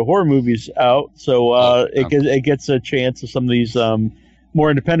wants, you know, horror movies out, so it gets a chance of some of these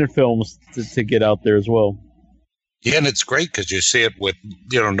more independent films to get out there as well. Yeah, and it's great because you see it with,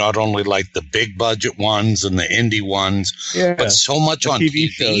 you know, not only like the big budget ones and the indie ones, but so much on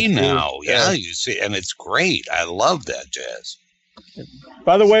TV now. Yeah, you see, and it's great. I love that, Jazz.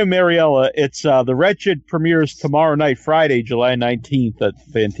 By the way, Mariella, it's The Wretched premieres tomorrow night, Friday, July 19th at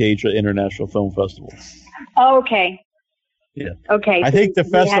Fantasia International Film Festival. Oh, okay. Yeah. Okay. I think the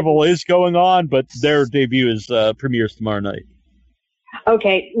festival is going on, but their debut is premieres tomorrow night.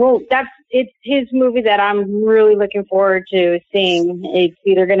 Okay. Well, it's his movie that I'm really looking forward to seeing. It's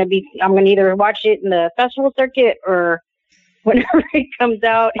either going to be, I'm going to either watch it in the festival circuit or whenever it comes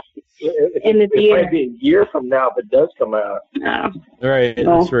out in the theater. It might be a year from now if it does come out. Right.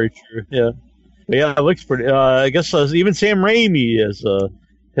 Well, that's very true. Yeah. But yeah, it looks pretty. I guess even Sam Raimi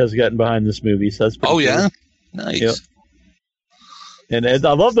has gotten behind this movie. So that's pretty cool. Yeah? Nice. Yep. And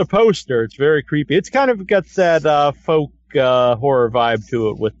I love the poster. It's very creepy. It's kind of got that folk horror vibe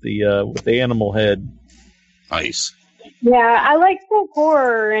to it with the animal head. Nice. Yeah, I like folk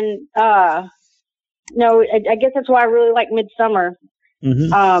horror, and no, I guess that's why I really like Midsummer,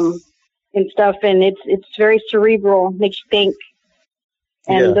 and stuff. And it's very cerebral, makes you think.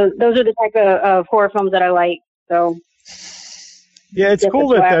 And those are the type of horror films that I like. So yeah, it's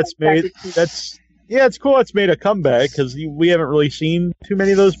cool that's made. It's cool it's made a comeback, because we haven't really seen too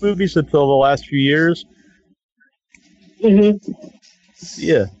many of those movies until the last few years.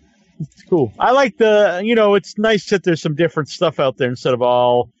 Yeah, it's cool. I like it's nice that there's some different stuff out there instead of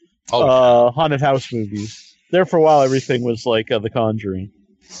all haunted house movies. There for a while, everything was like The Conjuring.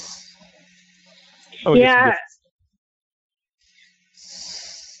 Yeah.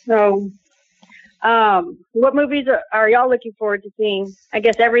 So, what movies are y'all looking forward to seeing? I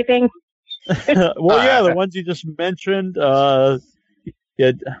guess everything. Well, yeah, the ones you just mentioned. I'm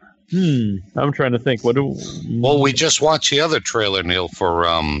trying to think. Well, we just watched the other trailer, Neil, for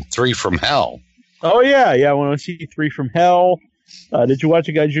 3 from Hell. Oh yeah. I want to see 3 from Hell. Did you watch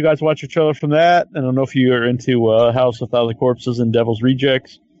it, guys? Did you guys watch the trailer from that? I don't know if you are into House of Thousand Corpses and Devil's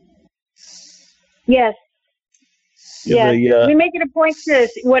Rejects. Yes. Yeah, we make it a point to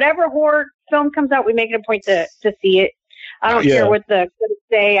whatever horror film comes out. We make it a point to see it. I don't care what the critics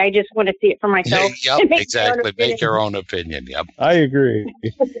say. I just want to see it for myself. Yep, exactly. Make your own opinion. Yep. I agree.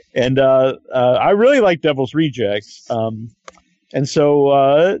 And I really like Devil's Rejects. And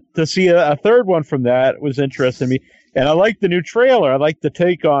so to see a third one from that was interesting to me. And I like the new trailer. I like the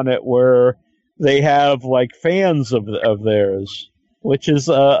take on it where they have like fans of theirs, which is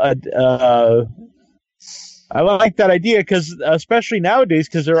I like that idea because especially nowadays,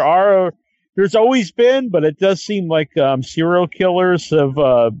 because there's always been, but it does seem like serial killers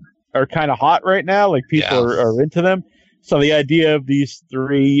are kind of hot right now. Like people are into them. So the idea of these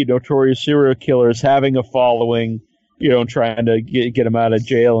 3 notorious serial killers having a following, trying to get them out of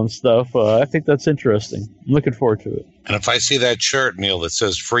jail and stuff. I think that's interesting. I'm looking forward to it. And if I see that shirt, Neil, that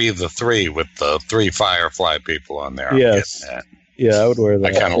says "Free the 3" with the 3 Firefly people on there, yes, I would wear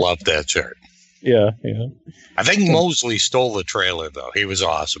that. I kind of love that shirt. Yeah. I think Mosley stole the trailer, though. He was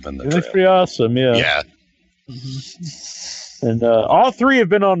awesome in the trailer. That's pretty awesome, yeah. Yeah. Mm-hmm. And all 3 have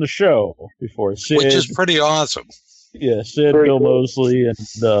been on the show before. Sid, which is pretty awesome. Yeah, Sid, Bill Mosley,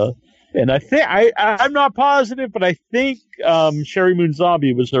 and I think I'm not positive, but I think Sherry Moon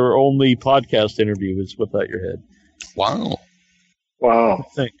Zombie was her only podcast interview was Without Your Head. Wow. I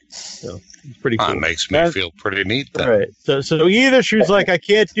think so. It's pretty cool. That makes me feel pretty neat then. Right. So either she was like, I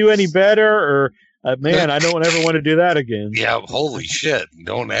can't do any better, or man, I don't ever want to do that again. Yeah, holy shit.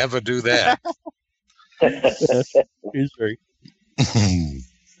 Don't ever do that. He's very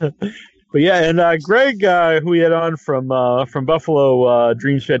But yeah, and Greg, who we had on from Buffalo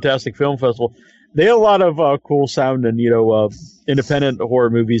Dreams Fantastic Film Festival, they have a lot of cool sound and independent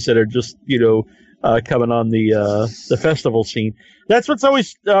horror movies that are just coming on the festival scene. That's what's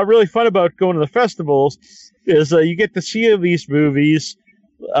always really fun about going to the festivals is you get to see these movies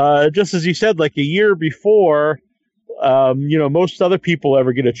just as you said, like a year before. Most other people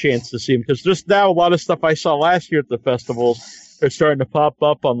ever get a chance to see them because just now a lot of stuff I saw last year at the festivals. They're starting to pop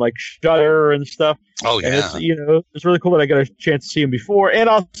up on like Shudder and stuff. Oh yeah, and it's, it's really cool that I got a chance to see him before, and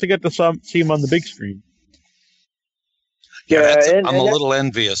also get to see him on the big screen. Yeah, I'm a little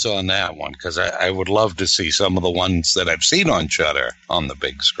envious on that one because I would love to see some of the ones that I've seen on Shudder on the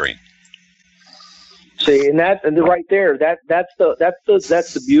big screen. See, and right there, that's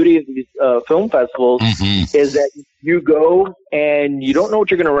the beauty of these film festivals is that you go and you don't know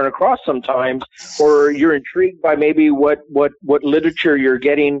what you're going to run across sometimes, or you're intrigued by maybe what literature you're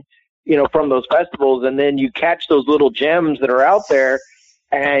getting, from those festivals, and then you catch those little gems that are out there,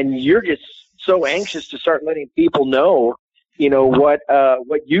 and you're just so anxious to start letting people know,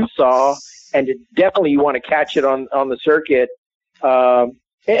 what you saw, and definitely you want to catch it on the circuit.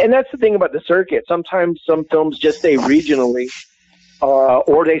 And that's the thing about the circuit. Sometimes some films just stay regionally,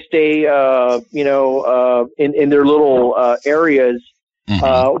 or they stay, in their little areas.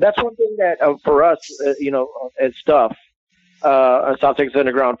 That's one thing that for us, as Stuff, South Texas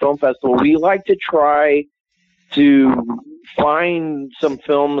Underground Film Festival, we like to try to find some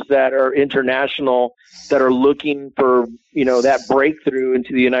films that are international, that are looking for, that breakthrough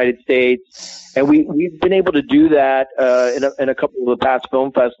into the United States. And we've been able to do that in a couple of the past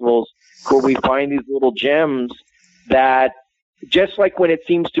film festivals where we find these little gems that, just like when it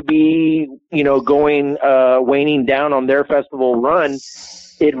seems to be, going, waning down on their festival run,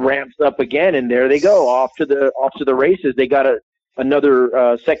 it ramps up again, and there they go off to the races. They got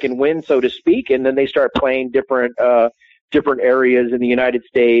another second win, so to speak, and then they start playing different areas in the United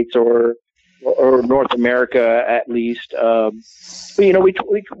States or North America at least. But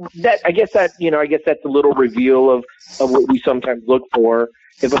I guess that's a little reveal of what we sometimes look for.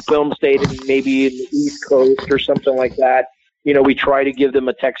 If a film stayed maybe in the East Coast or something like that, we try to give them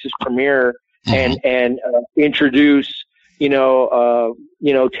a Texas premiere and introduce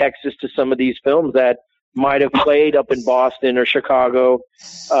Texas to some of these films that might have played up in Boston or Chicago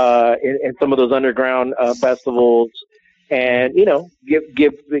in some of those underground festivals. And,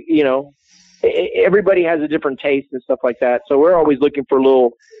 give everybody has a different taste and stuff like that. So we're always looking for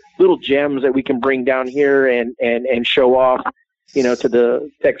little gems that we can bring down here and show off. to the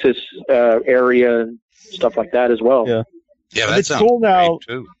Texas area and stuff like that as well. Yeah, that it's sounds cool now. great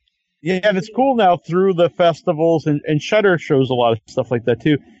too. Yeah, and it's cool now through the festivals, and Shudder shows a lot of stuff like that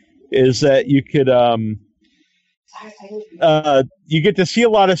too, is that you could you get to see a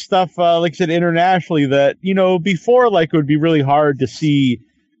lot of stuff, like I said, internationally that, before, like, it would be really hard to see,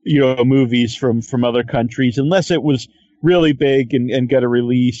 movies from other countries unless it was really big and got a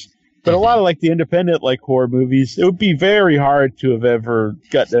release. But a lot of, like, the independent, like, horror movies, it would be very hard to have ever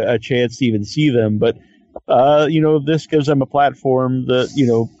got a chance to even see them. But, this gives them a platform that,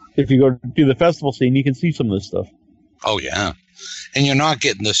 if you go to the festival scene, you can see some of this stuff. Oh, yeah. And you're not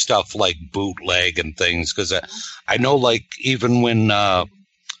getting the stuff like bootleg and things, because I know, like, even when, that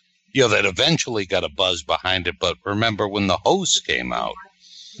eventually got a buzz behind it. But remember when The Host came out?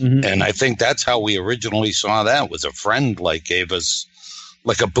 Mm-hmm. And I think that's how we originally saw that, was a friend, like, gave us,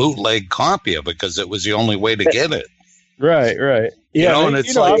 like, a bootleg copy of it because it was the only way to get it. Right. Yeah, and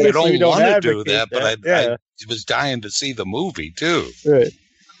it's like, you don't want to do that, but I was dying to see the movie, too. Right.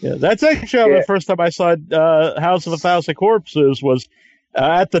 Yeah, that's actually the first time I saw House of a Thousand Corpses was,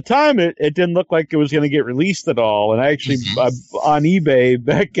 at the time, it didn't look like it was going to get released at all. And I actually, on eBay,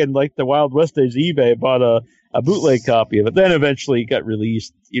 back in, like, the Wild West days, eBay, bought a bootleg copy of it. Then eventually it got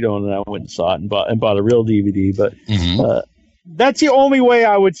released, and I went and saw it and bought a real DVD. But that's the only way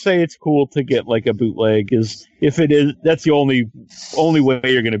I would say it's cool to get, like, a bootleg, is if it is, that's the only way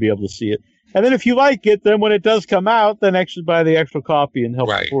you're going to be able to see it. And then if you like it, then when it does come out, then actually buy the actual copy and help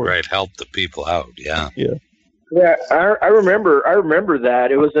support. Right, help the people out. Yeah. I remember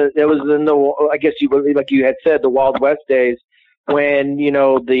that it was in the, I guess like you had said, the Wild West days, when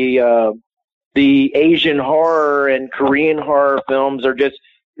the Asian horror and Korean horror films are just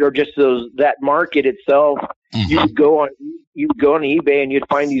that market itself. Mm-hmm. You'd go on eBay and you'd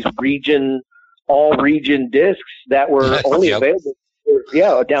find these all region discs that were only available.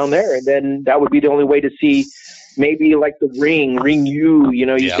 Yeah, down there, and then that would be the only way to see, maybe like the Ring U. You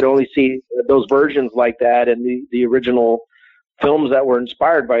could only see those versions like that, and the original films that were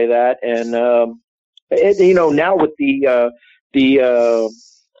inspired by that. And now with the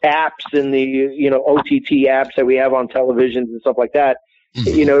apps and the OTT apps that we have on televisions and stuff like that,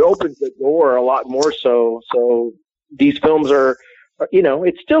 it opens the door a lot more. So these films are.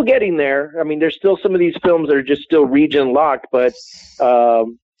 It's still getting there. I mean, there's still some of these films that are just still region locked, but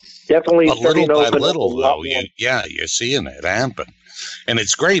definitely little by little, though, you're seeing it happen. And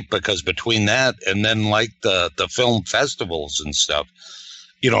it's great because between that and then, like, the film festivals and stuff,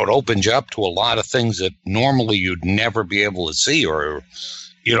 it opens you up to a lot of things that normally you'd never be able to see, or,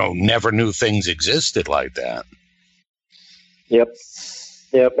 never knew things existed like that. Yep.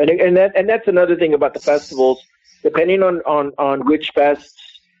 And that's another thing about the festivals. Depending on which fests,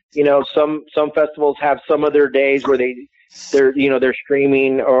 some festivals have some of their days where they're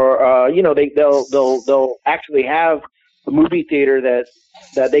streaming, or they'll actually have a movie theater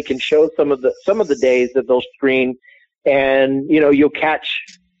that they can show some of the days that they'll screen, and you'll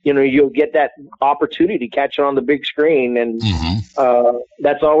get that opportunity to catch it on the big screen, and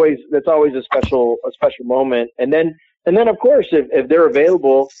that's always a special moment. And then, of course, if they're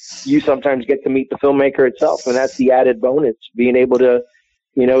available, you sometimes get to meet the filmmaker itself, and that's the added bonus, being able to,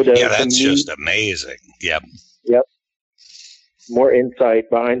 that's just amazing. Yep. More insight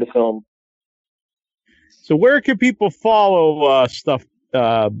behind the film. So where can people follow stuff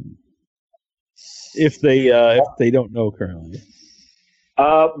if they don't know currently?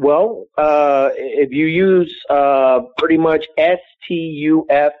 If you use pretty much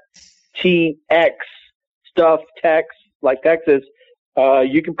STUFTX. Stuff text, like Texas,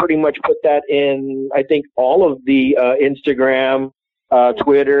 you can pretty much put that in, I think, all of the Instagram,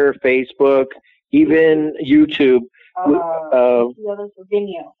 Twitter, Facebook, even YouTube, Vimeo.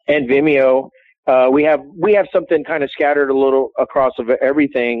 And Vimeo. We have something kind of scattered a little across of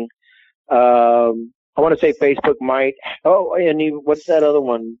everything. I want to say Facebook might. Oh, and what's that other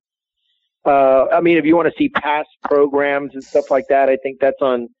one? If you want to see past programs and stuff like that, I think that's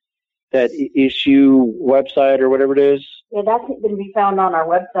on that issue website or whatever it is. Yeah, that can be found on our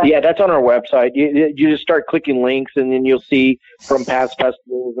website. Yeah, that's on our website. You just start clicking links, and then you'll see from past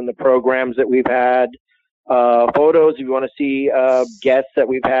festivals and the programs that we've had. Photos, if you want to see guests that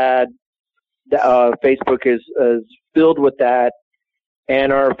we've had. Facebook is filled with that.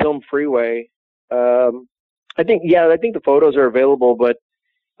 And our Film Freeway. I think the photos are available, but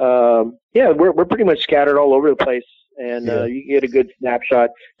we're pretty much scattered all over the place. And you get a good snapshot.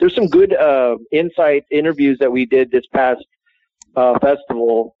 There's some good insight interviews that we did this past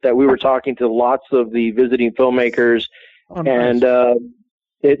festival that we were talking to lots of the visiting filmmakers, and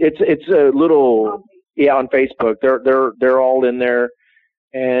it's a little on Facebook. They're all in there,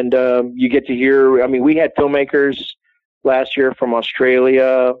 and you get to hear. I mean, we had filmmakers last year from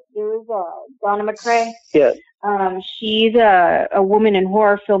Australia. There was Donna McCrae. Yeah. She's a woman in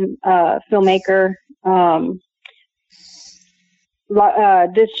horror filmmaker.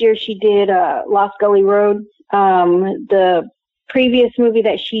 This year she did Lost Gully Road. The previous movie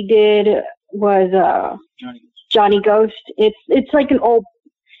that she did was Johnny Ghost. It's like an old,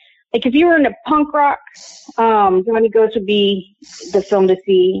 like if you were into punk rock, Johnny Ghost would be the film to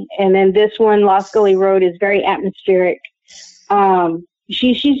see. And then this one, Lost Gully Road, is very atmospheric.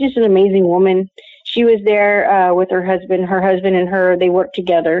 She's just an amazing woman. She was there with her husband. Her husband and her, they work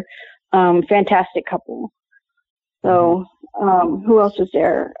together. Fantastic couple. So, who else was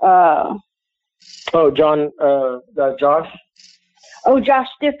there? Josh. Oh, Josh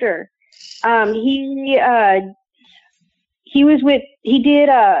Stifter. He did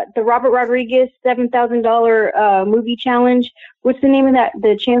the Robert Rodriguez $7,000 movie challenge. What's the name of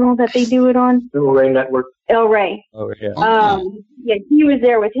the channel that they do it on? El Rey Network. El Rey. Oh, yeah. Yeah, he was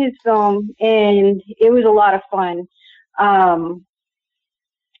there with his film, and it was a lot of fun.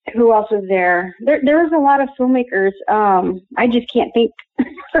 Who else was there? There was a lot of filmmakers. I just can't think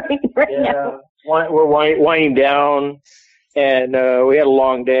right now. We're winding down, and we had a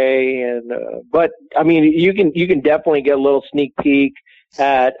long day, and but I mean, you can definitely get a little sneak peek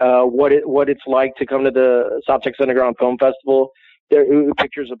at what it's like to come to the South Texas Underground Film Festival. There are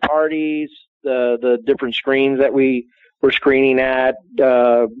pictures of parties, the different screens that we were screening at,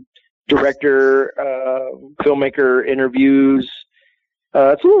 director, filmmaker interviews.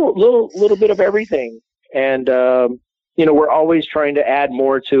 It's a little bit of everything, and we're always trying to add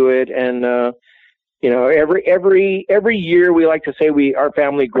more to it. And every year we like to say our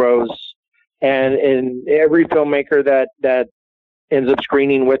family grows, and every filmmaker that ends up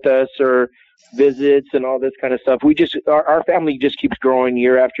screening with us or visits and all this kind of stuff, our family just keeps growing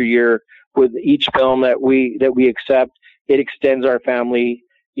year after year with each film that we accept. It extends our family,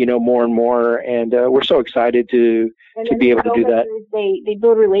 more and more, and we're so excited to be able to do that. They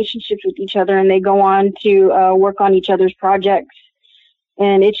build relationships with each other, and they go on to work on each other's projects,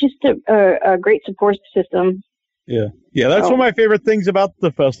 and it's just a great support system. Yeah, that's one of my favorite things about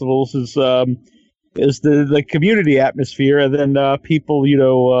the festivals is the community atmosphere, and then people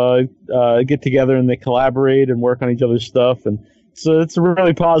get together and they collaborate and work on each other's stuff, and so it's a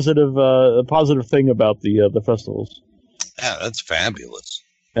really positive thing about the festivals. Yeah, that's fabulous.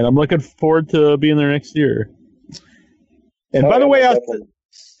 And I'm looking forward to being there next year. And by the way, I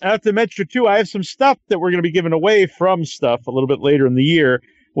have to mention too, I have some stuff that we're going to be giving away from stuff a little bit later in the year.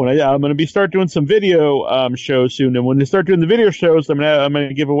 When I'm going to start doing some video shows soon, and when they start doing the video shows, I'm going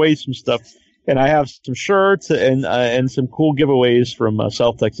to give away some stuff. And I have some shirts and some cool giveaways from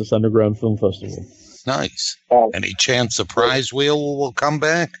South Texas Underground Film Festival. Nice. Any chance the prize wheel will come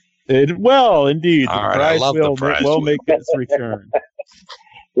back? It will, indeed. All right, I love the prize wheel. Make its return.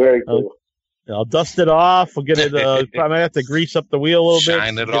 Very cool. I'll dust it off. We'll get it. I might have to grease up the wheel a little bit.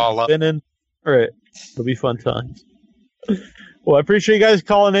 Shine it all up. All right. It'll be fun times. Well, I appreciate you guys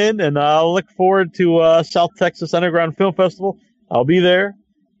calling in, and I'll look forward to South Texas Underground Film Festival. I'll be there,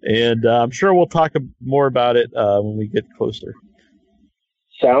 and I'm sure we'll talk more about it when we get closer.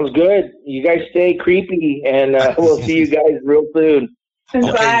 Sounds good. You guys stay creepy, and we'll see you guys real soon. Okay,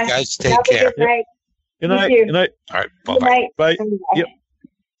 you guys take care. Good night. Good night. Good night. All right, bye-bye. Bye. Yep.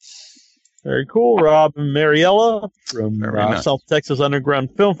 Very cool. Rob and Mariella from South Texas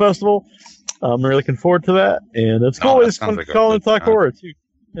Underground Film Festival. I'm really looking forward to that. And it's cool. It's fun to call and talk horror, too.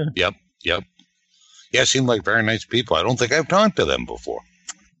 Yeah. Yep. Yeah, seem like very nice people. I don't think I've talked to them before.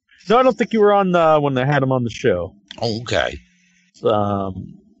 No, I don't think you were on when I had them on the show. Okay.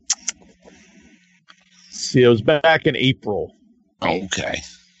 See, it was back in April. Okay.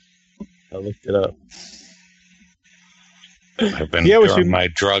 I looked it up. I've been during my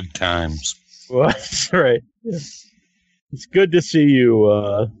drug times. Well, that's right. Yeah. It's good to see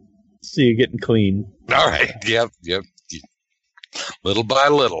you getting clean. All right. Yep. Little by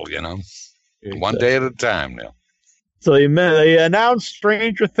little, one day at a time now. So they announced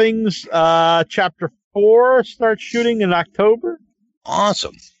Stranger Things Chapter 4 starts shooting in October.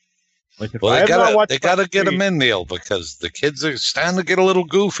 Awesome. Well, they gotta get them in, Neil, because the kids are starting to get a little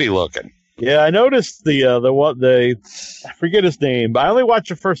goofy looking. Yeah, I noticed I forget his name, but I only watched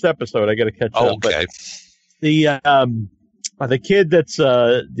the first episode. I got to catch up. Okay. The kid that's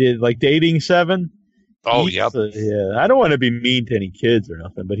dating Seven. Oh, yep. Yeah, I don't want to be mean to any kids or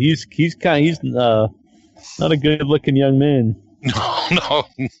nothing, but he's not a good looking young man. No.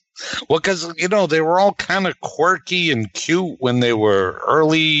 Well, because they were all kind of quirky and cute when they were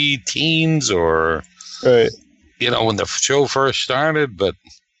early teens or Right. When the show first started, but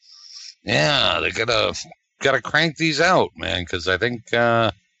yeah, they gotta crank these out, man, because I think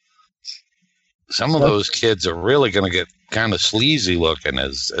some of those kids are really going to get kind of sleazy looking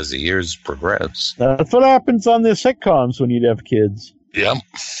as the years progress. That's what happens on the sitcoms when you have kids. Yep.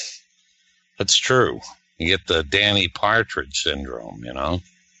 That's true. You get the Danny Partridge syndrome,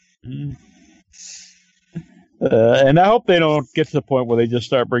 Mm. And I hope they don't get to the point where they just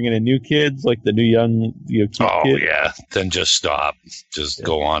start bringing in new kids, like the new young cute kid. Yeah. Then just stop. Just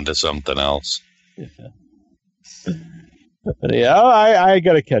go on to something else. Yeah. But yeah, I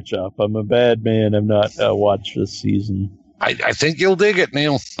got to catch up. I'm a bad man. I've not watched this season. I think you'll dig it,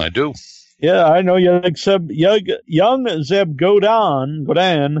 Neil. I do. Yeah, I know young Zeb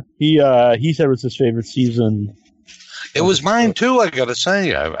Godan. He said it was his favorite season. It was mine too, I gotta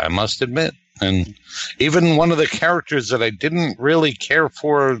say. I must admit. And even one of the characters that I didn't really care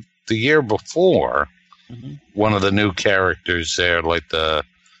for the year before, one of the new characters there, like the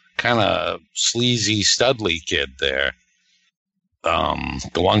kind of sleazy Studley kid there.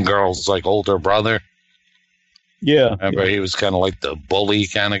 The one girl's like older brother. Yeah. Remember, he was kind of like the bully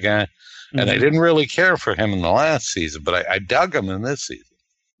kind of guy. And I didn't really care for him in the last season, but I dug him in this season.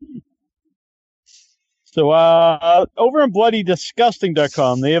 So over on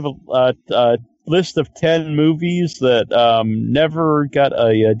BloodyDisgusting.com, they have a list of 10 movies that never got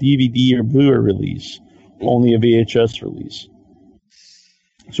a DVD or Blu-ray release, only a VHS release.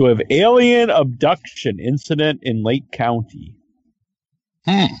 So we have Alien Abduction Incident in Lake County.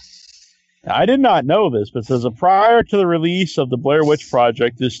 I did not know this, but it says prior to the release of the Blair Witch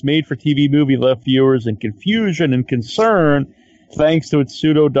Project, this made-for-TV movie left viewers in confusion and concern thanks to its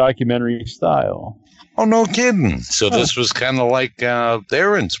pseudo-documentary style. Oh, no kidding. So this was kind of like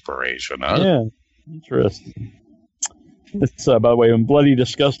their inspiration, huh? Yeah, interesting. It's, by the way, on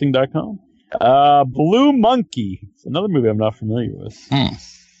BloodyDisgusting.com. Blue Monkey. It's another movie I'm not familiar with.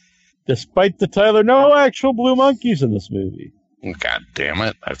 Despite the title, there are no actual blue monkeys in this movie. God damn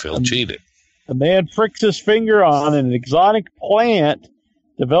it. I feel cheated. A man pricks his finger on an exotic plant,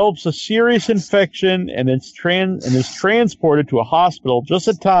 develops a serious infection, and is transported to a hospital just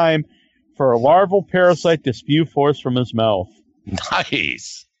in time for a larval parasite to spew forth from his mouth.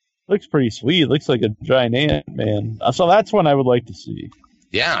 Nice. Looks pretty sweet. Looks like a giant ant, man. So that's one I would like to see.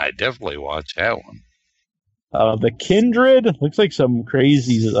 Yeah, I definitely watch that one. The Kindred. Looks like some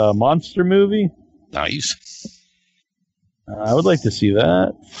crazy monster movie. Nice. I would like to see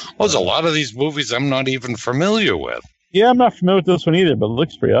that. Well, there's a lot of these movies I'm not even familiar with. Yeah, I'm not familiar with this one either, but it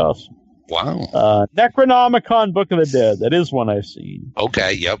looks pretty awesome. Wow. Necronomicon Book of the Dead. That is one I've seen.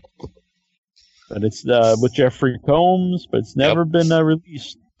 Okay, yep. But it's with Jeffrey Combs, but it's never been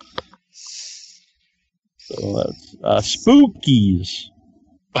released. So that's Spookies.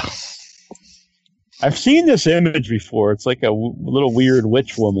 I've seen this image before. It's like a little weird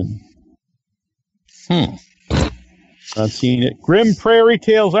witch woman. I've seen it. Grim Prairie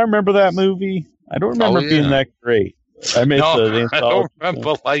Tales. I remember that movie. I don't remember it being that great. I don't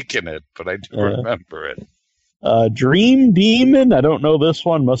remember liking it, but I do remember it. Dream Demon. I don't know this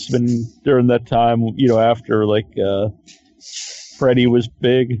one. Must have been during that time, after Freddy was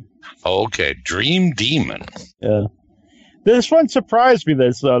big. Okay, Dream Demon. Yeah. This one surprised me that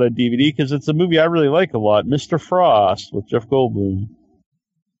it's not on DVD because it's a movie I really like a lot. Mr. Frost with Jeff Goldblum.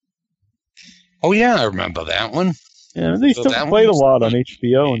 Oh, yeah, I remember that one. Yeah, they still played a lot on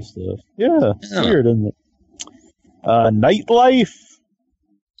HBO and stuff. Yeah, it's weird, isn't it? Nightlife.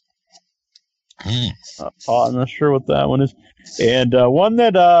 I'm not sure what that one is. And one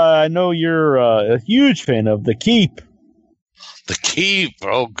that I know you're a huge fan of, The Keep. The Keep.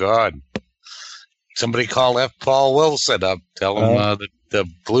 Oh, God. Somebody call F. Paul Wilson up. Tell him the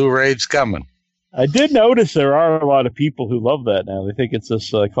Blu-ray's coming. I did notice there are a lot of people who love that now. They think it's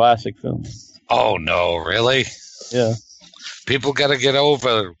this classic film. Oh, no, really? Yeah. People got to get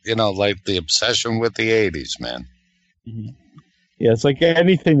over, the obsession with the 80s, man. Mm-hmm. Yeah, it's like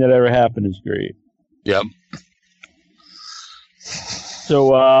anything that ever happened is great. Yep.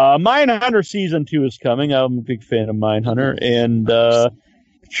 So, Mindhunter Season 2 is coming. I'm a big fan of Mindhunter. And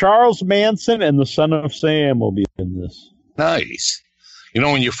Charles Manson and the Son of Sam will be in this. Nice.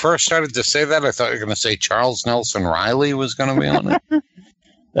 When you first started to say that, I thought you were going to say Charles Nelson Riley was going to be on it.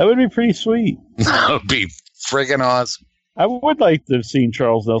 That would be pretty sweet. That would be friggin' awesome. I would like to have seen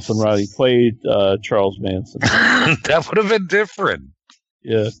Charles Nelson Riley play Charles Manson. That would have been different.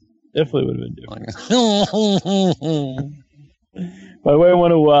 Yeah, definitely would have been different. By the way, I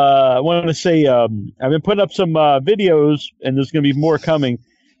want to say I've been putting up some videos, and there's going to be more coming,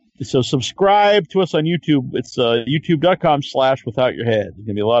 So subscribe to us on YouTube. It's youtube.com/withoutyourhead. There's going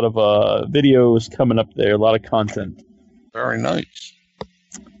to be a lot of videos coming up there, a lot of content. Very nice.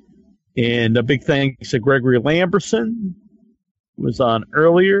 And a big thanks to Gregory Lamberson, who was on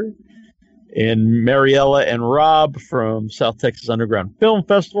earlier, and Mariella and Rob from South Texas Underground Film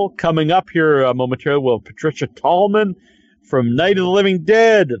Festival. Coming up here momentarily, well, Patricia Tallman from Night of the Living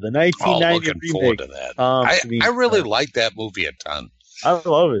Dead, the 1990 looking remake. forward to that. I really like that movie a ton. I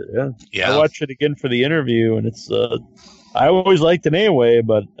love it. Yeah. I watched it again for the interview, and it's. I always liked it anyway,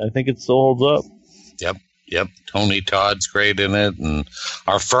 but I think it still holds up. Yep. Tony Todd's great in it, and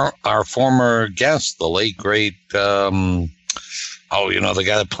our former guest, the late great. The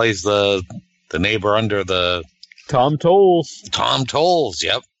guy that plays the neighbor under the. Tom Tolles. Tom Tolles.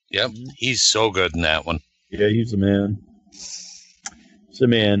 Yep. He's so good in that one. Yeah, he's the man.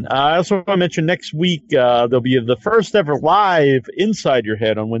 I also want to mention next week there'll be the first ever live Inside Your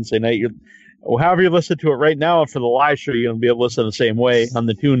Head on Wednesday night. However you listen to it right now, for the live show, you're going to be able to listen the same way on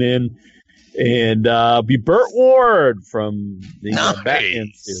the TuneIn. And be Burt Ward from the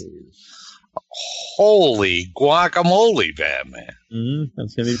Batman series. Holy guacamole, Batman.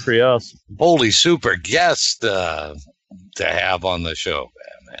 That's going to be pretty awesome. Holy super guest to have on the show,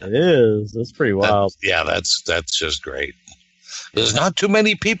 Batman. It is. That's pretty wild. That's just great. There's not too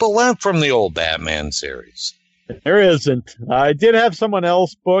many people left from the old Batman series. There isn't. I did have someone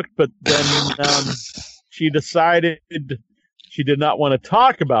else booked, but then she decided she did not want to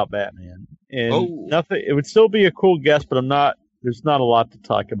talk about Batman. And nothing. It would still be a cool guest, but there's not a lot to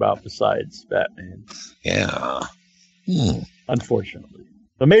talk about besides Batman. Yeah. Unfortunately.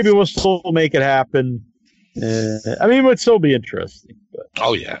 But maybe we'll still make it happen. It would still be interesting. But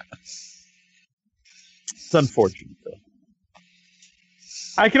oh, yeah. It's unfortunate, though.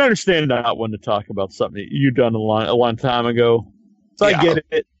 I can understand not wanting to talk about something you've done a long time ago. So I get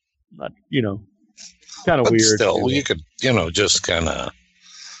it. Not, kind of weird. Still, you could, just kind of.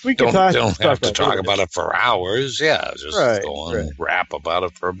 We don't have to talk about it for hours. Yeah, just go on and rap about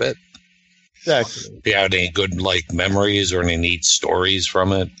it for a bit. Exactly. If you had any good memories or any neat stories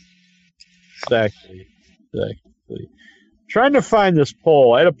from it. Exactly. Trying to find this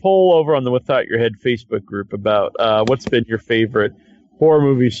poll. I had a poll over on the Without Your Head Facebook group about what's been your favorite horror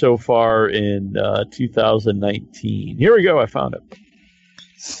movie so far in 2019. Here we go. I found it.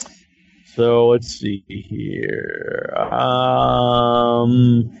 So let's see here.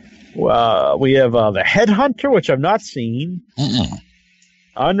 We have The Headhunter, which I've not seen.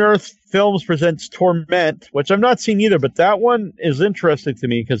 Unearthed Films presents Torment, which I've not seen either, but that one is interesting to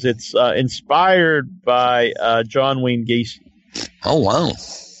me because it's inspired by John Wayne Gacy. Oh, wow.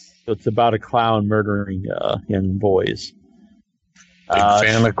 So it's about a clown murdering young boys. Big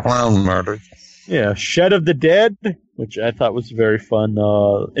fan of clown murder. Yeah, Shed of the Dead, which I thought was a very fun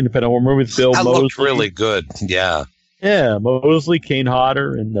independent horror movie with Bill Moseley. That looked really good, yeah. Yeah, Moseley, Kane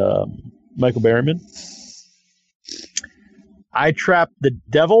Hodder, and Michael Berryman. I Trapped the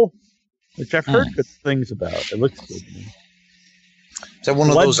Devil, which I've heard good things about. It looks good to me. Is that one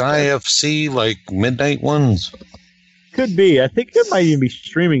of those IFC, midnight ones? Could be. I think it might even be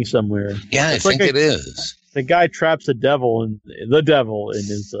streaming somewhere. Yeah, I think it is. The guy traps the devil in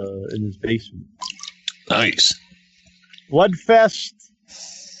his basement. Nice. Bloodfest.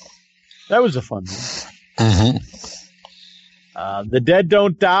 That was a fun one. The Dead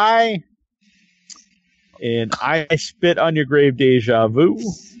Don't Die. And I Spit on Your Grave, Deja Vu.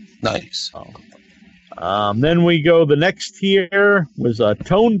 Nice. Then we go, the next tier was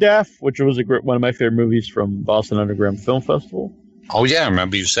Tone Deaf, which was one of my favorite movies from Boston Underground Film Festival. Oh, yeah, I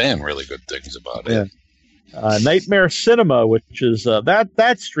remember you saying really good things about it. Yeah. Nightmare Cinema, which is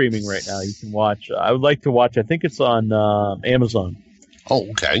that's streaming right now. You can watch. I would like to watch. I think it's on Amazon. Oh,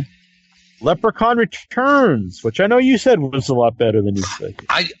 okay. Leprechaun Returns, which I know you said was a lot better than you expected.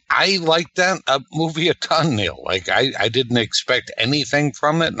 I liked that movie a ton, Neil. I didn't expect anything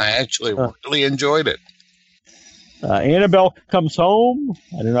from it, and I actually really enjoyed it. Annabelle Comes Home.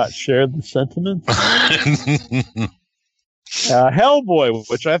 I do not share the sentiment. Hellboy,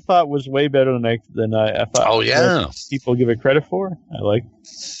 which I thought was way better than I thought. Oh, yeah. People give it credit for. I like.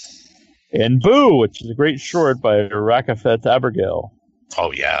 And Boo, which is a great short by Rakafet Abergel.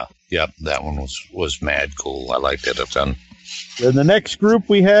 Oh, yeah. Yep, that one was mad cool. I liked it a ton. In the next group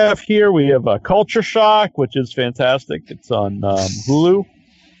we have Culture Shock, which is fantastic. It's on Hulu.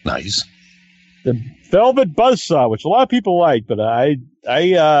 Nice. The Velvet Buzzsaw, which a lot of people like, but I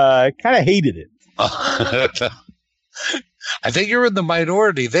kind of hated it. I think you're in the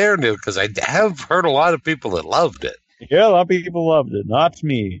minority there, Neil, because I have heard a lot of people that loved it. Yeah, a lot of people loved it. Not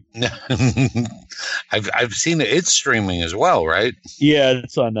me. I've seen it. It's streaming as well, right? Yeah,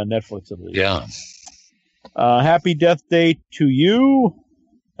 it's on Netflix, I believe. Yeah. Happy Death Day to You.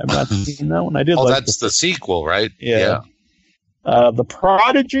 I've not seen that one. I did. Oh, like that's the sequel, right? Yeah. The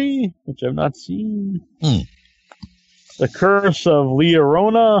Prodigy, which I've not seen. The Curse of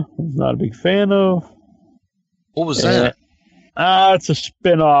Llorona, I'm not a big fan of. What was that? It's a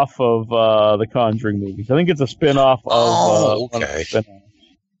spin-off of the Conjuring movies. I think it's a spin-off of... okay.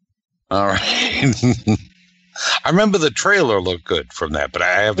 All right. I remember the trailer looked good from that, but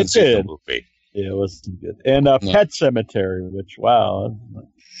I haven't seen the movie. Yeah, it wasn't good. And Pet Sematary, which, wow.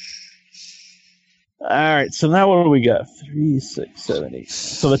 All right, so now what do we got? 3, 6, 7, 8.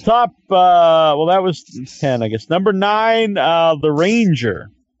 So the top, that was 10, I guess. Number 9, The Ranger.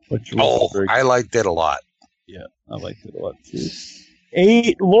 Which was I liked it a lot. Yeah, I liked it a lot, too.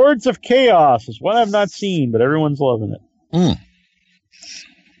 8, Lords of Chaos is one I've not seen, but everyone's loving it.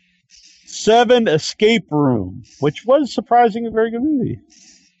 7, Escape Room, which was surprisingly a very good movie.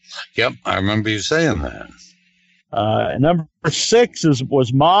 Yep, I remember you saying that. Number 6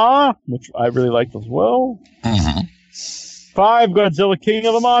 was Ma, which I really liked as well. 5, Godzilla King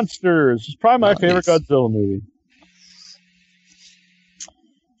of the Monsters. It's probably my favorite Godzilla movie.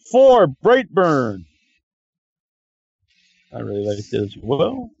 4, Brightburn. I really liked it as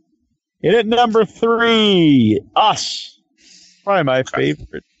well. And at number 3, Us. Probably my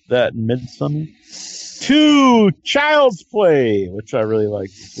favorite. That and Midsummer. 2, Child's Play, which I really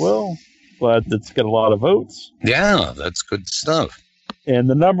liked as well. Glad that's got a lot of votes. Yeah, that's good stuff. And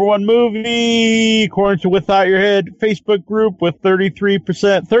the number 1 movie, according to Without Your Head Facebook group with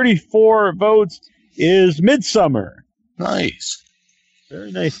 34 votes, is Midsummer. Nice.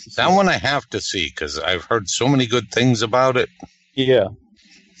 Very nice to see. That one I have to see because I've heard so many good things about it. Yeah.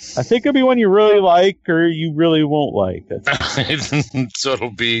 I think it'll be one you really like or you really won't like. So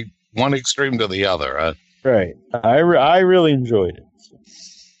it'll be one extreme to the other. Huh? Right. I really enjoyed it.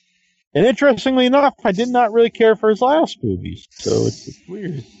 And interestingly enough, I did not really care for his last movies, so it's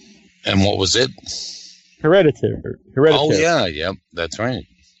weird. And what was it? Hereditary. Oh, yeah, yep, that's right.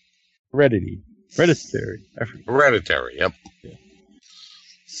 Hereditary. Hereditary, yep.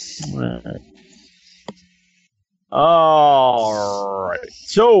 Yeah. All right.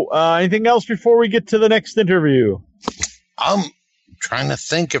 So, anything else before we get to the next interview? I'm trying to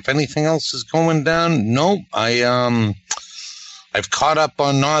think if anything else is going down. Nope. I've caught up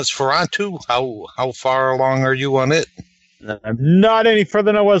on Nosferatu. How far along are you on it? I'm not any further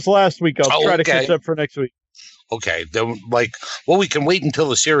than I was last week. I'll try to catch up for next week. Okay. We can wait until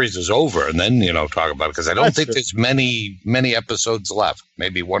the series is over and then, talk about it because I don't think there's many episodes left.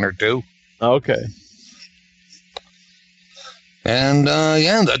 Maybe 1 or 2. Okay. And,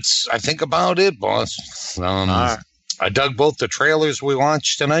 that's, I think, about it, boss. I dug both the trailers we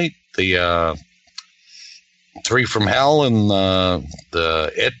watched tonight, the 3 from Hell and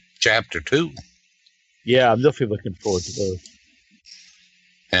the It Chapter 2. Yeah, I'm definitely looking forward to those.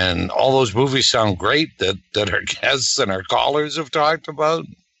 And all those movies sound great that our guests and our callers have talked about.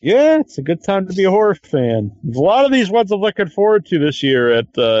 Yeah, it's a good time to be a horror fan. There's a lot of these ones I'm looking forward to this year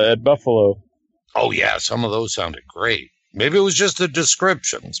at Buffalo. Oh, yeah, some of those sounded great. Maybe it was just the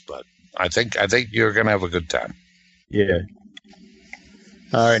descriptions, but I think you're going to have a good time. Yeah.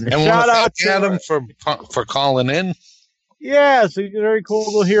 All right. And shout out to Adam for calling in. Yeah, it's very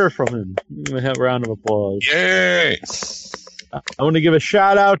cool to hear from him. Have a round of applause. Yay! I want to give a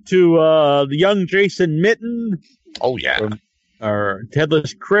shout out to the young Jason Mitten. Oh, yeah. Our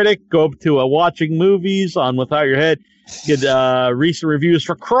Headless Critic. Go up to Watching Movies on Without Your Head. Get recent reviews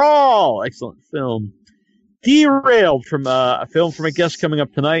for Crawl. Excellent film. Derailed from a film from a guest coming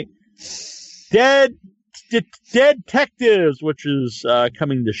up tonight. Dead Detectives, which is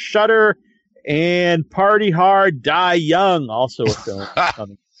coming to Shudder, and Party Hard, Die Young, also a film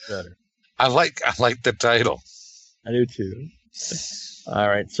coming to Shudder. I like the title. I do too. All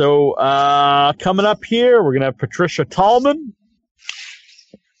right, so coming up here, we're gonna have Patricia Tallman,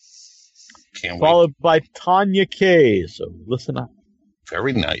 followed by Tonya K. So listen up.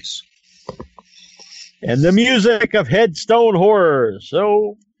 Very nice. And the music of Headstone Horror.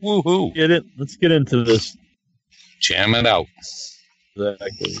 So, woohoo! Let's get into this. Jam it out.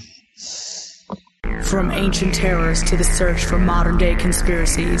 Exactly. From ancient terrors to the search for modern-day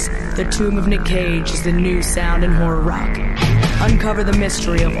conspiracies, The Tomb of Nick Cage is the new sound in horror rock. Uncover the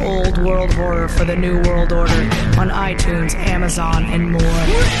mystery of old world horror for the new world order on iTunes, Amazon, and more.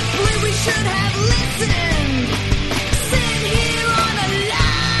 Ripley, we should have listened. Sit here on a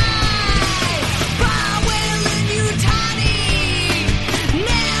lie. Powell and Utani.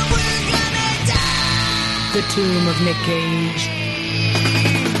 Now we're gonna die. The Tomb of Nick Cage.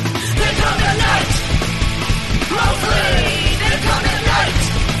 Here comes the night.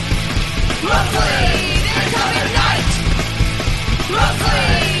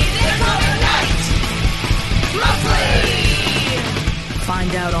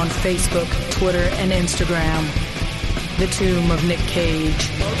 Find out on Facebook, Twitter, and Instagram. The Tomb of Nick Cage.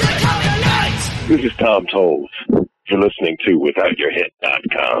 This is Tom Tolles. You're listening to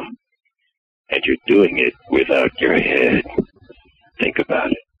WithoutYourHead.com. And you're doing it without your head. Think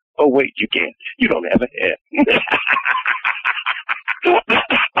about it. Oh, wait, you can't. You don't have a head.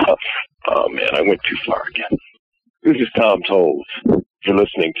 Oh, man, I went too far again. This is Tom Tolles. You're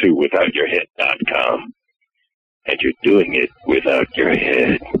listening to WithoutYourHead.com. And you're doing it without your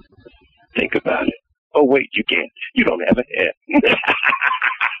head. Think about it. Oh, wait, you can't. You don't have a head.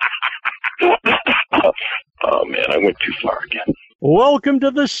 Oh, man, I went too far again. Welcome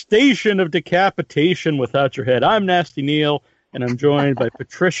to the station of decapitation without your head. I'm Nasty Neil, and I'm joined by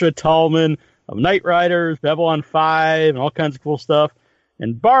Patricia Tallman of Night Riders, Babylon 5, and all kinds of cool stuff,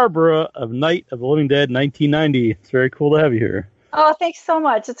 and Barbara of Night of the Living Dead 1990. It's very cool to have you here. Oh, thanks so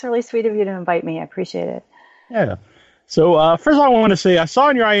much. It's really sweet of you to invite me. I appreciate it. Yeah. So first of all, I want to say, I saw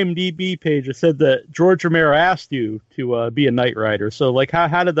on your IMDb page, it said that George Romero asked you to be a Night Rider. So, like,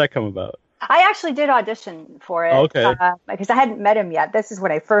 how did that come about? I actually did audition for it. Okay. Because I hadn't met him yet. This is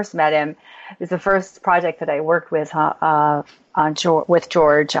when I first met him. It was the first project that I worked with with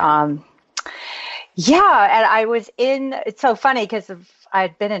George. Yeah, and I was in. It's so funny because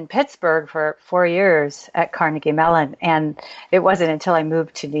I'd been in Pittsburgh for 4 years at Carnegie Mellon, and it wasn't until I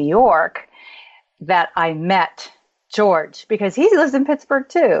moved to New York that I met George, because he lives in Pittsburgh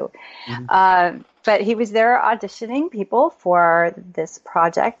too. Mm-hmm. But he was there auditioning people for this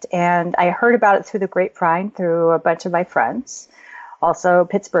project, and I heard about it through the grapevine through a bunch of my friends, also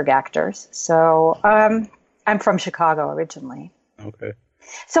Pittsburgh actors. So I'm from Chicago originally. Okay.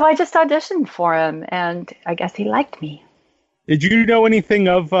 So I just auditioned for him, and I guess he liked me. Did you know anything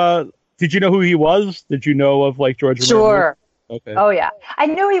of, did you know who he was? Did you know of, like, George Romero? Sure. Okay. Oh, yeah. I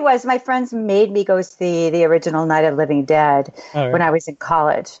knew he was. My friends made me go see the original Night of the Living Dead when I was in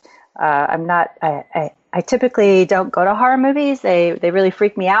college. I typically don't go to horror movies. They really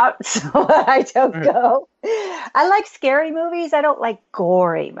freak me out, so I don't go. I like scary movies. I don't like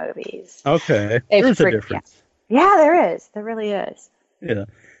gory movies. Okay. There's a difference. Yeah, there is. There really is. Yeah.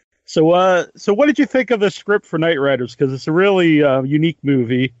 So what did you think of the script for Night Riders? Because it's a really unique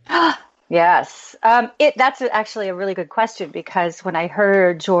movie. Yes. That's actually a really good question, because when I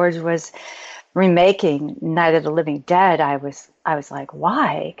heard George was remaking Night of the Living Dead, I was like,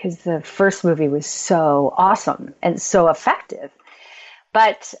 why? Because the first movie was so awesome and so effective.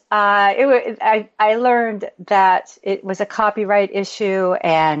 But I learned that it was a copyright issue,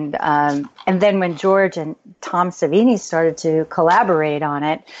 and then when George and Tom Savini started to collaborate on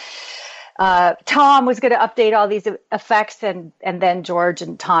it, Tom was going to update all these effects, and then George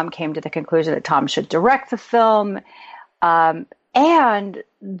and Tom came to the conclusion that Tom should direct the film. And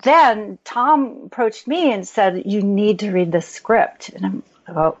then Tom approached me and said, you need to read the script. And I'm,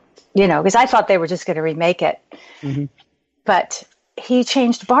 because I thought they were just going to remake it. Mm-hmm. But he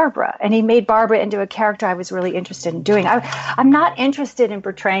changed Barbara, and he made Barbara into a character I was really interested in doing. I'm not interested in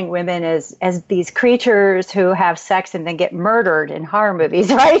portraying women as these creatures who have sex and then get murdered in horror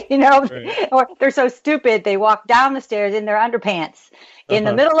movies, right? Right. Or they're so stupid they walk down the stairs in their underpants in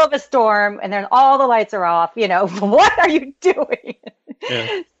the middle of a storm, and then all the lights are off. What are you doing?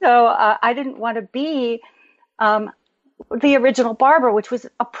 Yeah. So I didn't want to be the original Barbara, which was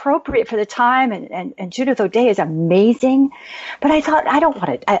appropriate for the time, and Judith O'Dea is amazing. But I thought, I don't want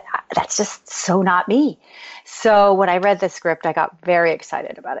it. That's just so not me. So when I read the script, I got very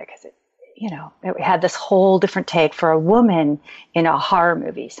excited about it, because it had this whole different take for a woman in a horror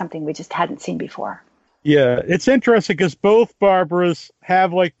movie, something we just hadn't seen before. Yeah, it's interesting because both Barbaras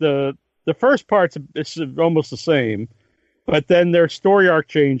have, like, the first part's it's almost the same, but then their story arc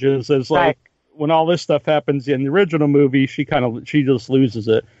changes as, like, right. When all this stuff happens in the original movie, she just loses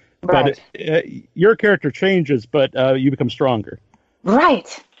it. Right. But your character changes, but you become stronger.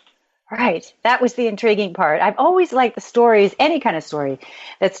 Right. That was the intriguing part. I've always liked the stories, any kind of story,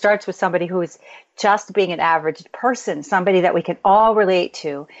 that starts with somebody who is just being an average person, somebody that we can all relate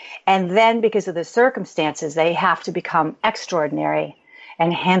to. And then because of the circumstances, they have to become extraordinary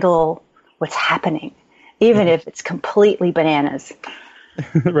and handle what's happening, even if it's completely bananas.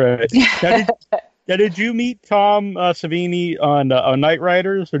 Right. Now, did you meet Tom Savini on Night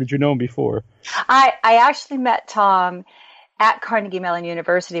Riders, or did you know him before? I actually met Tom at Carnegie Mellon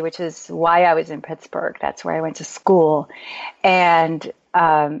University, which is why I was in Pittsburgh. That's where I went to school. And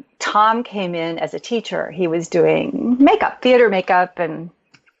Tom came in as a teacher. He was doing theater makeup, and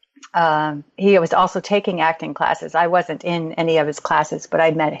he was also taking acting classes. I wasn't in any of his classes, but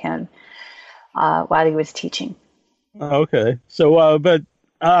I met him. while he was teaching. Okay. So,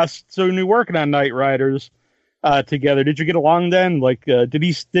 so when you're working on Night Riders together, did you get along then? Like, did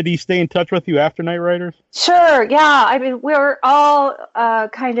he stay in touch with you after Night Riders? Sure. Yeah. I mean, we were all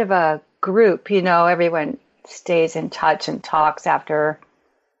kind of a group. Everyone stays in touch and talks after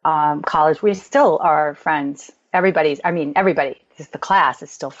college. We still are friends. Everybody. The class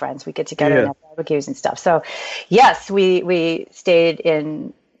is still friends. We get together and have barbecues and stuff. So, yes, we stayed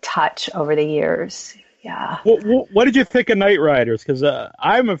in touch over the years. Yeah. What did you think of Night Riders? Because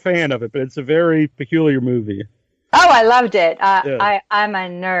I'm a fan of it, but it's a very peculiar movie. Oh, I loved it. I'm a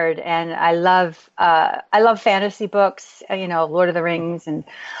nerd, and I love fantasy books. Lord of the Rings, and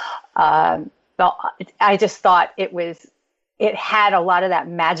I just thought it had a lot of that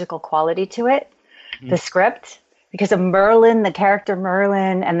magical quality to it. The script. Because of Merlin, the character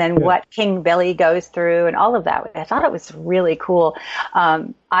Merlin, and then what King Billy goes through and all of that. I thought it was really cool.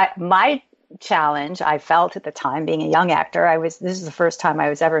 My challenge, I felt at the time, being a young actor, this is the first time I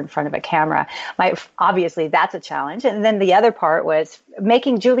was ever in front of a camera. Obviously, that's a challenge. And then the other part was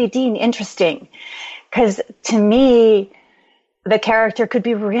making Julie Dean interesting. Because to me, the character could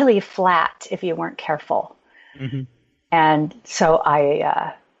be really flat if you weren't careful. Mm-hmm. And so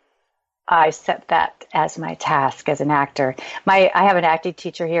I set that as my task as an actor. I have an acting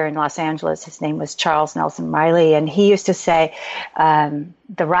teacher here in Los Angeles. His name was Charles Nelson Riley, and he used to say,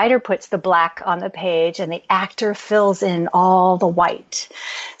 the writer puts the black on the page and the actor fills in all the white.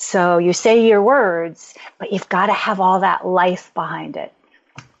 So you say your words, but you've got to have all that life behind it.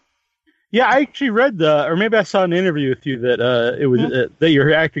 Yeah, I actually read or maybe I saw an interview with you that it was that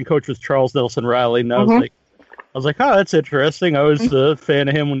your acting coach was Charles Nelson Riley, and I was like, oh, that's interesting. I was a fan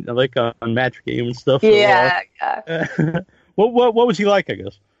of him on Match Game and stuff. Yeah. What was he like, I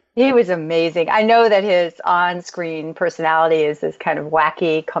guess? He was amazing. I know that his on-screen personality is this kind of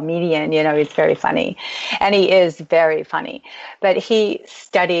wacky comedian. He's very funny. And he is very funny. But he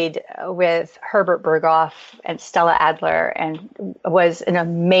studied with Herbert Berghoff and Stella Adler and was an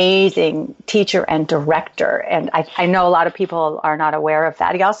amazing teacher and director. And I know a lot of people are not aware of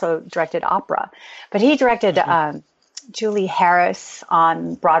that. He also directed opera. But he directed Julie Harris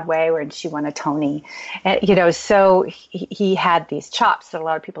on Broadway, where she won a Tony. And, so he had these chops that a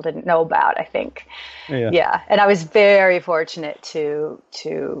lot of people didn't know about, I think. Yeah. And I was very fortunate to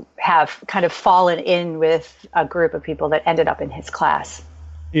have kind of fallen in with a group of people that ended up in his class.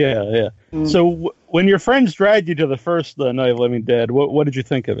 Yeah. So when your friends dragged you to the first Night of the Living Dead, what did you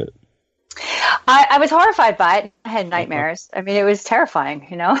think of it? I was horrified by it. I had nightmares. I mean, it was terrifying,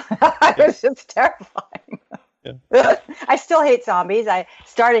 It was just terrifying. Yeah. I still hate zombies. I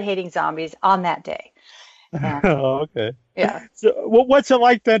started hating zombies on that day. Oh, okay. Yeah. So, what's it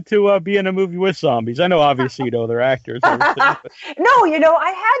like then to be in a movie with zombies? I know, obviously, they're actors. No,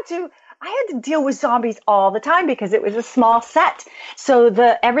 I had to deal with zombies all the time because it was a small set. So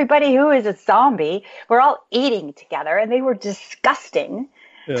everybody who is a zombie, we're all eating together, and they were disgusting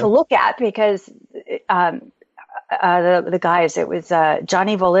to look at because the guys, it was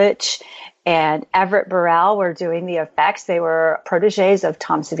Johnny Volich and Everett Burrell were doing the effects. They were protégés of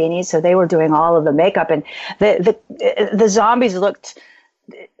Tom Savini, so they were doing all of the makeup, and the zombies looked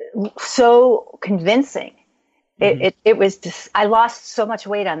so convincing. It was just, I lost so much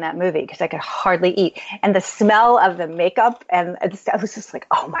weight on that movie because I could hardly eat, and the smell of the makeup, and I was just like,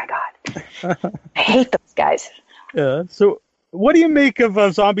 oh my god, I hate those guys. Yeah. So what do you make of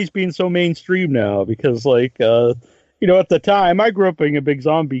zombies being so mainstream now? Because at the time I grew up being a big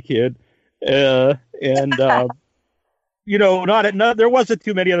zombie kid. There wasn't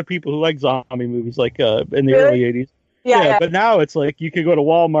too many other people who like zombie movies in the early 80s. Yeah, but now it's like you could go to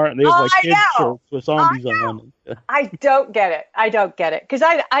Walmart and they have kids shirts with zombies on them. I don't get it because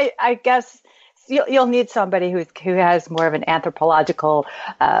I guess you'll need somebody who has more of an anthropological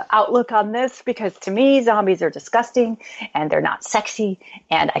outlook on this, because to me zombies are disgusting and they're not sexy,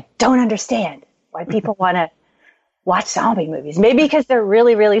 and I don't understand why people want to watch zombie movies. Maybe because they're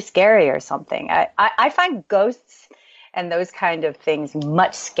really, really scary or something. I find ghosts and those kind of things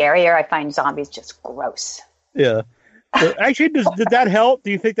much scarier. I find zombies just gross. Yeah. So actually, did that help?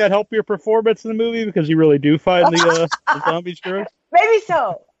 Do you think that helped your performance in the movie? Because you really do find the zombies gross? Maybe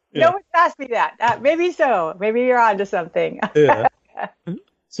so. Yeah. No one's asked me that. Maybe so. Maybe you're onto something. Yeah.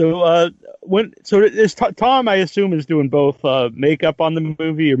 So Tom, I assume, is doing both makeup on the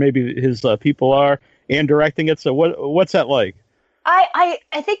movie, or maybe his people are, and directing it. So what's that like? I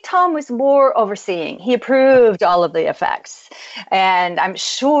think Tom was more overseeing. He approved all of the effects, and I'm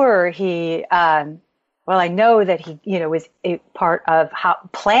sure he Well, I know that he, was a part of how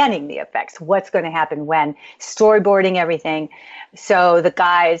planning the effects, what's going to happen when, storyboarding everything. So the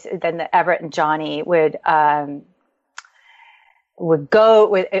guys, then the Everett and Johnny would go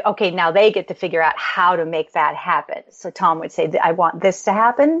with, okay, now they get to figure out how to make that happen. So Tom would say, I want this to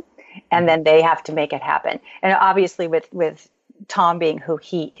happen, and then they have to make it happen. And obviously with Tom being who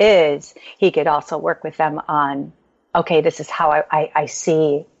he is, he could also work with them on, okay, this is how I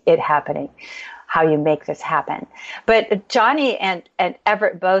see it happening, how you make this happen. But Johnny and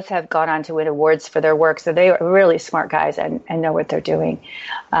Everett both have gone on to win awards for their work, so they are really smart guys and know what they're doing.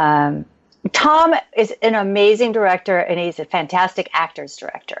 Tom is an amazing director, and he's a fantastic actor's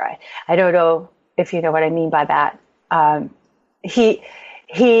director. I don't know if you know what I mean by that. He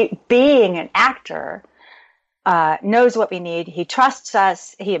being an actor, knows what we need. He trusts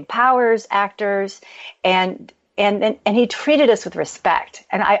us. He empowers actors, and he treated us with respect.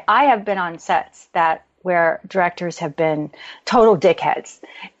 And I have been on sets where directors have been total dickheads.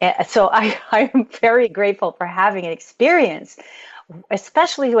 So I am very grateful for having an experience,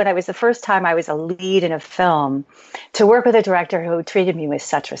 especially when the first time I was a lead in a film, to work with a director who treated me with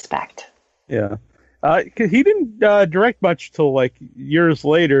such respect. Yeah. He didn't direct much till like years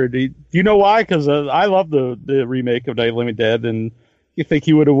later. Do you know why? Because I love the remake of Night of the Living Dead, and you think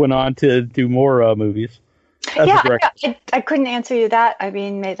he would have went on to do more movies? Yeah, I couldn't answer you that. I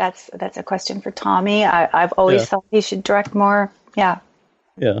mean, that's a question for Tommy. I've always thought he should direct more. Yeah.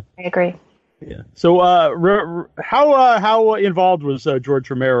 I agree. Yeah. So, how involved was George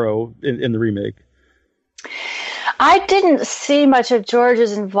Romero in the remake? I didn't see much of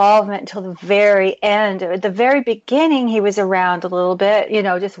George's involvement until the very end. At the very beginning, he was around a little bit,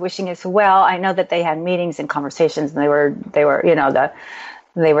 just wishing us well. I know that they had meetings and conversations, and they were,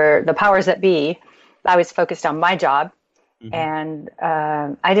 the powers that be. I was focused on my job, and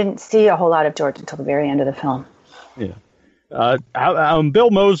I didn't see a whole lot of George until the very end of the film. Yeah.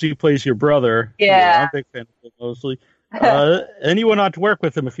 Bill Moseley plays your brother. Yeah. I'm a big fan of Bill Moseley. And you went on to work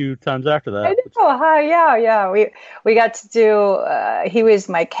with him a few times after that. I know. Yeah. We got to do. He was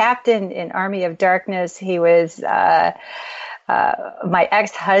my captain in Army of Darkness. He was my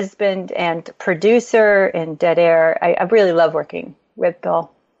ex-husband and producer in Dead Air. I really love working with Bill.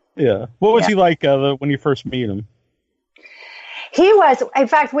 Yeah. What was he like when you first meet him? He was. In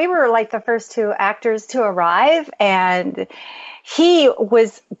fact, we were like the first two actors to arrive, and he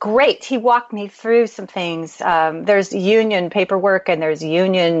was great. He walked me through some things. There's union paperwork and there's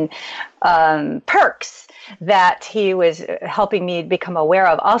union perks that he was helping me become aware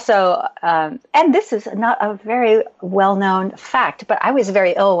of. Also, and this is not a very well-known fact, but I was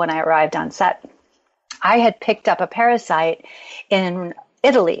very ill when I arrived on set. I had picked up a parasite in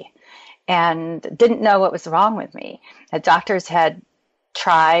Italy and didn't know what was wrong with me. The doctors had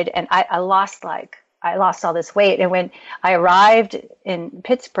tried, and I lost all this weight. And when I arrived in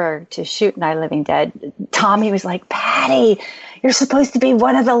Pittsburgh to shoot Night of the Living Dead, Tommy was like, "Patty, you're supposed to be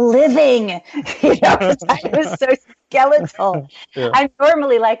one of the living." I was so skeletal. Yeah. I'm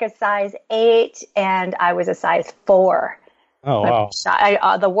normally like a size 8, and I was a size 4. Oh, wow.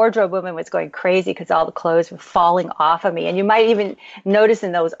 The wardrobe woman was going crazy because all the clothes were falling off of me. And you might even notice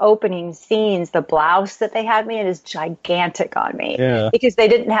in those opening scenes, the blouse that they had me in is gigantic on me. Yeah. Because they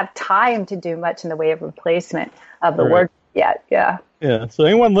didn't have time to do much in the way of replacement of the wardrobe yet. Yeah. Yeah. So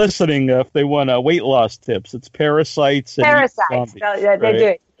anyone listening, if they want weight loss tips, it's parasites. And parasites. No, they do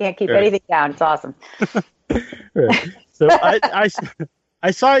it. You can't keep anything down. It's awesome. Right. So I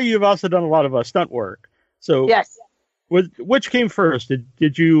saw you've also done a lot of stunt work. So yes. Which came first?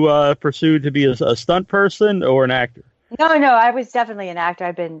 Did you pursue to be a stunt person or an actor? No, I was definitely an actor.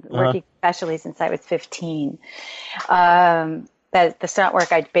 I've been working professionally since I was 15. The stunt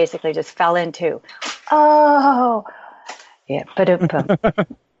work I basically just fell into. Oh, yeah. That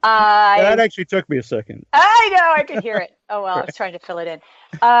actually took me a second. I know, I could hear it. Oh, well, I was trying to fill it in.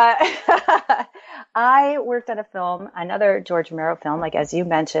 I worked on a film, another George Romero film, like as you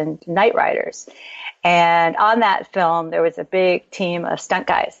mentioned, Night Riders. And on that film, there was a big team of stunt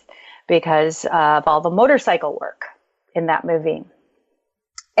guys because of all the motorcycle work in that movie.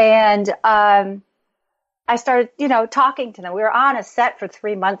 And I started, talking to them. We were on a set for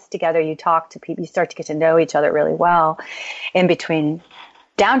 3 months together. You talk to people, you start to get to know each other really well in between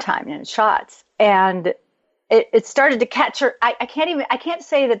downtime and shots. And it started to capture. I can't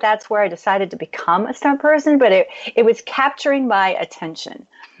say that that's where I decided to become a stunt person, but it was capturing my attention.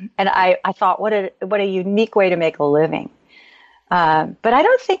 And I thought, what a unique way to make a living. But I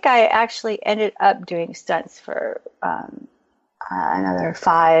don't think I actually ended up doing stunts for another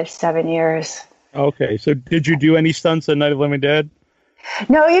 5-7 years. Okay, so did you do any stunts at Night of the Living Dead?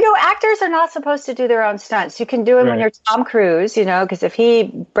 No, actors are not supposed to do their own stunts. You can do them when you're Tom Cruise, because if he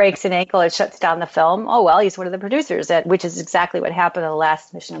breaks an ankle, it shuts down the film. Oh, well, he's one of the producers, which is exactly what happened in the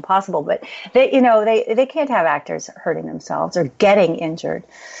last Mission Impossible. But they can't have actors hurting themselves or getting injured.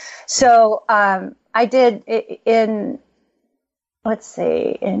 So I did in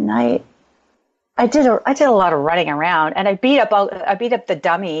night. I did a lot of running around, and I beat up the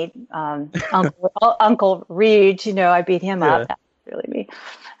dummy, Uncle Reed. I beat him up. That's really me.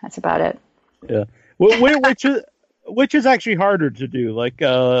 That's about it. Yeah. Which is actually harder to do, like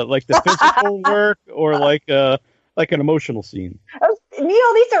the physical work or like an emotional scene?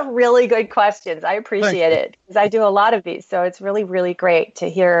 Neil, these are really good questions. I appreciate it because I do a lot of these, so it's really, really great to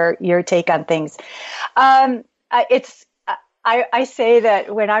hear your take on things. I say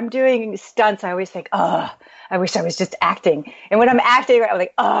that when I'm doing stunts, I always think, I wish I was just acting. And when I'm acting, I'm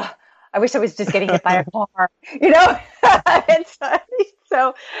like, I wish I was just getting hit by a car, And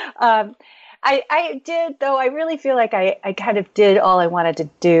so I did, though, I really feel like I kind of did all I wanted to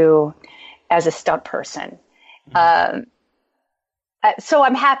do as a stunt person. So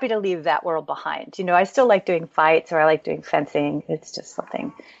I'm happy to leave that world behind. I still like doing fights or I like doing fencing. It's just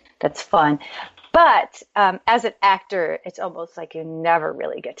something that's fun. But as an actor, it's almost like you never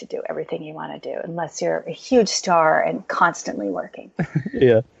really get to do everything you want to do unless you're a huge star and constantly working.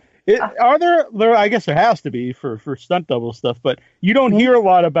 Yeah. Are there? I guess there has to be for stunt double stuff, but you don't hear a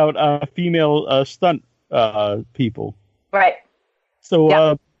lot about female stunt people. Right.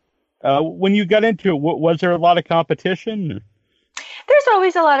 So when you got into it, was there a lot of competition? There's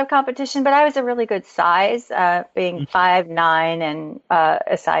always a lot of competition, but I was a really good size, being 5'9" and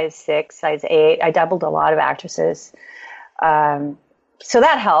a size 6, size 8. I doubled a lot of actresses. So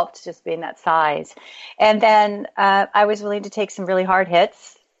that helped, just being that size. And then I was willing to take some really hard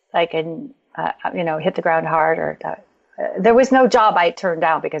hits, like hit the ground hard. Or there was no job I turned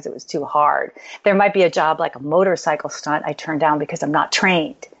down because it was too hard. There might be a job like a motorcycle stunt I turned down because I'm not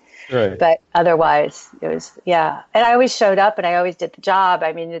trained. Right. But otherwise, it was, And I always showed up and I always did the job.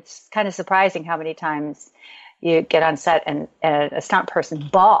 I mean, it's kind of surprising how many times you get on set and a stunt person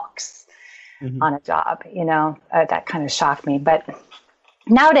balks on a job, that kind of shocked me. But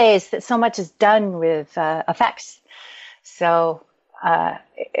nowadays, so much is done with effects. So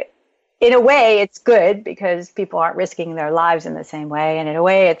in a way, it's good because people aren't risking their lives in the same way. And in a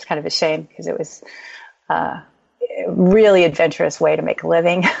way, it's kind of a shame because it was a really adventurous way to make a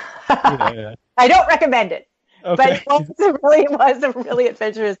living. I don't recommend it, but it was a really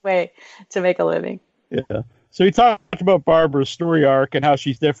adventurous way to make a living. Yeah. So you talked about Barbara's story arc and how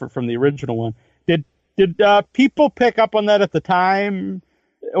she's different from the original one. Did people pick up on that at the time,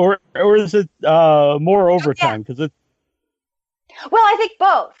 or is it more over time? Well, I think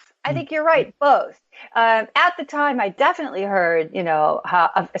both. I think you're right, both. At the time, I definitely heard,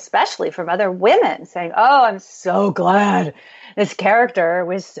 how, especially from other women saying, "Oh, I'm so glad this character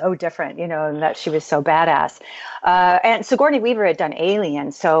was so different, and that she was so badass." And Sigourney Weaver had done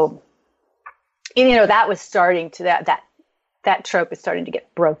Alien, so that was starting to that trope is starting to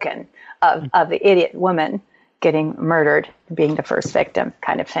get broken of the idiot woman getting murdered, being the first victim,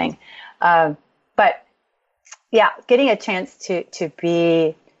 kind of thing. But yeah, getting a chance to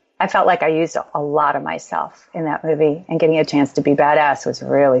be. I felt like I used a lot of myself in that movie, and getting a chance to be badass was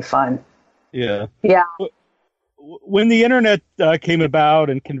really fun. Yeah. Yeah. When the internet came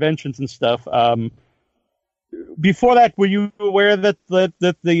about and conventions and stuff, before that, were you aware that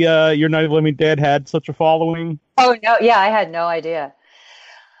the Your Night of the Living Dead had such a following? Oh no! Yeah, I had no idea.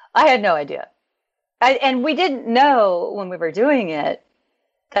 And we didn't know when we were doing it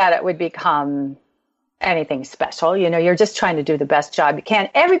that it would become anything special. You're just trying to do the best job you can.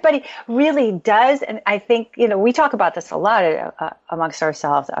 Everybody really does. And I think, we talk about this a lot amongst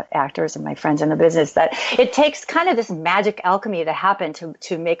ourselves, actors and my friends in the business, that it takes kind of this magic alchemy to happen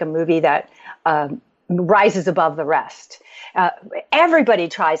to make a movie that rises above the rest. Everybody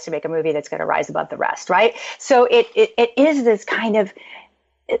tries to make a movie that's going to rise above the rest, right? So it is this kind of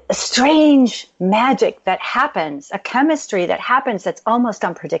a strange magic that happens, a chemistry that happens that's almost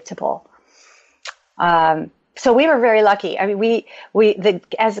unpredictable. So we were very lucky. I mean,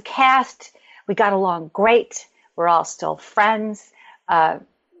 as a cast, we got along great. We're all still friends. I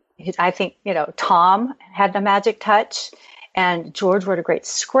think, Tom had the magic touch, and George wrote a great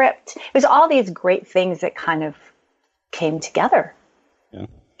script. It was all these great things that kind of came together.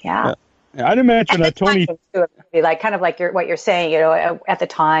 Yeah. I didn't mention that Tony, like kind of like what you're saying, at the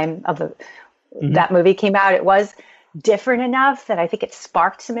time of that movie came out, it was different enough that I think it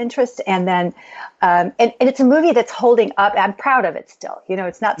sparked some interest. And then, and it's a movie that's holding up. I'm proud of it still.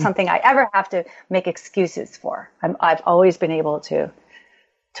 It's not something I ever have to make excuses for. I've always been able to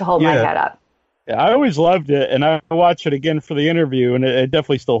to hold my head up. Yeah, I always loved it, and I watched it again for the interview, and it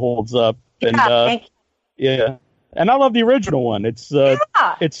definitely still holds up. And thank you. yeah, and I love the original one. It's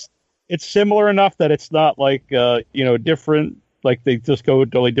similar enough that it's not like different, like they just go a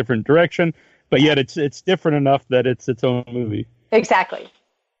totally different direction, but yet it's different enough that it's its own movie. Exactly.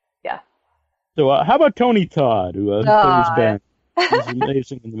 Yeah. So how about Tony Todd, who plays Ben? He's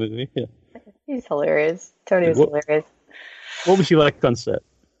amazing in the movie. Yeah. He's hilarious. Tony was hilarious. What was he like on set?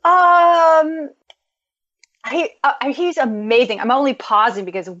 He's amazing. I'm only pausing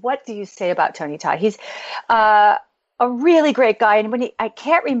because what do you say about Tony Todd? He's a really great guy, and I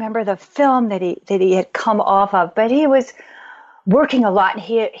can't remember the film that he had come off of, but he was working a lot,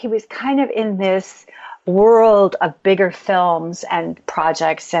 and he was kind of in this world of bigger films and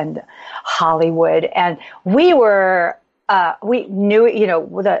projects and Hollywood, and we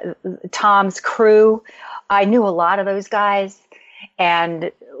knew Tom's crew. I knew a lot of those guys,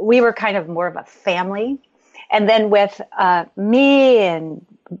 and we were kind of more of a family. And then with me and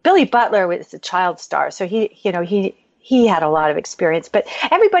Billy Butler was a child star, so he had a lot of experience, but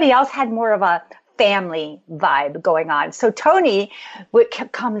everybody else had more of a family vibe going on. So Tony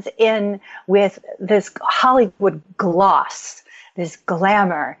comes in with this Hollywood gloss, this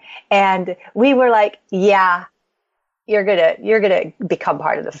glamour, and we were like, yeah, you're gonna become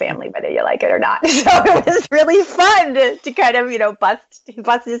part of the family whether you like it or not. So it was really fun to kind of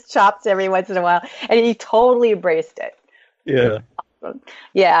bust his chops every once in a while, and he totally embraced it. Yeah.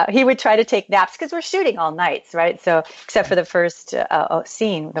 Yeah, he would try to take naps because we're shooting all nights, right? So except for the first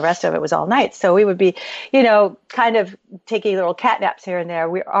scene, the rest of it was all night. So we would be, kind of taking little cat naps here and there.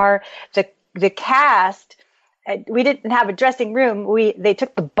 The cast. We didn't have a dressing room. They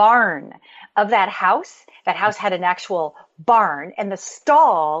took the barn of that house. That house had an actual barn, and the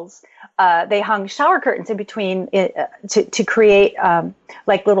stalls. They hung shower curtains in between to create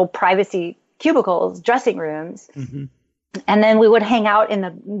like little privacy cubicles, dressing rooms. Mm-hmm. And then we would hang out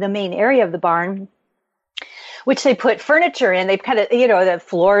in the main area of the barn, which they put furniture in. They kind of, the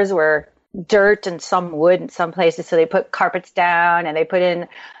floors were dirt and some wood in some places. So they put carpets down, and they put in,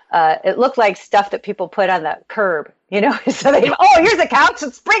 it looked like stuff that people put on the curb, So here's a couch,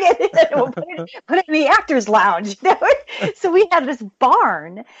 let's bring it in. We'll put it in the actor's lounge. So we had this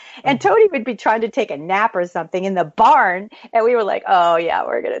barn, and Tony would be trying to take a nap or something in the barn. And we were like, oh yeah,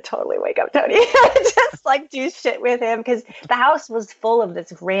 we're going to totally wake up Tony. Just like do shit with him, because the house was full of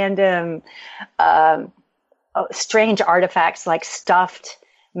this random, strange artifacts like stuffed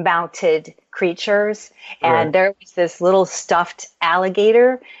mounted creatures. And there was this little stuffed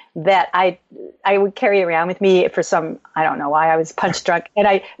alligator that I would carry around with me for some, I don't know why, I was punch drunk, and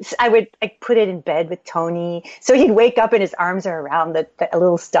I put it in bed with Tony, so he'd wake up and his arms are around the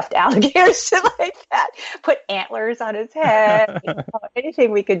little stuffed alligator, shit like that, put antlers on his head,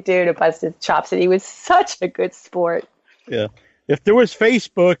 anything we could do to bust his chops, and he was such a good sport. Yeah. If there was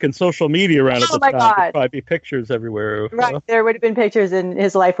Facebook and social media around at the time, there'd probably be pictures everywhere. Right, there would have been pictures, and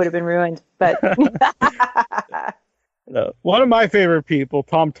his life would have been ruined. But one of my favorite people,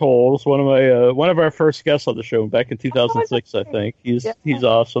 Tom Tolles, one of our first guests on the show back in 2006, I think. He's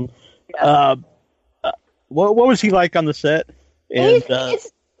awesome. Yeah. What was he like on the set? And,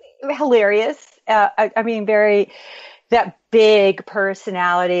 he's hilarious. That big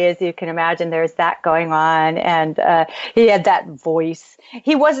personality, as you can imagine, there's that going on. And he had that voice.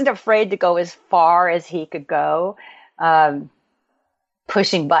 He wasn't afraid to go as far as he could go,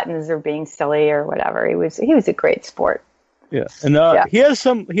 pushing buttons or being silly or whatever. He was a great sport. Yeah. And he has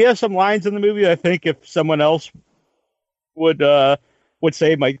some lines in the movie I think if someone else would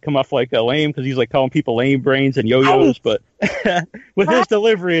say it might come off like a lame, because he's like calling people lame brains and yo-yos, but with his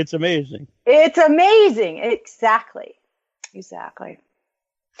delivery, it's amazing. It's amazing. Exactly.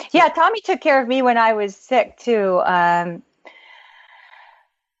 Yeah, Tommy took care of me when I was sick too.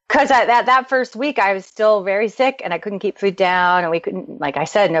 Because that first week I was still very sick and I couldn't keep food down, and we couldn't, like I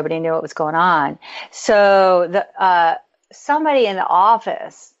said, nobody knew what was going on. So somebody in the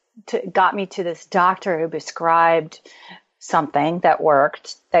office got me to this doctor who prescribed something that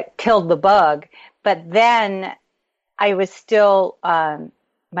worked, that killed the bug. But then I was still,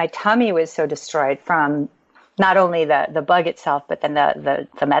 my tummy was so destroyed from not only the bug itself, but then the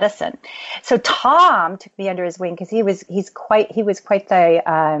medicine. So Tom took me under his wing because he was quite the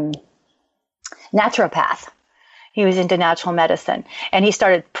naturopath. He was into natural medicine, and he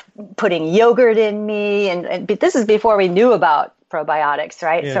started putting yogurt in me. And this is before we knew about probiotics,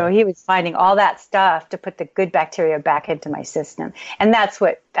 right? Yeah. So he was finding all that stuff to put the good bacteria back into my system, and that's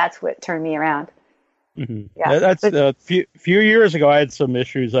what turned me around. Mm-hmm. Yeah. That's a few years ago. I had some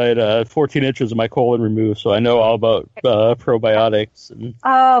issues. I had 14 inches of my colon removed, so I know all about probiotics. And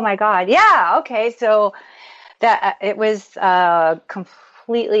Oh my God. Yeah. Okay. So that it was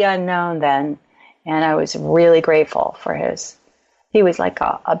completely unknown then, and I was really grateful for his. He was like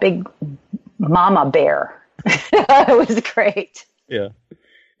a big mama bear. It was great. yeah,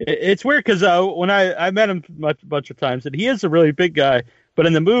 it's weird because when I met him a bunch of times, and he is a really big guy. But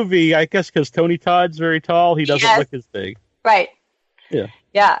in the movie, I guess because Tony Todd's very tall, he doesn't look as big. Right. Yeah.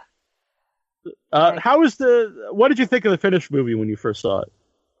 Yeah. What did you think of the finished movie when you first saw it?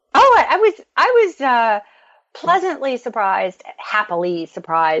 Oh, I was pleasantly surprised, happily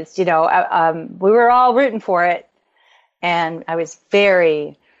surprised. You know, we were all rooting for it, and I was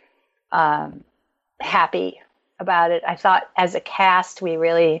very happy about it. I thought as a cast, we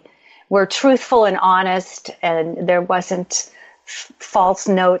really were truthful and honest, and there wasn't false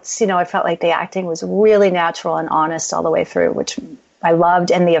notes. You know, I felt like the acting was really natural and honest all the way through, which I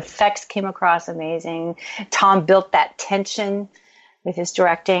loved, and the effects came across amazing. Tom built that tension with his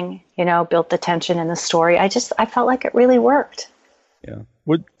directing, you know, built the tension in the story. I felt like it really worked. Yeah.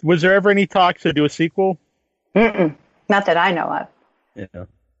 Was there ever any talks to do a sequel? Mm-mm. Not that I know of. Yeah.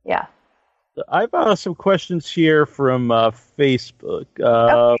 Yeah. I've some questions here from Facebook.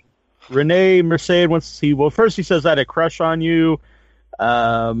 Okay. Renee Mercedes wants to see. Well, first he says I had a crush on you.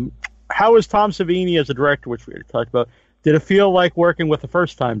 How is Tom Savini as a director, which we already talked about? Did it feel like working with a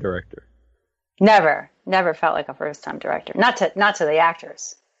first-time director? Never felt like a first-time director. Not to the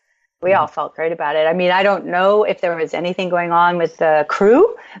actors. We all felt great about it. I mean, I don't know if there was anything going on with the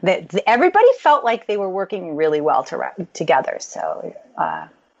crew. That everybody felt like they were working really well together. So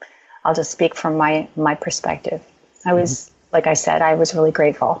I'll just speak from my perspective. I was, like I said, I was really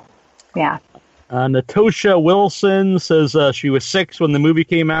grateful. Yeah. Natosha Wilson says she was 6 when the movie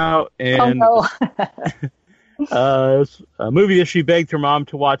came out, and oh, no. A movie that she begged her mom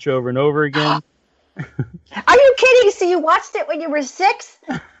to watch over and over again. Are you kidding? So you watched it when you were 6?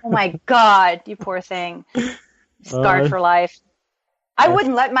 Oh my God, you poor thing. Scarred for life. I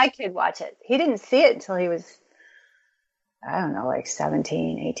wouldn't let my kid watch it. He didn't see it until he was, I don't know, like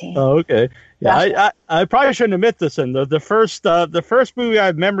 17, 18. Oh, okay. Yeah, I probably shouldn't admit this. And the first movie I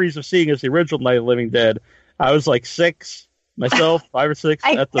have memories of seeing is the original Night of the Living Dead. I was like 6 myself, 5 or 6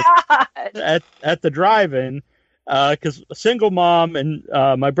 at the drive-in, because a single mom, and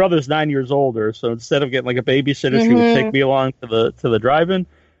my brother's 9 years older. So instead of getting like a babysitter, she would take me along to the drive-in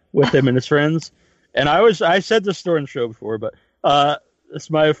with him and his friends. And I said this story in the show before, but it's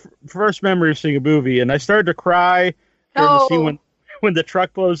my first memory of seeing a movie, and I started to cry during the scene when the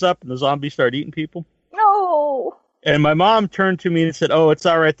truck blows up and the zombies start eating people. No. And my mom turned to me and said, "Oh, it's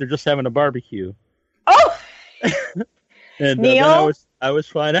all right. They're just having a barbecue." Oh. And Neil? then I was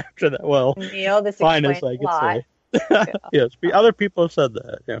fine after that. Well, Neil, this fine as explains I a lot. could say. Yes, other people have said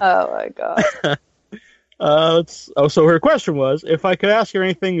that. Yeah. Oh my God. So her question was, if I could ask her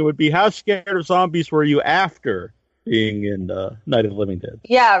anything, it would be, how scared of zombies were you after being in Night of the Living Dead?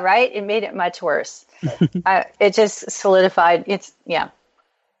 Yeah, right. It made it much worse. It just solidified. Yeah.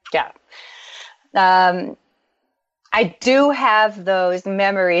 I do have those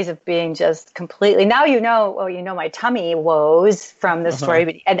memories of being just completely. Now you know my tummy woes from the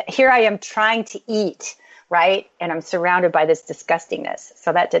story, and here I am trying to eat, right, and I'm surrounded by this disgustingness.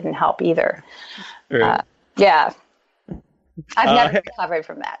 So that didn't help either. Right. Yeah, I've never recovered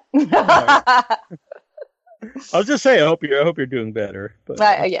from that. I'll just say I hope you're doing better. But,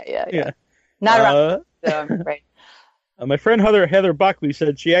 yeah. Not around. So I'm afraid. My friend Heather Buckley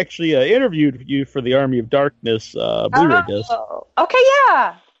said she actually interviewed you for the Army of Darkness Blu-ray disc. Okay,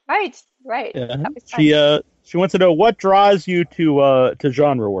 yeah, right. Yeah. She wants to know what draws you to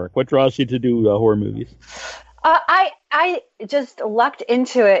genre work. What draws you to do horror movies? I just lucked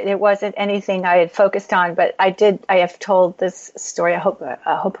into it. It wasn't anything I had focused on, but I have told this story. I hope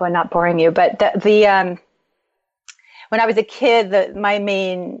I'm not boring you. But the when I was a kid, my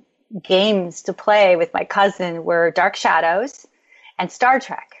main games to play with my cousin were Dark Shadows and Star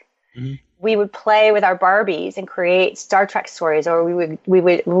Trek. Mm-hmm. We would play with our Barbies and create Star Trek stories, or we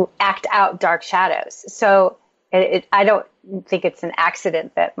would act out Dark Shadows. So I don't think it's an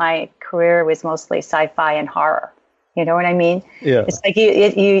accident that my career was mostly sci-fi and horror. You know what I mean? Yeah. It's like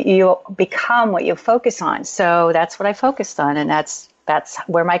you become what you focus on. So that's what I focused on, and that's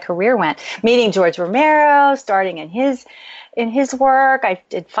where my career went. Meeting George Romero, starting in his work. I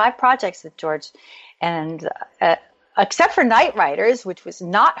did 5 projects with George, and except for Night Riders, which was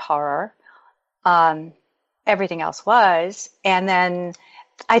not horror, everything else was. And then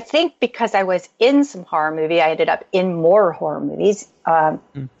I think because I was in some horror movie, I ended up in more horror movies.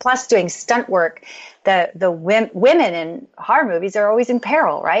 Plus, doing stunt work, the women in horror movies are always in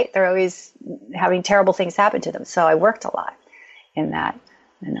peril, right? They're always having terrible things happen to them. So I worked a lot in that,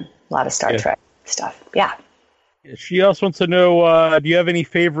 and a lot of Star Trek stuff. Yeah. She also wants to know, do you have any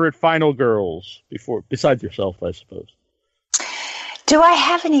favorite final girls besides yourself, I suppose? Do I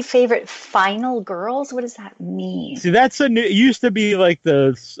have any favorite final girls? What does that mean? See, that's it used to be like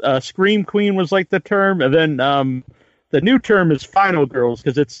the Scream Queen was like the term, and then the new term is final girls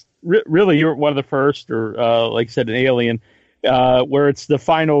because it's really you're one of the first, or like I said, an alien, where it's the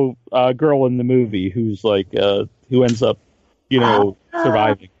final girl in the movie who's like who ends up,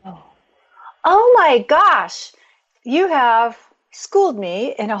 surviving. Oh my gosh, you have schooled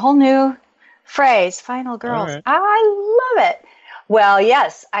me in a whole new phrase, final girls. Right. I love it. Well,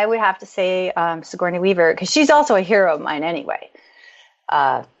 yes, I would have to say Sigourney Weaver, because she's also a hero of mine anyway.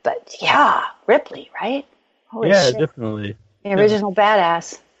 But yeah, Ripley, right? Holy shit. Definitely. The original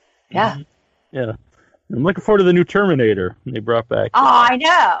badass. Yeah. Mm-hmm. Yeah. I'm looking forward to the new Terminator they brought back. Oh, I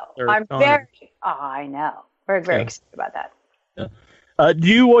know. I know. Very, very excited about that. Yeah.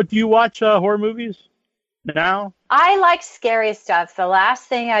 Do you watch horror movies now? I like scary stuff. The last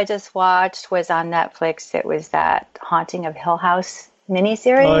thing I just watched was on Netflix. It was that Haunting of Hill House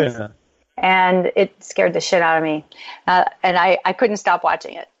miniseries. Oh, yeah. And it scared the shit out of me. And I couldn't stop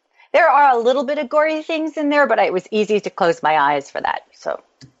watching it. There are a little bit of gory things in there, but it was easy to close my eyes for that. So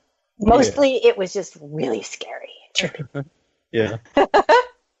mostly it was just really scary. Yeah.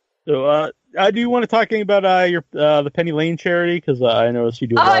 So, do you want to talk about your the Penny Lane charity? Because I noticed you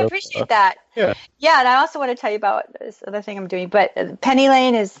do. I appreciate that. Yeah. Yeah, and I also want to tell you about this other thing I'm doing. But Penny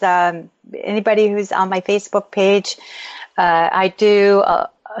Lane is anybody who's on my Facebook page. I do a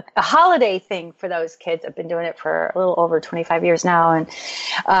holiday thing for those kids. I've been doing it for a little over 25 years now,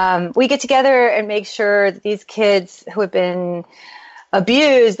 and we get together and make sure that these kids who have been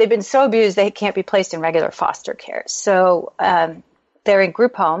abused, they've been so abused they can't be placed in regular foster care. So they're in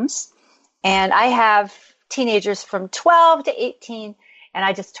group homes, and I have teenagers from 12 to 18, and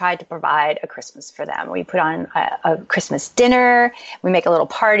I just tried to provide a Christmas for them. We put on a Christmas dinner, we make a little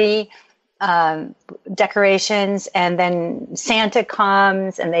party, decorations, and then Santa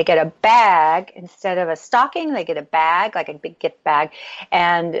comes and they get a bag. Instead of a stocking, they get a bag, like a big gift bag,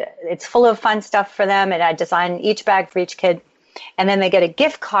 and it's full of fun stuff for them, and I design each bag for each kid. And then they get a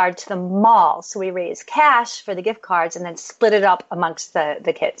gift card to the mall. So we raise cash for the gift cards and then split it up amongst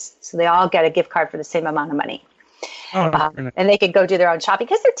the kids. So they all get a gift card for the same amount of money. And they can go do their own shopping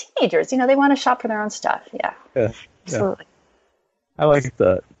because they're teenagers. They want to shop for their own stuff. Yeah. Absolutely. I like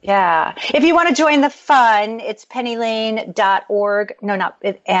that. Yeah. If you want to join the fun, it's pennylane.org.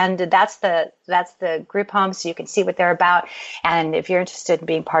 And that's the group home, so you can see what they're about. And if you're interested in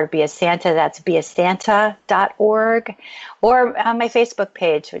being part of Be a Santa, that's beasanta.org. Or on my Facebook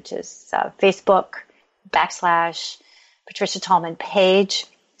page, which is Facebook.com/Patricia Tallman page.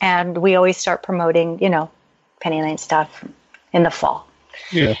 And we always start promoting, Penny Lane stuff in the fall.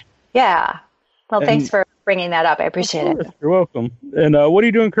 Yeah. Yeah. Well, thanks for bringing that up. I appreciate it. You're welcome. And what are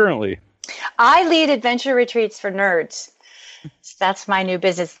you doing currently? I lead adventure retreats for nerds. So that's my new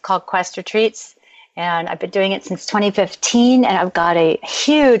business called Quest Retreats. And I've been doing it since 2015. And I've got a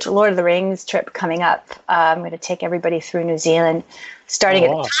huge Lord of the Rings trip coming up. I'm going to take everybody through New Zealand, starting at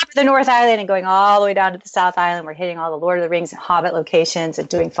the top of the North Island and going all the way down to the South Island. We're hitting all the Lord of the Rings and Hobbit locations and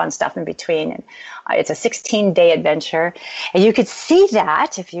doing fun stuff in between. And it's a 16-day adventure. And you could see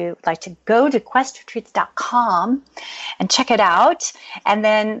that if you'd like to go to questretreats.com and check it out. And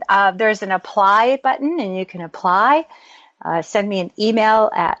then there's an apply button, and you can apply. Send me an email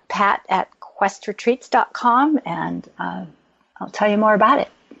at pat@questretreats.com, and I'll tell you more about it.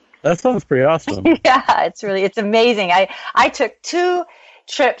 That sounds pretty awesome. Yeah, it's amazing. I took 2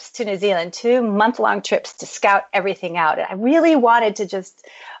 trips to New Zealand, 2 month-long trips to scout everything out. And I really wanted to just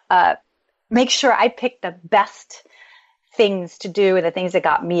make sure I picked the best things to do and the things that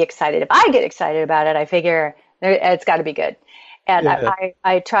got me excited. If I get excited about it, I figure it's got to be good. And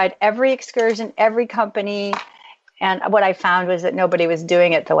I tried every excursion, every company, and what I found was that nobody was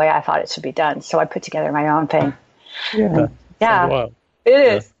doing it the way I thought it should be done. So I put together my own thing. Yeah. It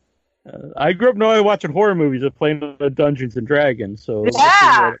is. I grew up knowing watching horror movies and playing Dungeons and Dragons. So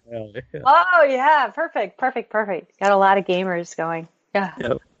yeah. Oh yeah, perfect. Got a lot of gamers going. Yeah.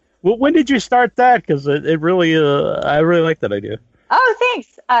 Well, when did you start that? Because it really, I really like that idea. Oh, thanks.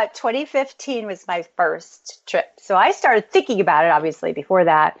 2015 was my first trip. So I started thinking about it, obviously, before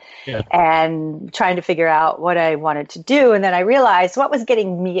that, and trying to figure out what I wanted to do. And then I realized what was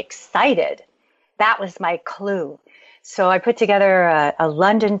getting me excited. That was my clue. So I put together a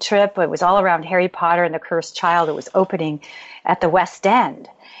London trip. It was all around Harry Potter and the Cursed Child. It was opening at the West End.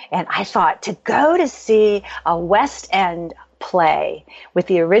 And I thought, to go to see a West End play with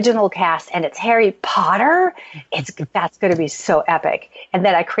the original cast and it's Harry Potter, that's going to be so epic. And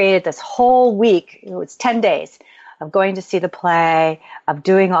then I created this whole week, it was 10 days, of going to see the play, of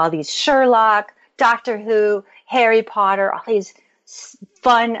doing all these Sherlock, Doctor Who, Harry Potter, all these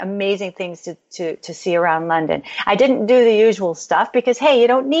fun, amazing things to see around London. I didn't do the usual stuff because, hey, you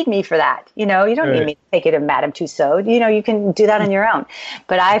don't need me for that. You don't need me to take you to Madame Tussauds. You can do that on your own.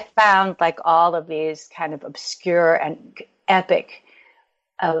 But I found like all of these kind of obscure and epic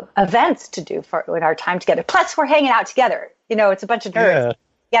events to do in our time together. Plus, we're hanging out together. It's a bunch of nerds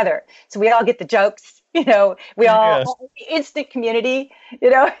together. So we all get the jokes. We all instant community.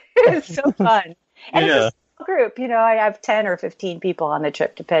 It's so fun. And it's a small group. I have 10 or 15 people on the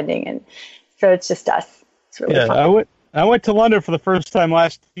trip, depending. And so it's just us. It's really fun. I went to London for the first time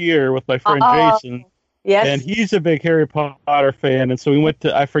last year with my friend Jason. Yes. And he's a big Harry Potter fan, and so we went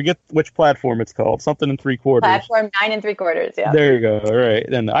to, I forget which platform it's called, something in 3/4. Platform 9 3/4, yeah. There you go, all right.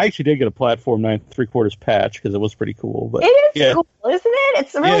 And I actually did get a platform 9 3/4 patch because it was pretty cool. But it is cool, isn't it?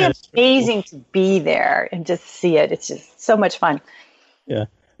 It's really amazing to be there and just see it. It's just so much fun. Yeah.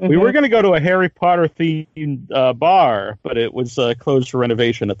 Mm-hmm. We were going to go to a Harry Potter themed bar, but it was closed for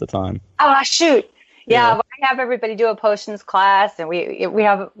renovation at the time. Oh, shoot. Yeah, well, I have everybody do a potions class, and we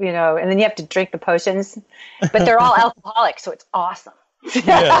have, and then you have to drink the potions, but they're all alcoholic, so it's awesome.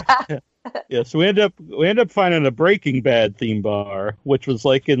 Yeah. So we end up finding a Breaking Bad theme bar, which was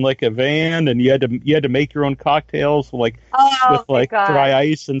like in like a van, and you had to make your own cocktails, with dry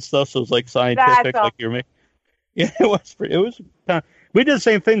ice and stuff. So it was like scientific, like you're making. Yeah, it was. We did the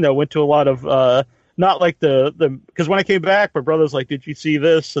same thing though. Went to a lot of. Not like because when I came back, my brother's like, "Did you see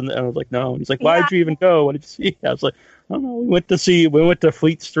this?" And I was like, "No." And he's like, "Why did you even go? What did you see?" I was like, "I don't know. We went to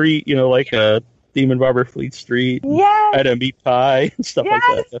Fleet Street, Demon Barber Fleet Street. Yeah, I had a meat pie and stuff like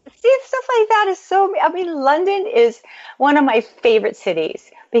that." See, stuff like that is so. I mean, London is one of my favorite cities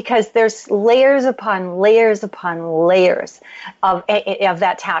because there's layers upon layers upon layers of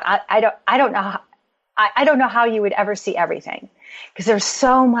that town. I don't know how you would ever see everything. Because there's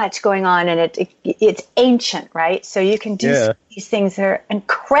so much going on, and it's ancient, right? So you can do these things that are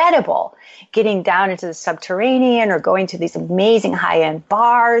incredible, getting down into the subterranean or going to these amazing high-end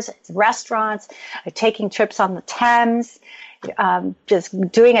bars, restaurants, taking trips on the Thames,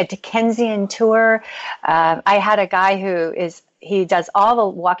 just doing a Dickensian tour. I had a guy he does all the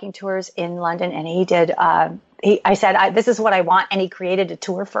walking tours in London, and he did. I said, "This is what I want," and he created a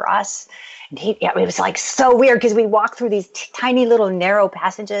tour for us. And it was like so weird because we walked through these tiny little narrow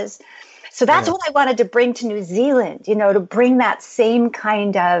passages. So that's what I wanted to bring to New Zealand, to bring that same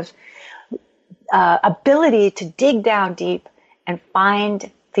kind of ability to dig down deep and find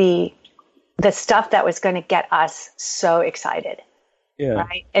the stuff that was going to get us so excited. Yeah.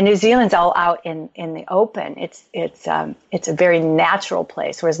 Right. And New Zealand's all out in the open. It's a very natural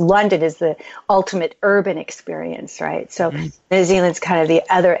place, whereas London is the ultimate urban experience, right? So New Zealand's kind of the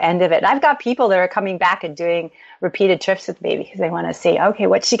other end of it. And I've got people that are coming back and doing repeated trips with me because they want to see, okay,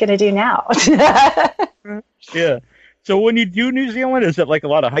 what's she going to do now? Yeah. So when you do New Zealand, is it like a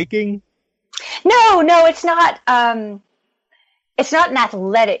lot of hiking? No, it's not. It's not an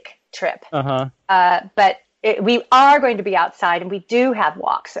athletic trip. But we are going to be outside, and we do have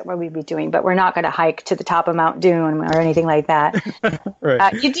walks that we'll be doing, but we're not going to hike to the top of Mount Doom or anything like that.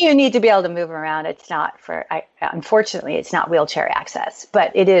 Right. You do need to be able to move around. It's not unfortunately, it's not wheelchair access,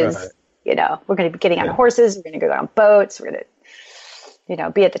 but it is, we're going to be getting on horses. We're going to go on boats. We're going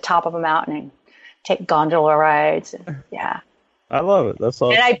to, be at the top of a mountain and take gondola rides. I love it. That's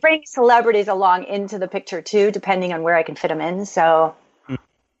awesome. And I bring celebrities along into the picture too, depending on where I can fit them in. So,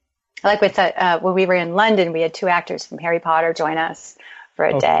 like with when we were in London, we had 2 actors from Harry Potter join us for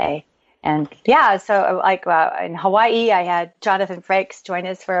a day. And so like in Hawaii, I had Jonathan Frakes join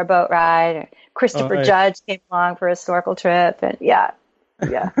us for a boat ride. Christopher Judge came along for a snorkel trip. And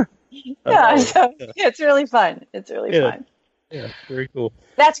so it's really fun. It's really fun. Yeah, very cool.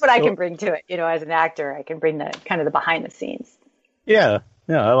 That's what I can bring to it. As an actor, I can bring the kind of the behind the scenes. Yeah,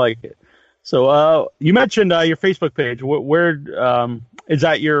 I like it. So you mentioned your Facebook page. Where is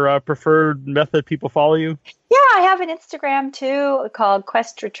that your preferred method people follow you? Yeah, I have an Instagram too called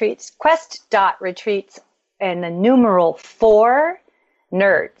quest.retreats and the numeral 4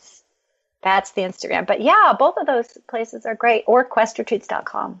 nerds. That's the Instagram. But yeah, both of those places are great. Or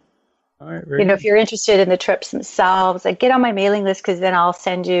questretreats.com. All right, if you're interested in the trips themselves, get on my mailing list because then I'll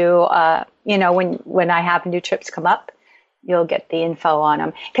send you, when I have new trips come up, you'll get the info on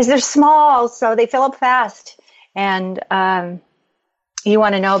them because they're small, so they fill up fast. and you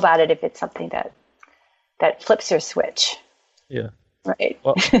want to know about it if it's something that flips your switch. Yeah. Right.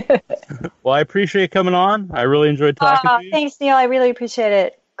 Well, I appreciate you coming on. I really enjoyed talking to you. Thanks, Neil. I really appreciate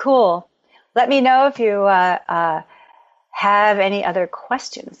it. Cool. Let me know if you have any other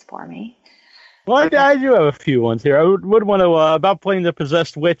questions for me. Well, I do have a few ones here. I would want to about playing the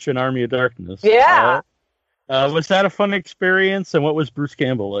possessed witch in Army of Darkness. Yeah. Was that a fun experience, and what was Bruce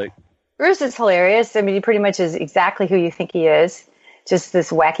Campbell like? Bruce is hilarious. I mean, he pretty much is exactly who you think he is, just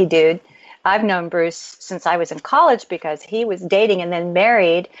this wacky dude. I've known Bruce since I was in college because he was dating and then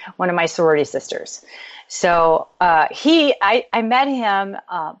married one of my sorority sisters. So I met him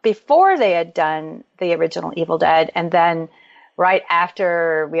before they had done the original Evil Dead, and then right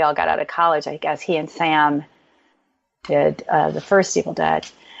after we all got out of college, I guess he and Sam did the first Evil Dead.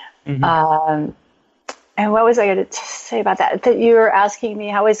 Mm-hmm. And what was I going to say about that? That you were asking me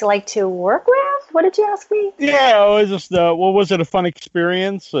how was it like to work with? What did you ask me? Yeah, it was just, well, was it a fun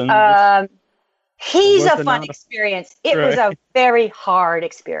experience? And he's a fun experience. It was a very hard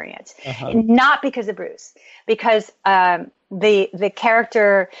experience. Not because of Bruce, because the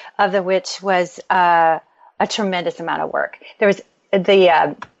character of the witch was a tremendous amount of work. There was and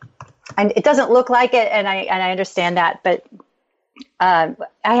it doesn't look like it, and I understand that, but I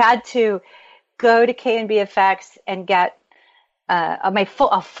had to go to K&B Effects and get a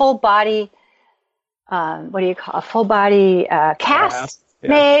full body cast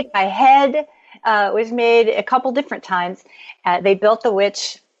made. My head was made a couple different times. They built the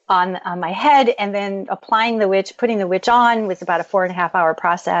witch on my head, and then putting the witch on was about a 4.5 hour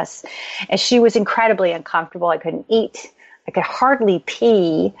process. And she was incredibly uncomfortable. I couldn't eat. I could hardly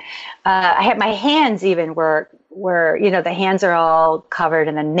pee. I had my hands even were the hands are all covered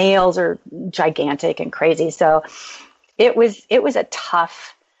and the nails are gigantic and crazy. So it was it was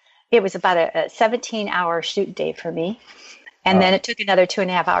about a 17-hour shoot day for me. And then it took another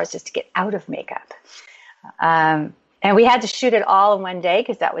 2.5 hours just to get out of makeup. And we had to shoot it all in one day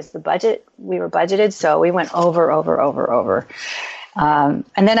because that was the budget. We were budgeted. So we went over. And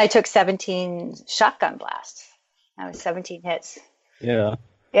then I took 17 shotgun blasts. That was 17 hits. Yeah.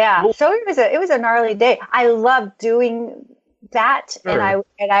 Yeah. So it was a gnarly day. I loved doing that. Sure.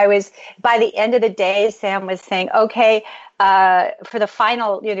 And I was, by the end of the day, Sam was saying, okay, for the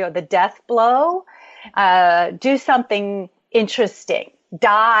final, the death blow, do something interesting,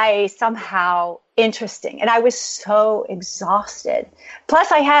 die somehow interesting. And I was so exhausted. Plus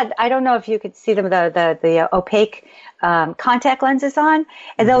I don't know if you could see them, the opaque contact lenses on,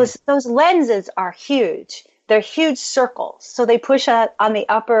 and those lenses are huge. They're huge circles. So they push out on the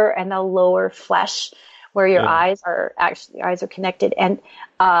upper and the lower flesh where your eyes are connected. And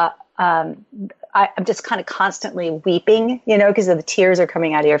I'm just kind of constantly weeping, because the tears are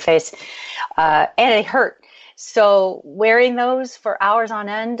coming out of your face. And it hurt. So wearing those for hours on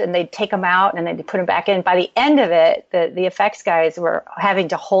end, and they'd take them out and then they'd put them back in. By the end of it, the effects guys were having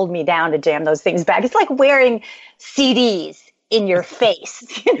to hold me down to jam those things back. It's like wearing CDs in your face.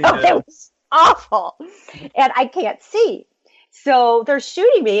 It was awful. And I can't see. So they're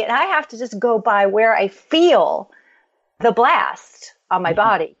shooting me, and I have to just go by where I feel the blast on my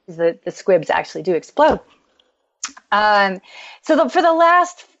body, because the squibs actually do explode. So for the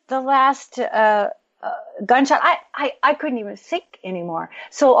last gunshot, I couldn't even think anymore.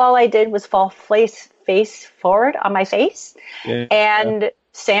 So all I did was fall face forward on my face. And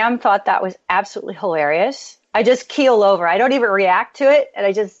Sam thought that was absolutely hilarious. I just keel over. I don't even react to it. And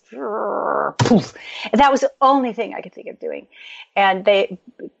I just, poof. And that was the only thing I could think of doing. And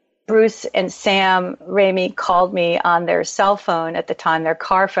Bruce and Sam Raimi called me on their cell phone at the time, their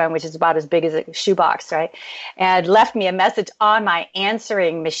car phone, which is about as big as a shoebox, right? And left me a message on my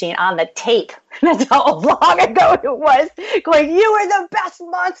answering machine on the tape. That's how long ago it was. Going, you are the best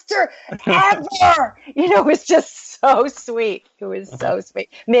monster ever. It was just so sweet. It was so sweet.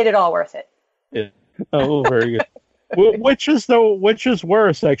 Made it all worth it. Yeah. Oh, very good. Which is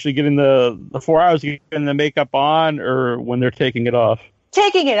worse, actually, getting the 4 hours, getting the makeup on, or when they're taking it off?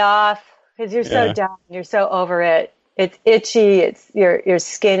 Taking it off, because you're so done, you're so over it. It's itchy. It's your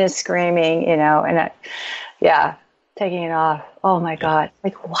skin is screaming, and taking it off. Oh my God!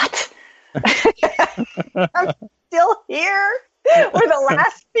 Like what? I'm still here. We're the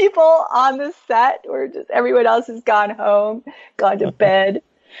last people on the set. We're just everyone else has gone home, gone to bed.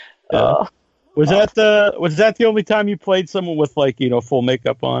 Yeah. Was that the only time you played someone with full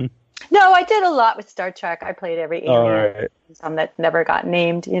makeup on? No, I did a lot with Star Trek. I played every alien. Right. Some that never got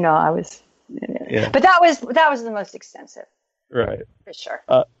named. I was. But that was the most extensive. Right. For sure.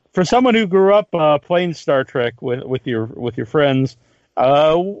 For someone who grew up playing Star Trek with your friends,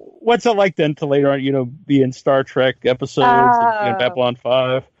 What's it like then to later on, be in Star Trek episodes, and, Babylon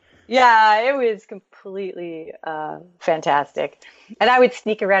 5? Yeah, it was completely fantastic. And I would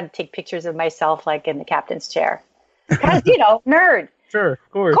sneak around and take pictures of myself, like in the captain's chair. Because, nerd. Sure,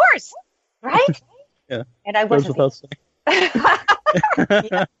 of course. Of course, right? Yeah. And I wasn't.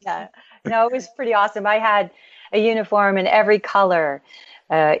 Yeah. No, it was pretty awesome. I had a uniform in every color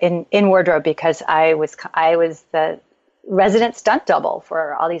in wardrobe because I was the resident stunt double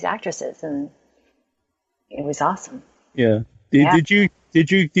for all these actresses, and it was awesome. Yeah. Did you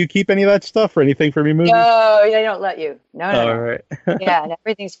keep any of that stuff or anything from your movie? No, they don't let you. No. All right. Yeah, and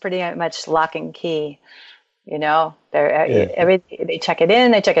everything's pretty much lock and key. They check it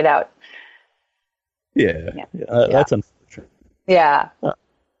in, they check it out. Yeah. That's unfortunate. Yeah.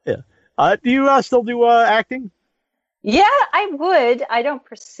 Do you still do acting? Yeah, I would. I don't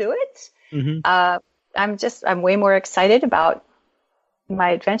pursue it. Mm-hmm. I'm way more excited about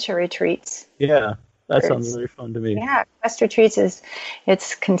my adventure retreats. Yeah, that sounds really fun to me. Yeah, quest retreats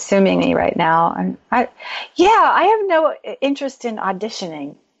it's consuming me right now. And I have no interest in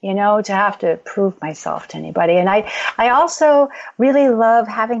auditioning, to have to prove myself to anybody. And I also really love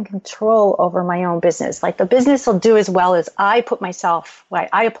having control over my own business. Like the business will do as well as I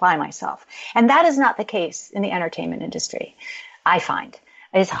apply myself. And that is not the case in the entertainment industry, I find.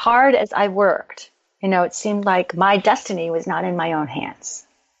 As hard as I worked, it seemed like my destiny was not in my own hands.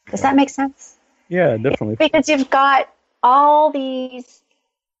 Does that make sense? Yeah, definitely. Because you've got all these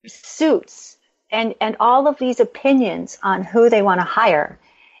suits and all of these opinions on who they want to hire.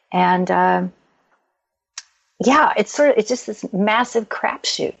 And it's just this massive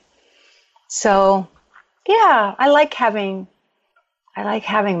crapshoot. So yeah, I like having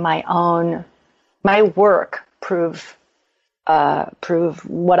my work prove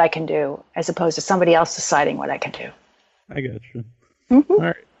what I can do, as opposed to somebody else deciding what I can do. I got you. Mm-hmm. All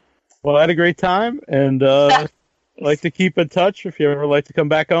right. Well, I had a great time, and like to keep in touch if you ever like to come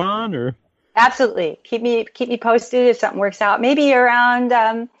back on, or. Absolutely. Keep me posted if something works out. Maybe around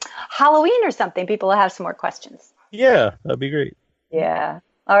Halloween or something, people will have some more questions. Yeah, that'd be great. Yeah.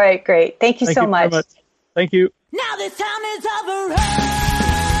 All right, great. Thank you so much. Thank you. Now this town is over.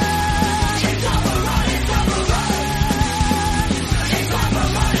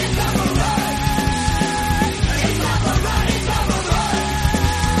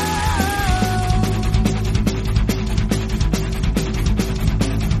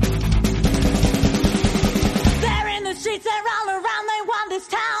 Streets are all around, they want this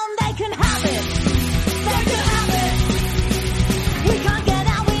town, they can have it. They can have it. We can't get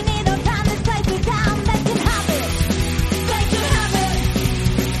out, we need a plan, this place is down, they can have it. They can have it.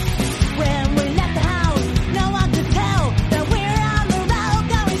 When we left the house, no one could tell that we're on the road,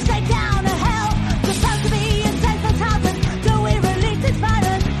 going straight down to hell. Supposed to be a safe house, so we release its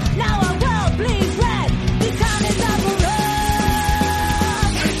virus. Now our world bleeds red, this town is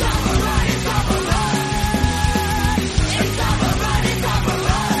overrun. It's overrun, it's overrun.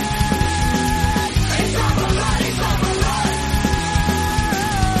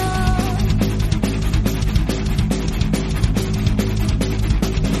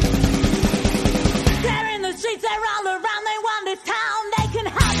 They're all around, they want this town, they can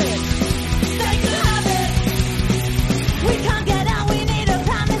have it. They can have it. We can't get out, we need a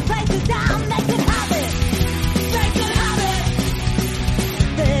plan, this place is down, they can have it. They can have it.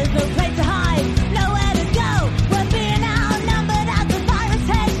 There's no place to hide, nowhere to go. We're being outnumbered as the virus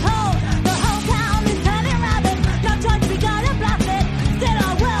takes hold. The whole town is turning rabid, no choice, we gotta blast it. Still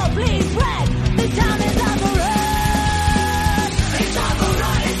our world bleeds red, this town is overrun. It's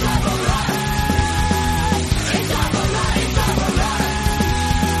overrun, it's overrun.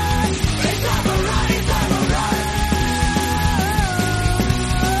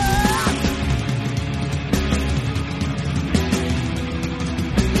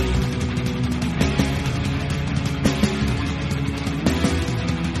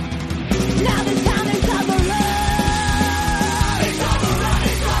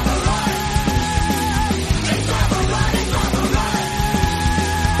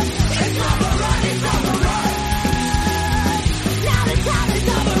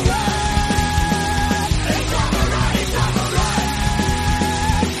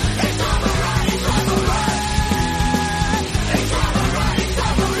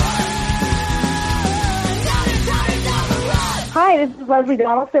 Hi, this is Leslie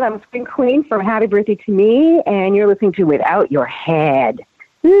Donaldson. I'm Spring Queen from Happy Birthday to Me, and you're listening to Without Your Head.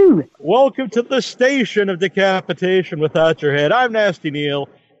 Woo. Welcome to the station of decapitation without your head. I'm Nasty Neil,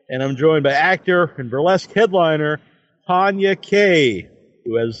 and I'm joined by actor and burlesque headliner Tonya K,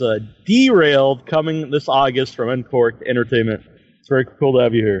 who has derailed coming this August from Uncorked Entertainment. very cool to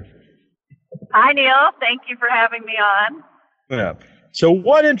have you here. Hi, Neil. Thank you for having me on. Yeah. So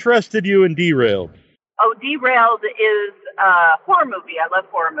what interested you in Derailed? Oh, Derailed is a horror movie. I love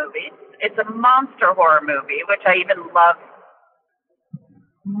horror movies. It's a monster horror movie, which I even love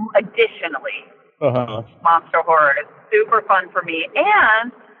additionally. Uh-huh. Monster horror is super fun for me.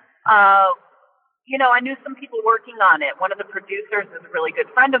 And, you know, I knew some people working on it. One of the producers is a really good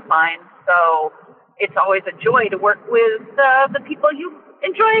friend of mine, so it's always a joy to work with the people you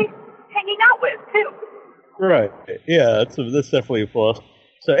enjoy hanging out with, too. Right. Yeah, that's definitely a plus.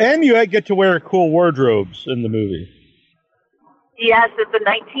 So, and you get to wear cool wardrobes in the movie. Yes, it's a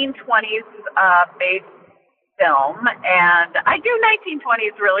 1920s based film, and I do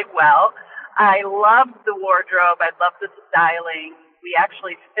 1920s really well. I love the wardrobe. I love the styling. We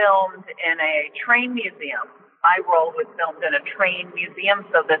actually filmed in a train museum. My role was filmed in a train museum,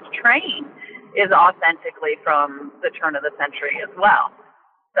 so this train is authentically from the turn of the century as well.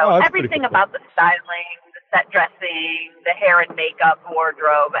 So everything about the styling, the set dressing, the hair and makeup,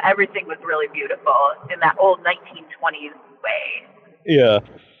 wardrobe, everything was really beautiful in that old 1920s way. Yeah.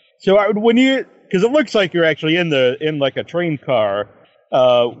 So when because it looks like you're actually in like a train car.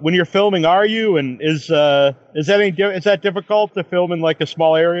 When you're filming, are you? And is that difficult to film in like a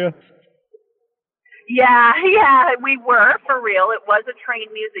small area? Yeah, we were, for real. It was a train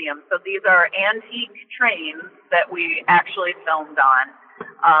museum, so these are antique trains that we actually filmed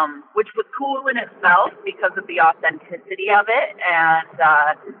on, which was cool in itself because of the authenticity of it,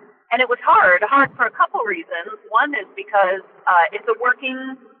 and it was hard for a couple reasons. One is because it's a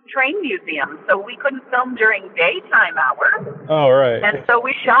working train museum, so we couldn't film during daytime hours. Oh, right. And so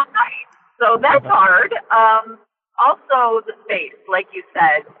we shot night, so that's hard. Also, the space, like you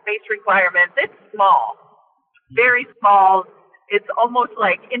said, space requirements, it's small, very small. It's almost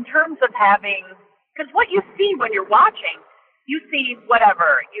like in terms of having, because what you see when you're watching, you see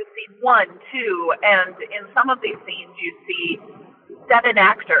whatever. You see 1, 2, and in some of these scenes you see 7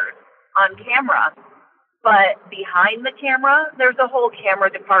 actors on camera. But behind the camera, there's a whole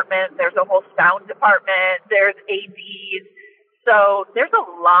camera department, there's a whole sound department, there's ADs. So there's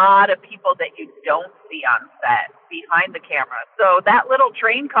a lot of people that you don't see on set behind the camera. So that little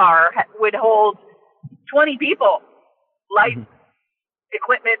train car would hold 20 people, lights,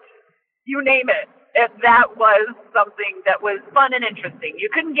 equipment, you name it. And that was something that was fun and interesting. You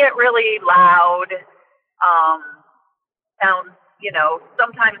couldn't get really loud sounds. You know,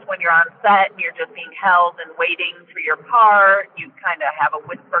 sometimes when you're on set and you're just being held and waiting for your part, you kind of have a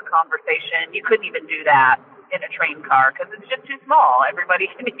whisper conversation. You couldn't even do that in a train car because it's just too small. Everybody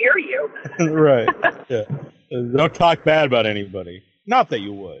can hear you. Right. Yeah. Don't talk bad about anybody. Not that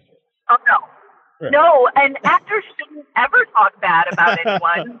you would. Oh, no. Right. No, and actors shouldn't ever talk bad about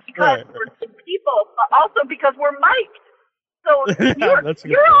anyone because we're good people, but also because we're mic'd. So you're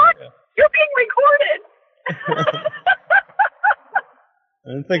on. Yeah. You're being recorded. I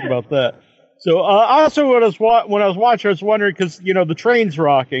didn't think about that. So also when I was watching, I was wondering, because, you know, the train's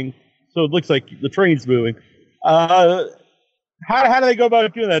rocking, so it looks like the train's moving. How do they go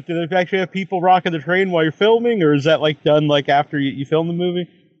about doing that? Do they actually have people rocking the train while you're filming, or is that like done like after you film the movie?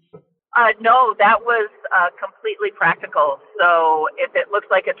 No, that was completely practical. So if it looks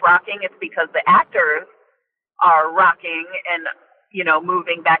like it's rocking, it's because the actors are rocking and, you know,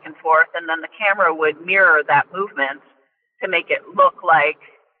 moving back and forth, and then the camera would mirror that movement to make it look like,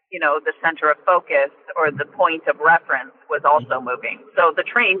 you know, the center of focus or the point of reference was also moving. So the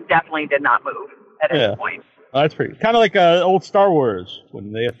train definitely did not move at any point. Oh, that's pretty kind of like old Star Wars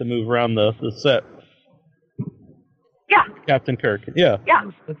when they have to move around the set. Yeah. Captain Kirk. Yeah.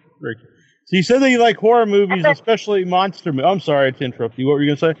 Yeah. That's very cool. So you said that you like horror movies, especially monster movies. I'm sorry to interrupt you. What were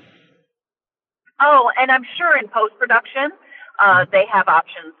you going to say? Oh, and I'm sure in post-production they have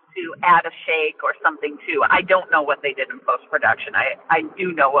options to add a shake or something too. I don't know what they did in post-production. I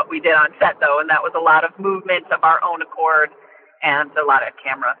do know what we did on set though, and that was a lot of movement of our own accord and a lot of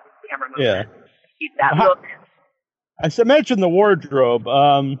camera movement. Yeah. Keep that look. I mentioned the wardrobe,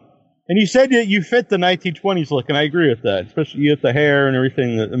 and you said that you fit the 1920s look, and I agree with that, especially with the hair and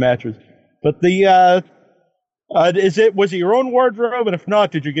everything that matches. But the was it your own wardrobe, and if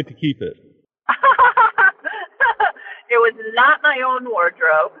not, did you get to keep it? It was not my own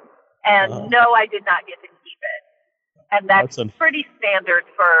wardrobe, and no, I did not get to keep it. And that's pretty standard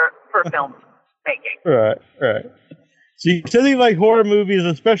for film making. Right. So you said you like horror movies,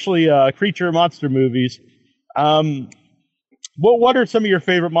 especially creature monster movies. What are some of your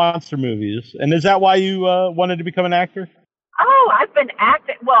favorite monster movies? And is that why you wanted to become an actor? Oh, I've been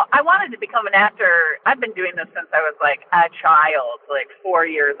acting. Well, I wanted to become an actor. I've been doing this since I was like a child, like 4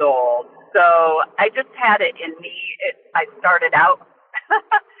 years old. So I just had it in me. I started out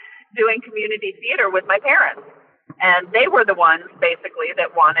doing community theater with my parents. And they were the ones, basically,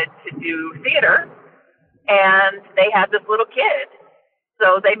 that wanted to do theater. And they had this little kid.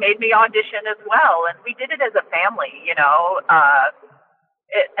 So they made me audition as well. And we did it as a family, you know.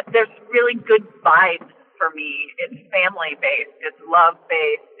 There's really good vibes for me. It's family-based. It's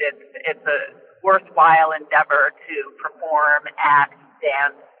love-based. It's a worthwhile endeavor to perform, act,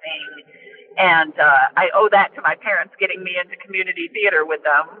 dance, sing. And I owe that to my parents getting me into community theater with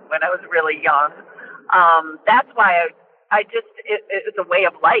them when I was really young. That's why it's a way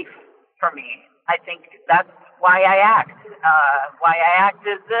of life for me. I think that's why I act. Why I act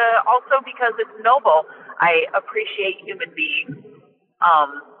is also because it's noble. I appreciate human beings.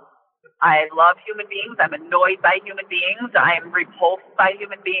 I love human beings. I'm annoyed by human beings. I'm repulsed by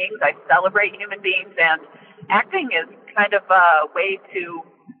human beings. I celebrate human beings. And acting is kind of a way to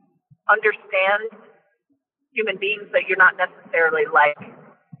understand human beings that you're not necessarily like,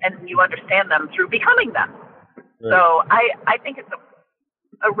 and you understand them through becoming them. Right. So I think it's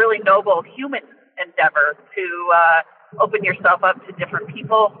a really noble human endeavor to open yourself up to different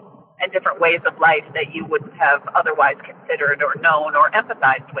people and different ways of life that you wouldn't have otherwise considered or known or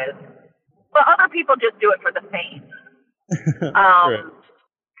empathized with. But other people just do it for the fame.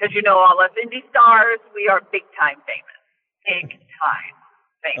 Because, you know, all us indie stars, we are big time famous. Big time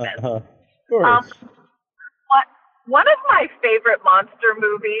famous. Of course. One of my favorite monster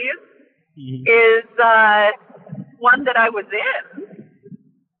movies is one that I was in.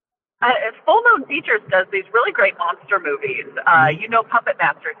 Full Moon Features does these really great monster movies. You know Puppet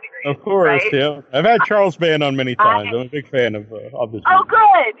Master series, Of course, right? yeah. I've had Charles Band on many times. I'm a big fan of this movie. Oh,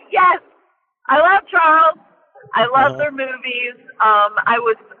 good. Yes. I love Charles. I love their movies. I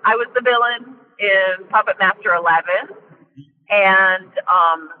was the villain in Puppet Master 11 and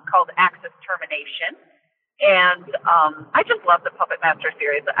called Axis Termination. And I just love the Puppet Master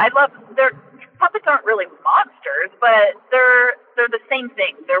series. Their puppets aren't really monsters, but they're the same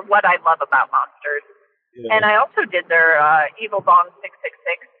thing. They're what I love about monsters. Yeah. And I also did their Evil Bong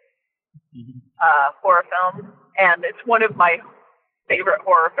 666 horror film, and it's one of my favorite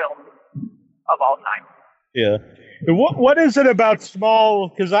horror films of all time. Yeah. And what is it about small?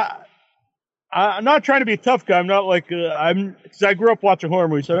 Because I'm not trying to be a tough guy. I'm not like because I grew up watching horror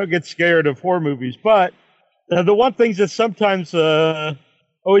movies, so I don't get scared of horror movies. But the one thing that sometimes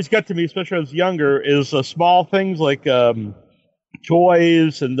always got to me, especially when I was younger, is small things like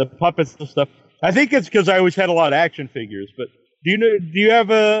toys and the puppets and stuff. I think it's because I always had a lot of action figures. But do you have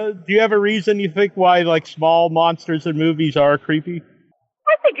a reason you think why like small monsters in movies are creepy?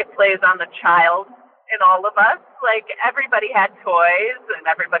 I think it plays on the child in all of us. Like, everybody had toys, and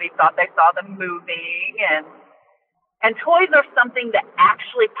everybody thought they saw them moving, and toys are something that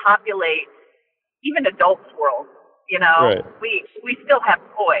actually populate even adults' worlds. You know, right. We still have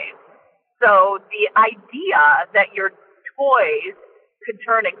toys. So the idea that your toys could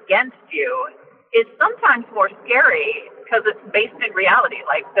turn against you is sometimes more scary because it's based in reality.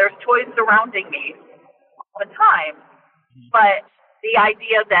 Like, there's toys surrounding me all the time, but the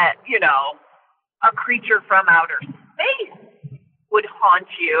idea that, you know, a creature from outer space would haunt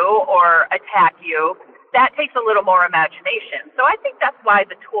you or attack you, that takes a little more imagination. So I think that's why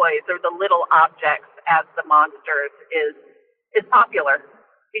the toys or the little objects as the monsters is popular,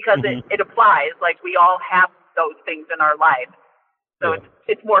 because it applies. Like, we all have those things in our lives. So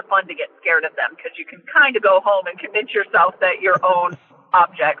it's more fun to get scared of them because you can kind of go home and convince yourself that your own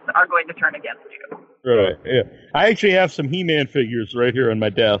objects are going to turn against you. Right. Yeah. I actually have some He-Man figures right here on my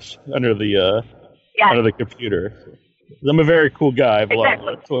desk under the computer. I'm a very cool guy. I have a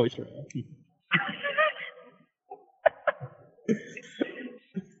lot of toys around.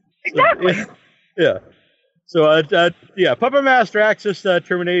 Exactly. So, yeah. So Puppet Master Axis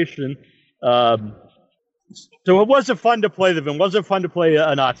Termination. So it wasn't fun to play the villain. Was it fun to play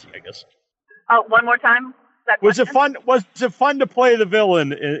a Nazi? I guess. One more time. Was it fun? Was it fun to play the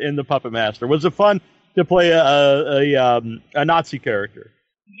villain in the Puppet Master? Was it fun to play a Nazi character?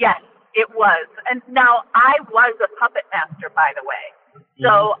 Yes, it was. And now I was a puppet master, by the way.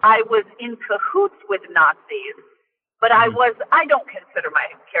 So I was in cahoots with Nazis, but I don't consider my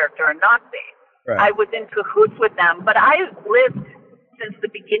character a Nazi. Right. I was in cahoots with them, but I lived since the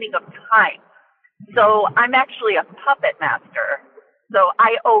beginning of time. So I'm actually a puppet master. So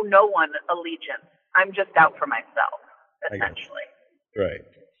I owe no one allegiance. I'm just out for myself, essentially. Right.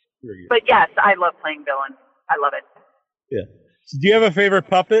 But yes, I love playing villains. I love it. Yeah. So do you have a favorite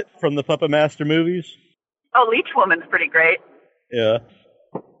puppet from the Puppet Master movies? Oh, Leech Woman's pretty great. Yeah.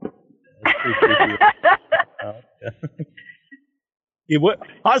 That's pretty creepy. Yeah,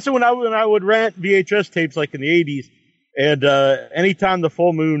 also, when I would rent VHS tapes like in the 80s, and anytime the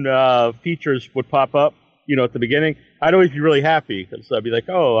full moon features would pop up, at the beginning, I'd always be really happy because I'd be like,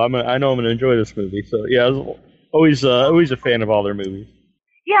 "Oh, I know I'm going to enjoy this movie." So yeah, I was always a fan of all their movies.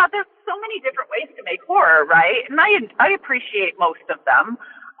 Yeah, there's so many different ways to make horror, right? And I appreciate most of them,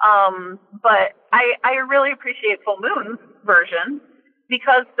 but I really appreciate Full Moon's version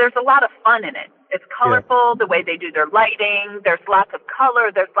because there's a lot of fun in it. It's colorful, the way they do their lighting. There's lots of color.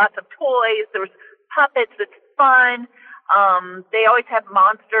 There's lots of toys. There's puppets. It's fun. They always have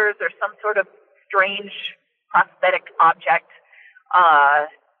monsters or some sort of strange prosthetic object.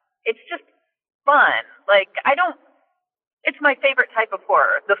 It's just fun. It's my favorite type of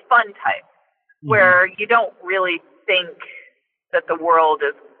horror, the fun type, where you don't really think that the world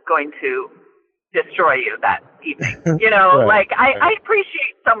is going to destroy you that evening. Right. I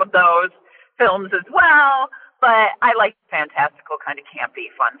appreciate some of those films as well, but I like fantastical kind of campy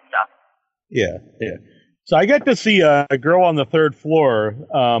fun stuff. Yeah. So I got to see a Girl on the Third Floor.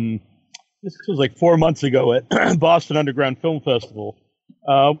 This was like 4 months ago at Boston Underground Film Festival.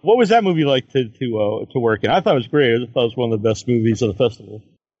 What was that movie like to work in? I thought it was great. I thought it was one of the best movies of the festival.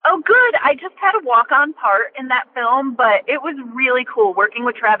 Oh, good. I just had a walk-on part in that film, but it was really cool working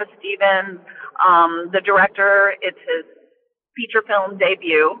with Travis Stevens, the director. It's his feature film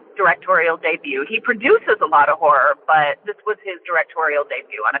directorial debut. He produces a lot of horror, but this was his directorial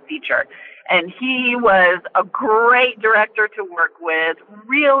debut on a feature. And he was a great director to work with,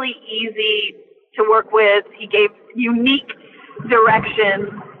 really easy to work with. He gave unique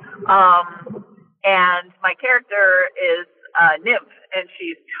direction. And my character is Nymph, and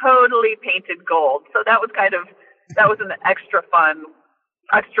she's totally painted gold. So that was an extra fun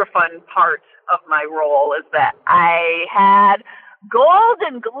part of my role, is that I had gold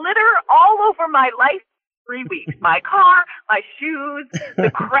and glitter all over my life 3 weeks. My car, my shoes,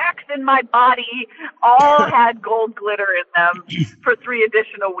 the cracks in my body all had gold glitter in them for 3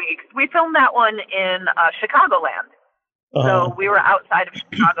 additional weeks. We filmed that one in Chicagoland. So we were outside of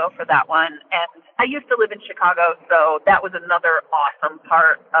Chicago for that one. And I used to live in Chicago, so that was another awesome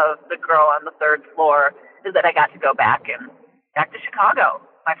part of The Girl on the Third Floor, is that I got to go back to Chicago.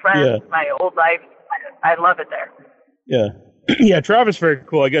 My friends, my old life. I love it there. Yeah. Yeah, Travis very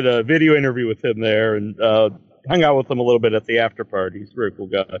cool. I got a video interview with him there and hung out with him a little bit at the after party. He's a very cool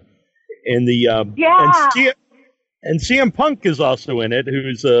guy. And and CM Punk is also in it,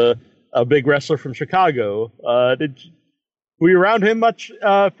 who's a big wrestler from Chicago. Were you around him much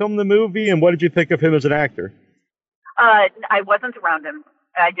filming the movie, and what did you think of him as an actor? I wasn't around him.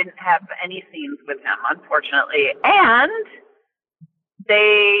 I didn't have any scenes with him, unfortunately. And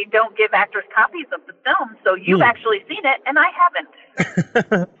they don't give actors copies of the film, so you've actually seen it, and I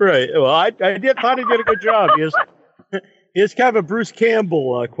haven't. Right. Well, I thought he did a good job. He has kind of a Bruce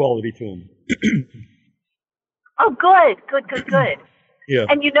Campbell quality to him. Oh, good. Yeah.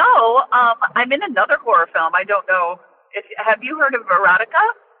 And I'm in another horror film. I don't know. Have you heard of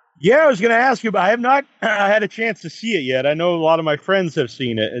Verotika? Yeah, I was going to ask you, but I have not had a chance to see it yet. I know a lot of my friends have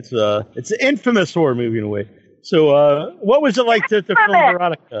seen it. It's an infamous horror movie in a way. So, what was it like to film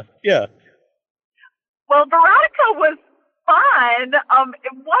Verotika? Yeah. Well, Verotika was fun.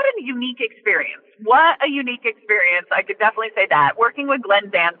 What a unique experience. I could definitely say that. Working with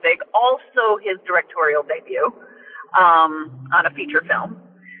Glenn Danzig, also his directorial debut on a feature film.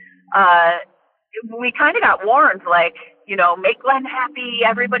 We kind of got warned, make Glenn happy.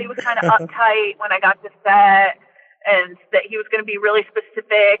 Everybody was kind of uptight when I got to set, and that he was going to be really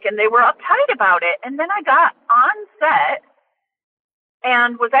specific, and they were uptight about it. And then I got on set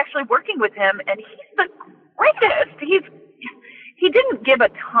and was actually working with him, and he's the greatest. He didn't give a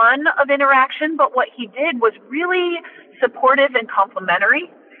ton of interaction, but what he did was really supportive and complimentary.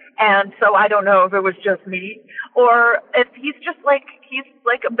 And so I don't know if it was just me or if he's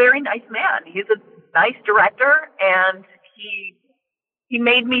a very nice man. He's a nice director, and he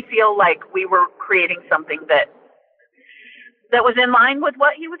made me feel like we were creating something that was in line with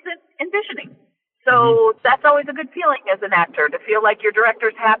what he was envisioning. So that's always a good feeling as an actor, to feel like your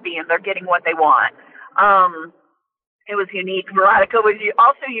director's happy and they're getting what they want. It was unique. Verotika was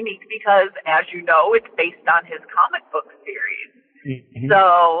also unique because, as you know, it's based on his comic book series. Mm-hmm.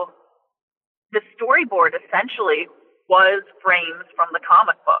 So the storyboard essentially was frames from the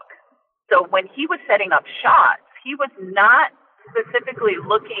comic book. So when he was setting up shots, he was not specifically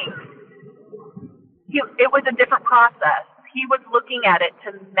looking. It was a different process. He was looking at it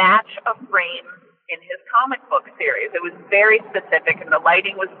to match a frame in his comic book series. It was very specific, and the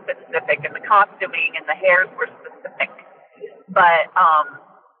lighting was specific, and the costuming and the hairs were specific. but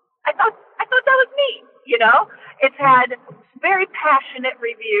I thought that was neat. You know, it's had very passionate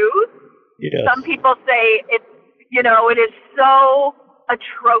reviews. Yes. Some people say it is so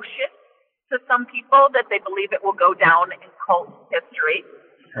atrocious to some people that they believe it will go down in cult history.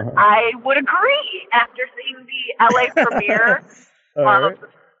 Uh-huh. I would agree after seeing the LA premiere. Right.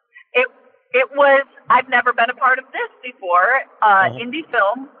 It was, I've never been a part of this before, indie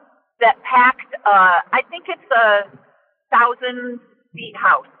film that packed, I think it's a 1,000-seat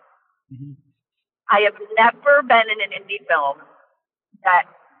house. Mm-hmm. I have never been in an indie film that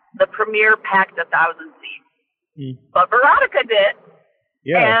the premiere packed 1,000 seats. But Verotika did.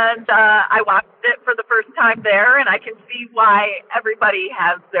 Yeah. And I watched it for the first time there, and I can see why everybody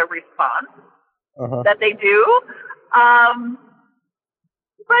has their response that they do.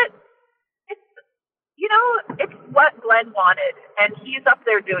 But it's what Glenn wanted, and he's up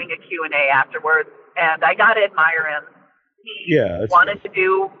there doing a Q&A afterwards, and I got to admire him. He wanted to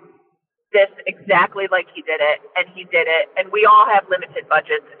do this exactly like he did it, and he did it, and we all have limited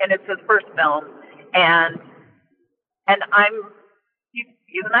budgets, and it's his first film, and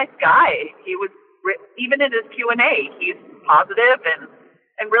he's a nice guy. He was, even in his Q&A, he's positive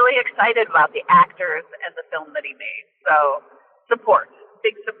and really excited about the actors and the film that he made. So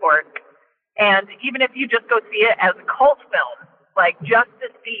big support. And even if you just go see it as a cult film, like just to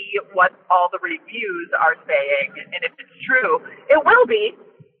see what all the reviews are saying, and if it's true, it will be.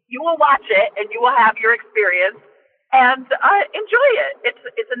 You will watch it and you will have your experience and enjoy it.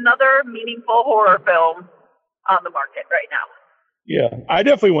 It's another meaningful horror film on the market right now. Yeah, I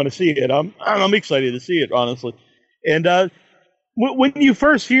definitely want to see it. I'm excited to see it, honestly. And when you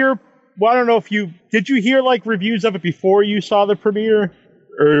first hear, well, I don't know if did you hear like reviews of it before you saw the premiere,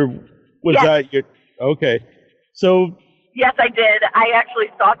 or was that your? Okay, so. Yes, I did. I actually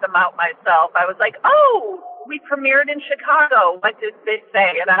sought them out myself. I was like, oh, we premiered in Chicago. What did they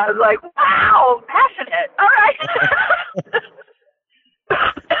say? And I was like, wow, passionate. All right.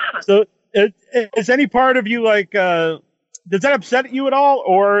 So is any part of you like, does that upset you at all?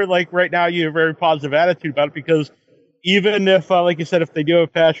 Or like right now you have a very positive attitude about it? Because even if, like you said, if they do have a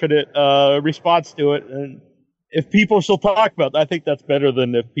passionate response to it, and if people still talk about it, I think that's better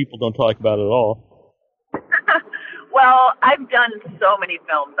than if people don't talk about it at all. Well, I've done so many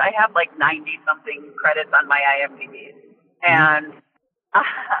films. I have like 90-something credits on my IMDb. And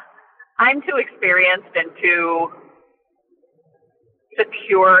I'm too experienced and too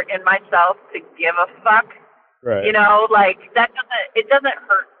secure in myself to give a fuck. Right. You know, like it doesn't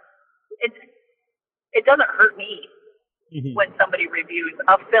hurt. It doesn't hurt me when somebody reviews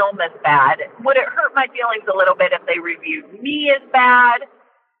a film as bad. Would it hurt my feelings a little bit if they reviewed me as bad?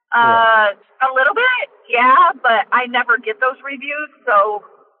 A little bit, yeah, but I never get those reviews, so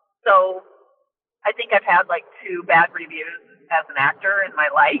I think I've had like 2 bad reviews as an actor in my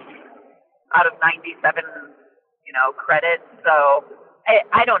life out of 97, credits. So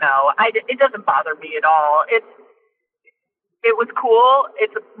I don't know. It doesn't bother me at all. It was cool.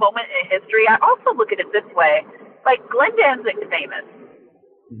 It's a moment in history. I also look at it this way: like Glenn Danzig's famous,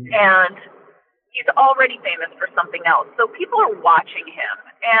 and he's already famous for something else. So people are watching him.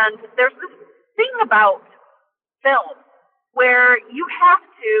 And there's this thing about film where you have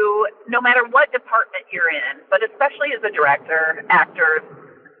to, no matter what department you're in, but especially as a director, actors,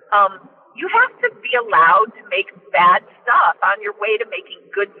 you have to be allowed to make bad stuff on your way to making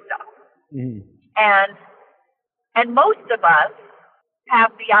good stuff. And most of us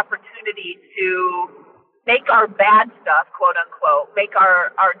have the opportunity to make our bad stuff, quote unquote, make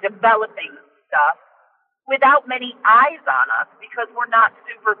our developing stuff without many eyes on us because we're not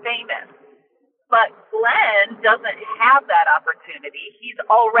super famous. But Glenn doesn't have that opportunity. He's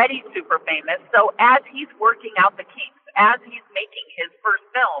already super famous. So as he's working out the kinks, as he's making his first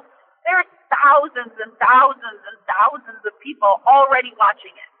film, there are thousands and thousands and thousands of people already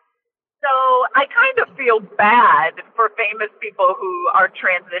watching it. So I kind of feel bad for famous people who are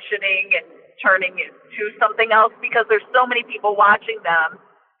transitioning and turning to something else because there's so many people watching them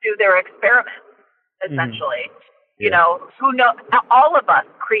do their experiments. Essentially, who know? All of us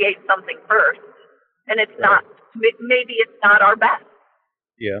create something first, and it's not. Maybe it's not our best.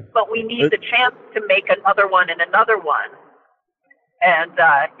 Yeah. But we need the chance to make another one and another one. And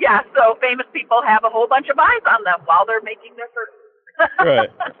so famous people have a whole bunch of eyes on them while they're making their first. Right.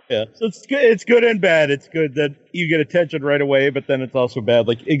 Yeah. So it's good. It's good and bad. It's good that you get attention right away, but then it's also bad.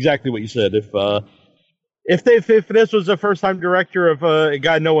 Like exactly what you said. If this was a first time director of a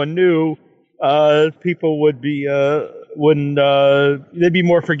guy no one knew. People would be they'd be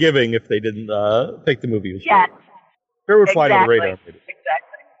more forgiving if they didn't think the movie was good. It would fly to the radar.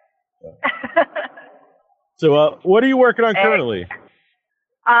 Exactly. So, what are you working on currently?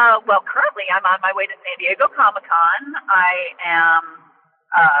 Well, currently I'm on my way to San Diego Comic-Con. I am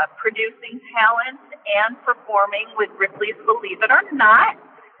producing talent and performing with Ripley's Believe It or Not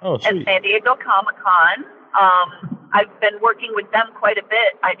at San Diego Comic-Con. I've been working with them quite a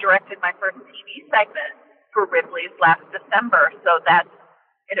bit. I directed my first TV segment for Ripley's last December, so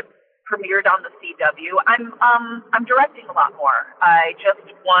it premiered on the CW. I'm directing a lot more. I just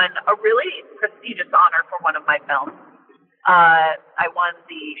won a really prestigious honor for one of my films. I won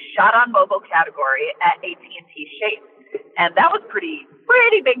the Shot on Mobile category at AT&T Shape, and that was pretty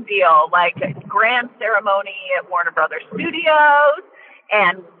big deal. Like grand ceremony at Warner Brothers Studios,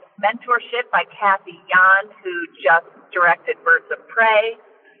 and mentorship by Kathy Yan, who just directed Birds of Prey,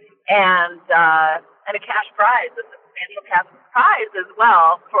 and a cash prize, a substantial cash prize as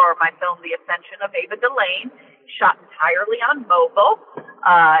well for my film The Ascension of Ava Delane, shot entirely on mobile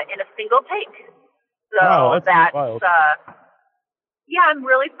in a single take. So that's I'm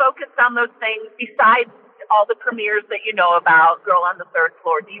really focused on those things besides all the premieres that you know about. Girl on the Third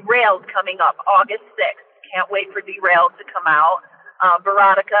Floor, Derailed coming up August 6th. Can't wait for Derailed to come out.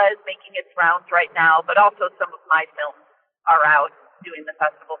 Verotika is making its rounds right now, but also some of my films are out doing the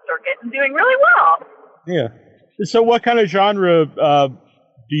festival circuit and doing really well. Yeah. So what kind of genre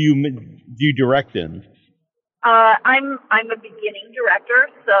do you direct in? I'm a beginning director,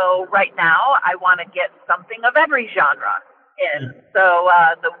 so right now I want to get something of every genre in. So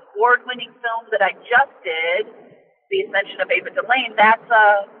the award-winning film that I just did, The Ascension of Ava Delane, that's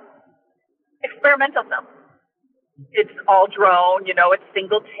a experimental film. It's all drone, it's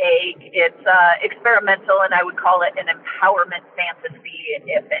single take, it's experimental, and I would call it an empowerment fantasy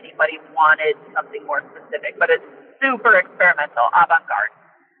if anybody wanted something more specific, but it's super experimental, avant-garde.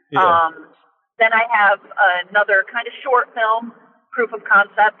 Yeah. Then I have another kind of short film, proof of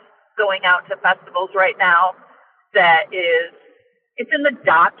concept, going out to festivals right now it's in the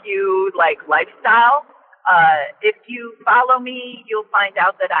lifestyle. If you follow me, you'll find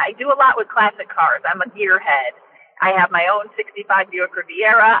out that I do a lot with classic cars. I'm a gearhead. I have my own 65 Buick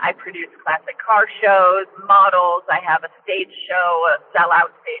Riviera. I produce classic car shows, models. I have a stage show, a sellout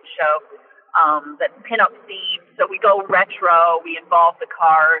stage show that's pinup themed. So we go retro. We involve the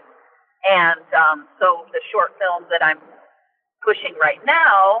cars. And so the short film that I'm pushing right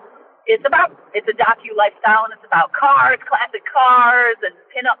now, it's a docu-lifestyle, and it's about cars, classic cars, and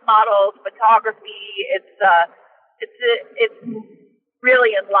pinup models, photography. It's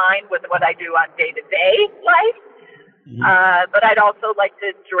really in line with what I do on day-to-day life. But I'd also like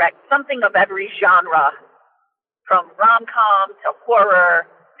to direct something of every genre, from rom-com to horror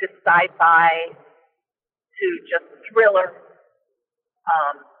to sci-fi to just thriller,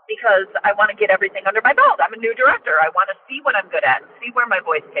 because I want to get everything under my belt. I'm a new director. I want to see what I'm good at, see where my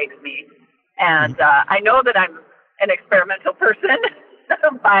voice takes me. And I know that I'm an experimental person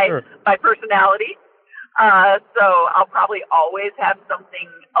by personality. So I'll probably always have something.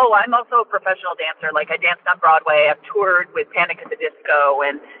 Oh, I'm also a professional dancer. Like I danced on Broadway. I've toured with Panic at the Disco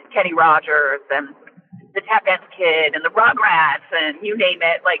and Kenny Rogers and the Tap Dance Kid and the Rugrats and you name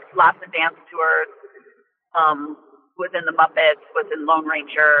it, like lots of dance tours. Was in the Muppets, was in Lone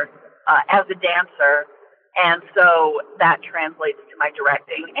Ranger as a dancer. And so that translates to my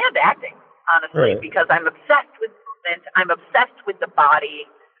directing and acting, honestly, because I'm obsessed with movement. I'm obsessed with the body.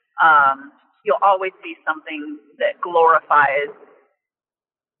 You'll always see something that glorifies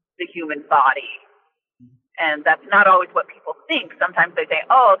the human body. And that's not always what people think. Sometimes they say,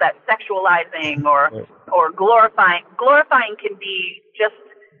 oh, that's sexualizing or glorifying. Glorifying can be just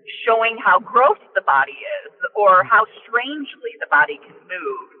showing how gross the body is or how strangely the body can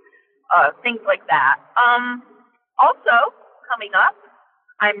move. Things like that. Also, coming up,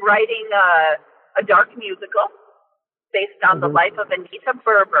 I'm writing a dark musical based on the life of Anita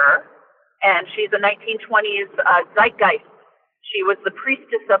Berber, and she's a 1920s zeitgeist. She was the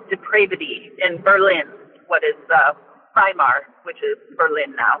priestess of depravity in Berlin, what is Weimar, which is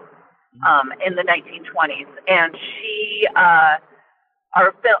Berlin now, in the 1920s. And she,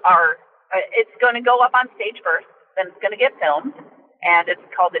 it's going to go up on stage first, then it's going to get filmed, and it's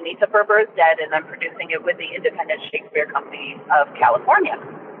called Anita Berber is Dead, and I'm producing it with the Independent Shakespeare Company of California.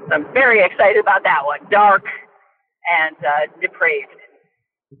 So I'm very excited about that one. Dark and depraved.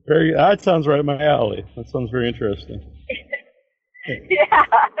 That sounds right up my alley. That sounds very interesting.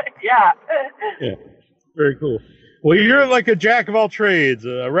 Yeah. Very cool. Well, you're like a jack of all trades,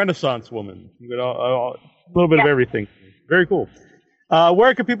 a Renaissance woman. You got a little bit of everything. Very cool.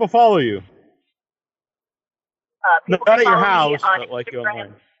 Where can people follow you? Not at your house, but like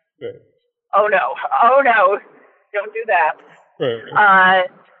online. Right. Oh no! Don't do that. Right.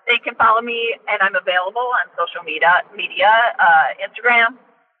 they can follow me, and I'm available on social media, Instagram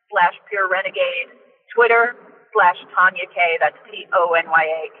 /Pure Renegade, Twitter /Tonya K, that's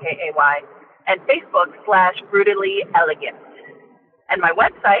TonyakAY, and Facebook /Brutally Elegant. And my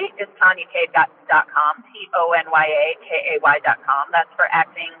website is tonyakay.com, TonyakAY.com. That's for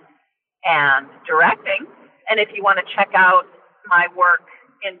acting and directing. And if you want to check out my work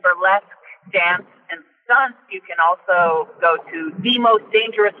in burlesque, dance, and stunts, you can also go to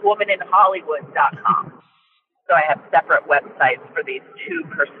themostdangerouswomaninhollywood.com. So I have separate websites for these two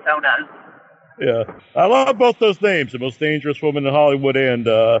personas. Yeah, I love both those names, the most dangerous woman in Hollywood and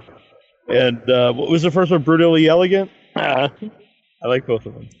what was the first one, Brutally Elegant? I like both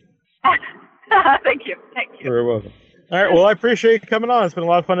of them. Thank you. Very welcome. All right, well, I appreciate you coming on. It's been a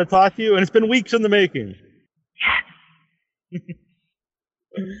lot of fun to talk to you, and it's been weeks in the making. Yes.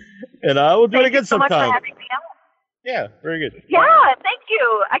 And we'll do it again sometime. Thank you so much for having me on. Yeah, very good. Yeah, thank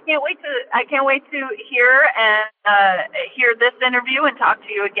you. I can't wait to hear this interview and talk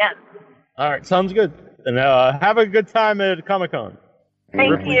to you again. All right, sounds good. And have a good time at Comic-Con.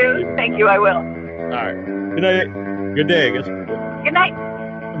 Thank you. Thank you, I will. All right. Good night. Good day, I guess. Good night.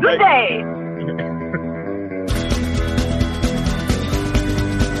 Good day.